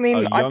 I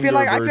mean, I feel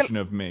like version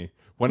of me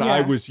when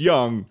I was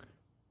young.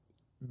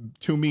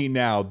 To me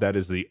now, that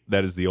is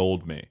the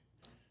old me.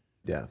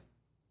 Yeah.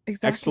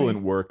 exactly.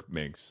 Excellent work,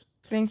 Minx.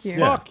 Thank you.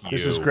 Yeah, Fuck you.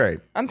 This is great.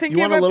 I'm thinking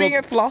You want about a little- being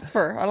a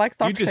philosopher. I like You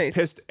Socrates. just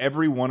pissed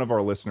every one of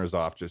our listeners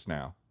off just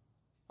now.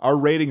 Our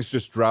ratings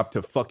just dropped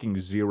to fucking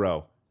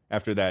 0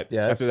 after that.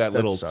 Yeah, after that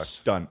little sucked.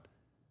 stunt.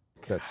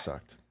 That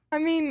sucked. I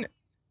mean,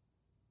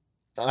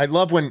 I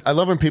love when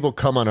people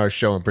come on our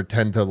show and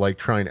pretend to like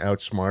try and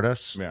outsmart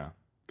us. Yeah,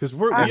 because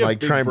we And have like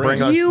big try and brains.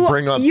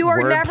 bring up You are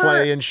wordplay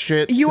never- and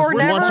shit. you are You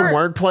want some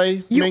never-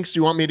 wordplay, you- Minx?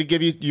 You want me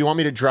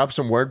to drop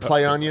some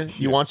wordplay on you?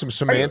 You want some are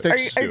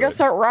semantics? you gonna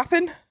start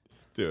rapping?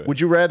 Do it. Would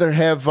you rather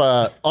have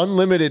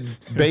unlimited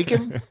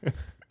bacon,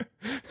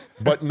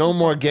 but no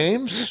more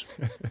games,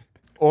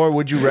 or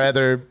would you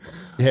rather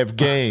have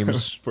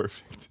games,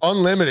 Perfect.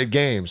 unlimited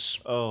games,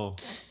 Oh,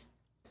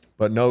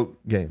 but no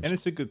games? and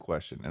it's a good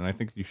question, and I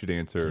think you should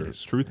answer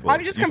truthfully.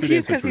 I'm just You should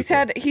confused answer because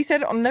truthfully. he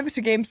said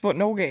unlimited games but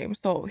no games,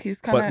 so he's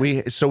kind But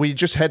of. we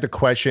just had the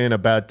question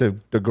about the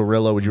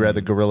gorilla. Would you rather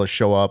gorilla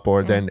show up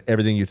or then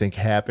everything you think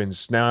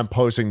happens? Now I'm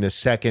posing the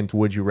second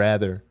would you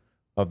rather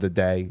of the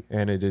day,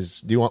 and it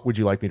is. Would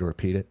you like me to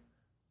repeat it?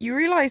 You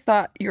realize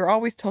that you're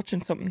always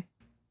touching something.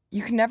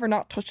 You can never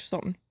not touch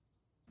something.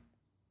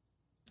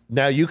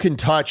 Now you can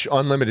touch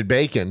unlimited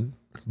bacon,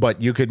 but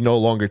you could no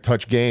longer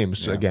touch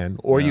games again,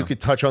 or you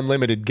could touch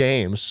unlimited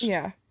games,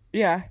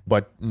 Yeah.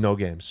 but no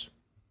games.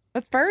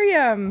 That's very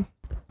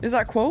Is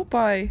that a quote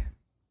by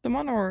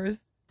someone, or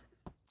is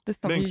this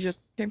something Minx, you just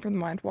came from the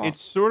mind? Wow.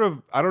 It's sort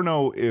of, I don't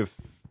know if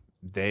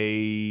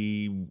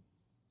they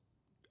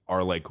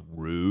are like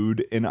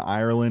rude in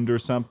Ireland or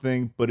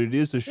something, but it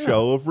is a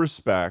show of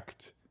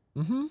respect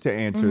to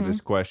answer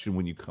this question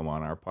when you come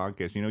on our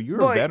podcast. You know,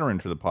 you're a veteran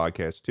to the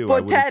podcast too. I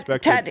would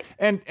expect it.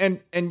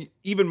 And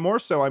even more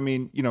so, I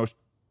mean, you know,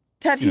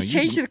 Ted, you know, he's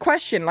changed the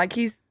question. Like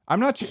he's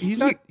he's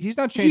not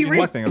changing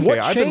anything. Okay, What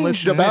I've been changed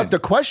listening about in. the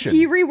question?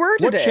 he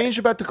reworded What it. changed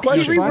about the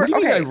question? rewor- What do you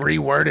mean okay. I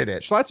reworded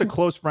it? Schlatt's a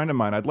close friend of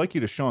mine. I'd like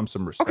you to show him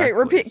some respect. Okay,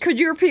 repeat. please. Could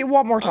you repeat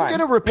one more time? I'm going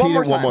to repeat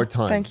it one more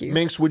time. Thank you.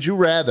 Minx, would you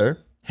rather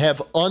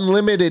have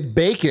unlimited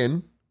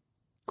bacon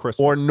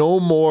Crystal. or no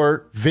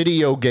more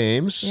video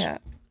games? Yeah.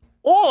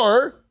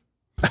 Or,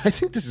 I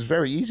think this is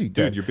very easy, Dude,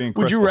 Ted. you're being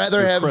Would Crystal. you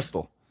rather You're have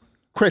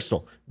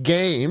Crystal?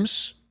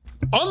 games,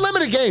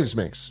 unlimited games,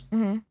 Minx,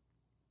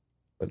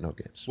 but no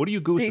games? What are you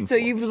goosing See, for? so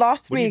you've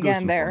lost What are me you again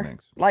goosing for, there.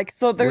 Minx? Like,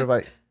 so there's.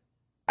 What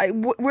have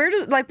Where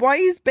does why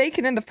is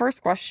bacon in the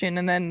first question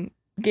and then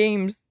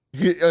games?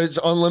 It's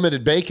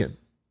unlimited bacon.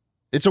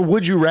 It's a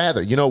would you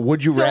rather. You know,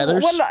 would you So, rather?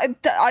 well,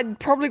 I'd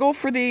probably go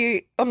for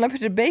the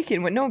unlimited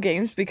bacon with no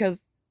games,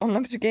 because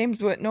unlimited games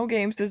with no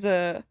games is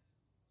a.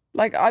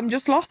 Like, I'm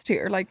just lost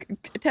here. Like,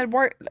 Ted,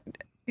 what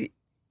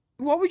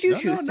would you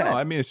choose, No. Ted?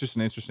 I mean, it's just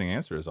an interesting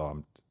answer. Is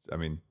all. I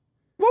mean,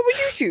 What would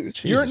you choose?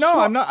 Jesus.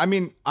 I'm not. I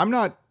mean, I'm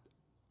not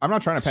trying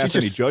to pass She's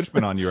any just-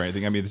 judgment on you or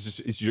anything. I mean,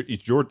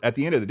 it's your. At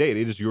the end of the day, it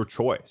is your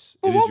choice.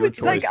 Well, It is what your would-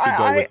 choice like, to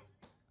go with.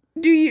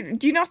 Do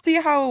you not see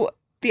how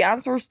the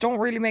answers don't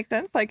really make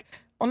sense? Like,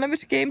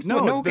 unlimited games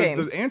but no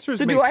games. The answers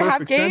So make do I perfect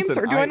have games sense.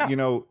 or do I not? You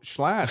know,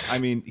 Schlatt. I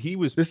mean, he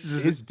was. This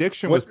is- his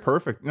diction what- was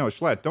perfect. No,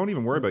 Schlatt, don't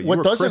even worry about it. You What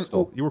were doesn't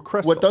Crystal. You were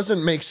Crystal. What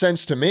doesn't make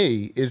sense to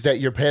me is that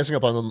you're passing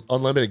up on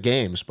unlimited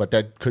games, but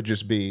that could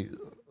just be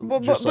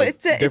But like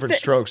it's a- different it's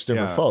a- strokes,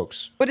 different Yeah.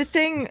 folks. But it's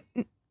saying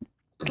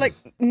like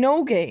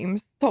no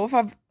games. So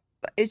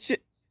if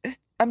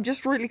I'm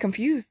just really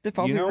confused. If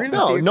I'll You be know- real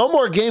No, with you. no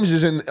more games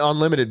is in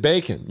unlimited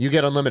bacon. You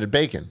get unlimited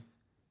bacon,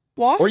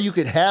 What? or you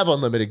could have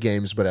unlimited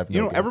games but have no.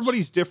 You know, games.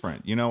 everybody's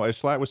different. You know,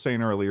 as Schlatt was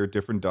saying earlier,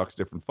 different ducks,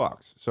 different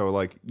fucks. So,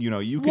 like, you know,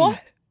 you can.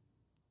 What?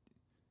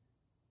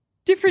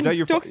 Different Is that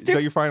your ducks, is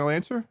that your final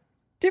answer?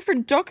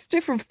 different ducks,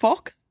 different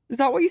fucks. Is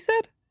that what you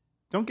said?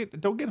 Don't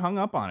get hung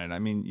up on it. I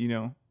mean, you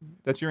know,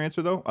 that's your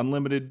answer though.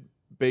 Unlimited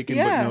bacon,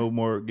 Yeah. but no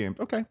more games.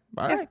 Okay,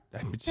 all Yeah. right.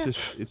 It's just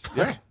it's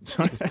yeah.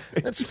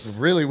 That's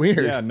really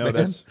weird. Yeah, no,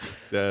 man.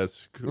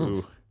 that's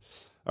cool.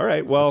 All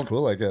right, well, That's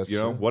cool, I guess. you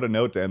know, what a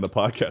note to end the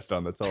podcast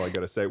on. That's all I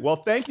got to say. Well,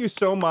 thank you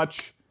so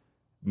much,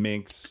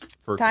 Minx,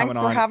 for Thanks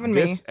coming for on having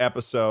this me.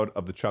 episode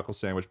of the Chuckle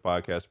Sandwich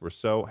Podcast. We're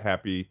so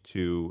happy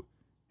to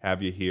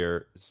have you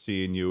here,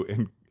 seeing you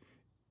and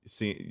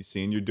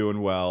seeing you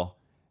doing well,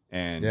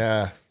 and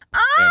Yeah.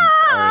 and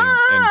are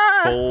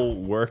in full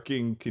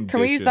working conditions.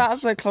 Can we use that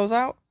as a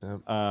closeout?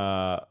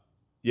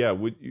 Yeah.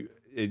 Would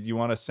you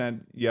want to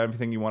send? You have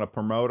anything you want to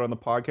promote on the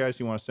podcast?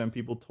 You want to send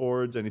people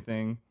towards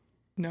anything?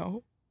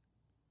 No.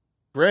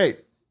 Great.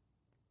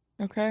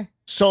 Okay.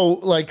 So,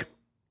 like,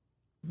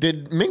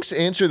 Did Minx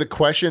answer the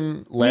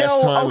question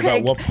last time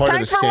about what part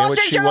Thanks of the sandwich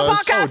she was?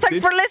 Podcast.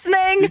 Thanks for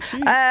listening.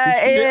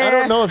 I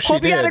don't know if she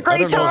hope did. you had a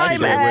great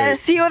time.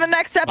 See you in the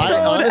next episode.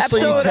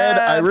 Honestly, episode, Ted,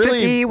 I really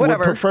 50, would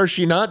prefer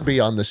she not be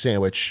on the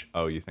sandwich.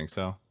 Oh, you think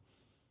so?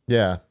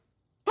 Yeah.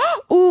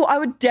 Ooh, I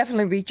would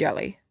definitely be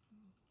Jelly.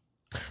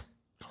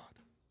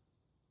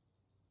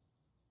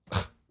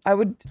 I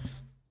would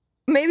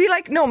maybe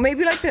like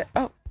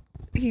the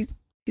he's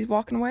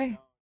walking away.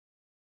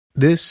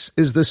 This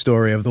is the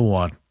story of the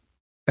one.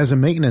 As a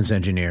maintenance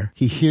engineer,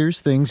 he hears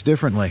things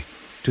differently.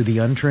 To the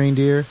untrained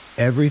ear,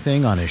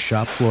 everything on his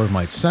shop floor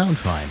might sound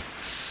fine,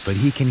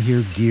 but he can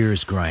hear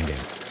gears grinding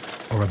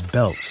or a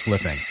belt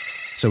slipping.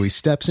 So he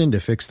steps in to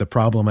fix the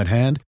problem at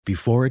hand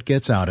before it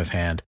gets out of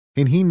hand.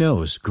 And he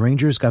knows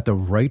Granger's got the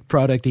right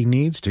product he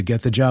needs to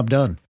get the job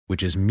done,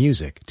 which is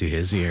music to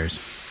his ears.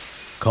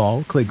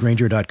 Call, click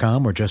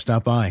Granger.com, or just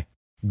stop by.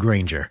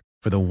 Granger,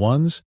 for the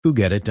ones who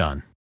get it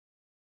done.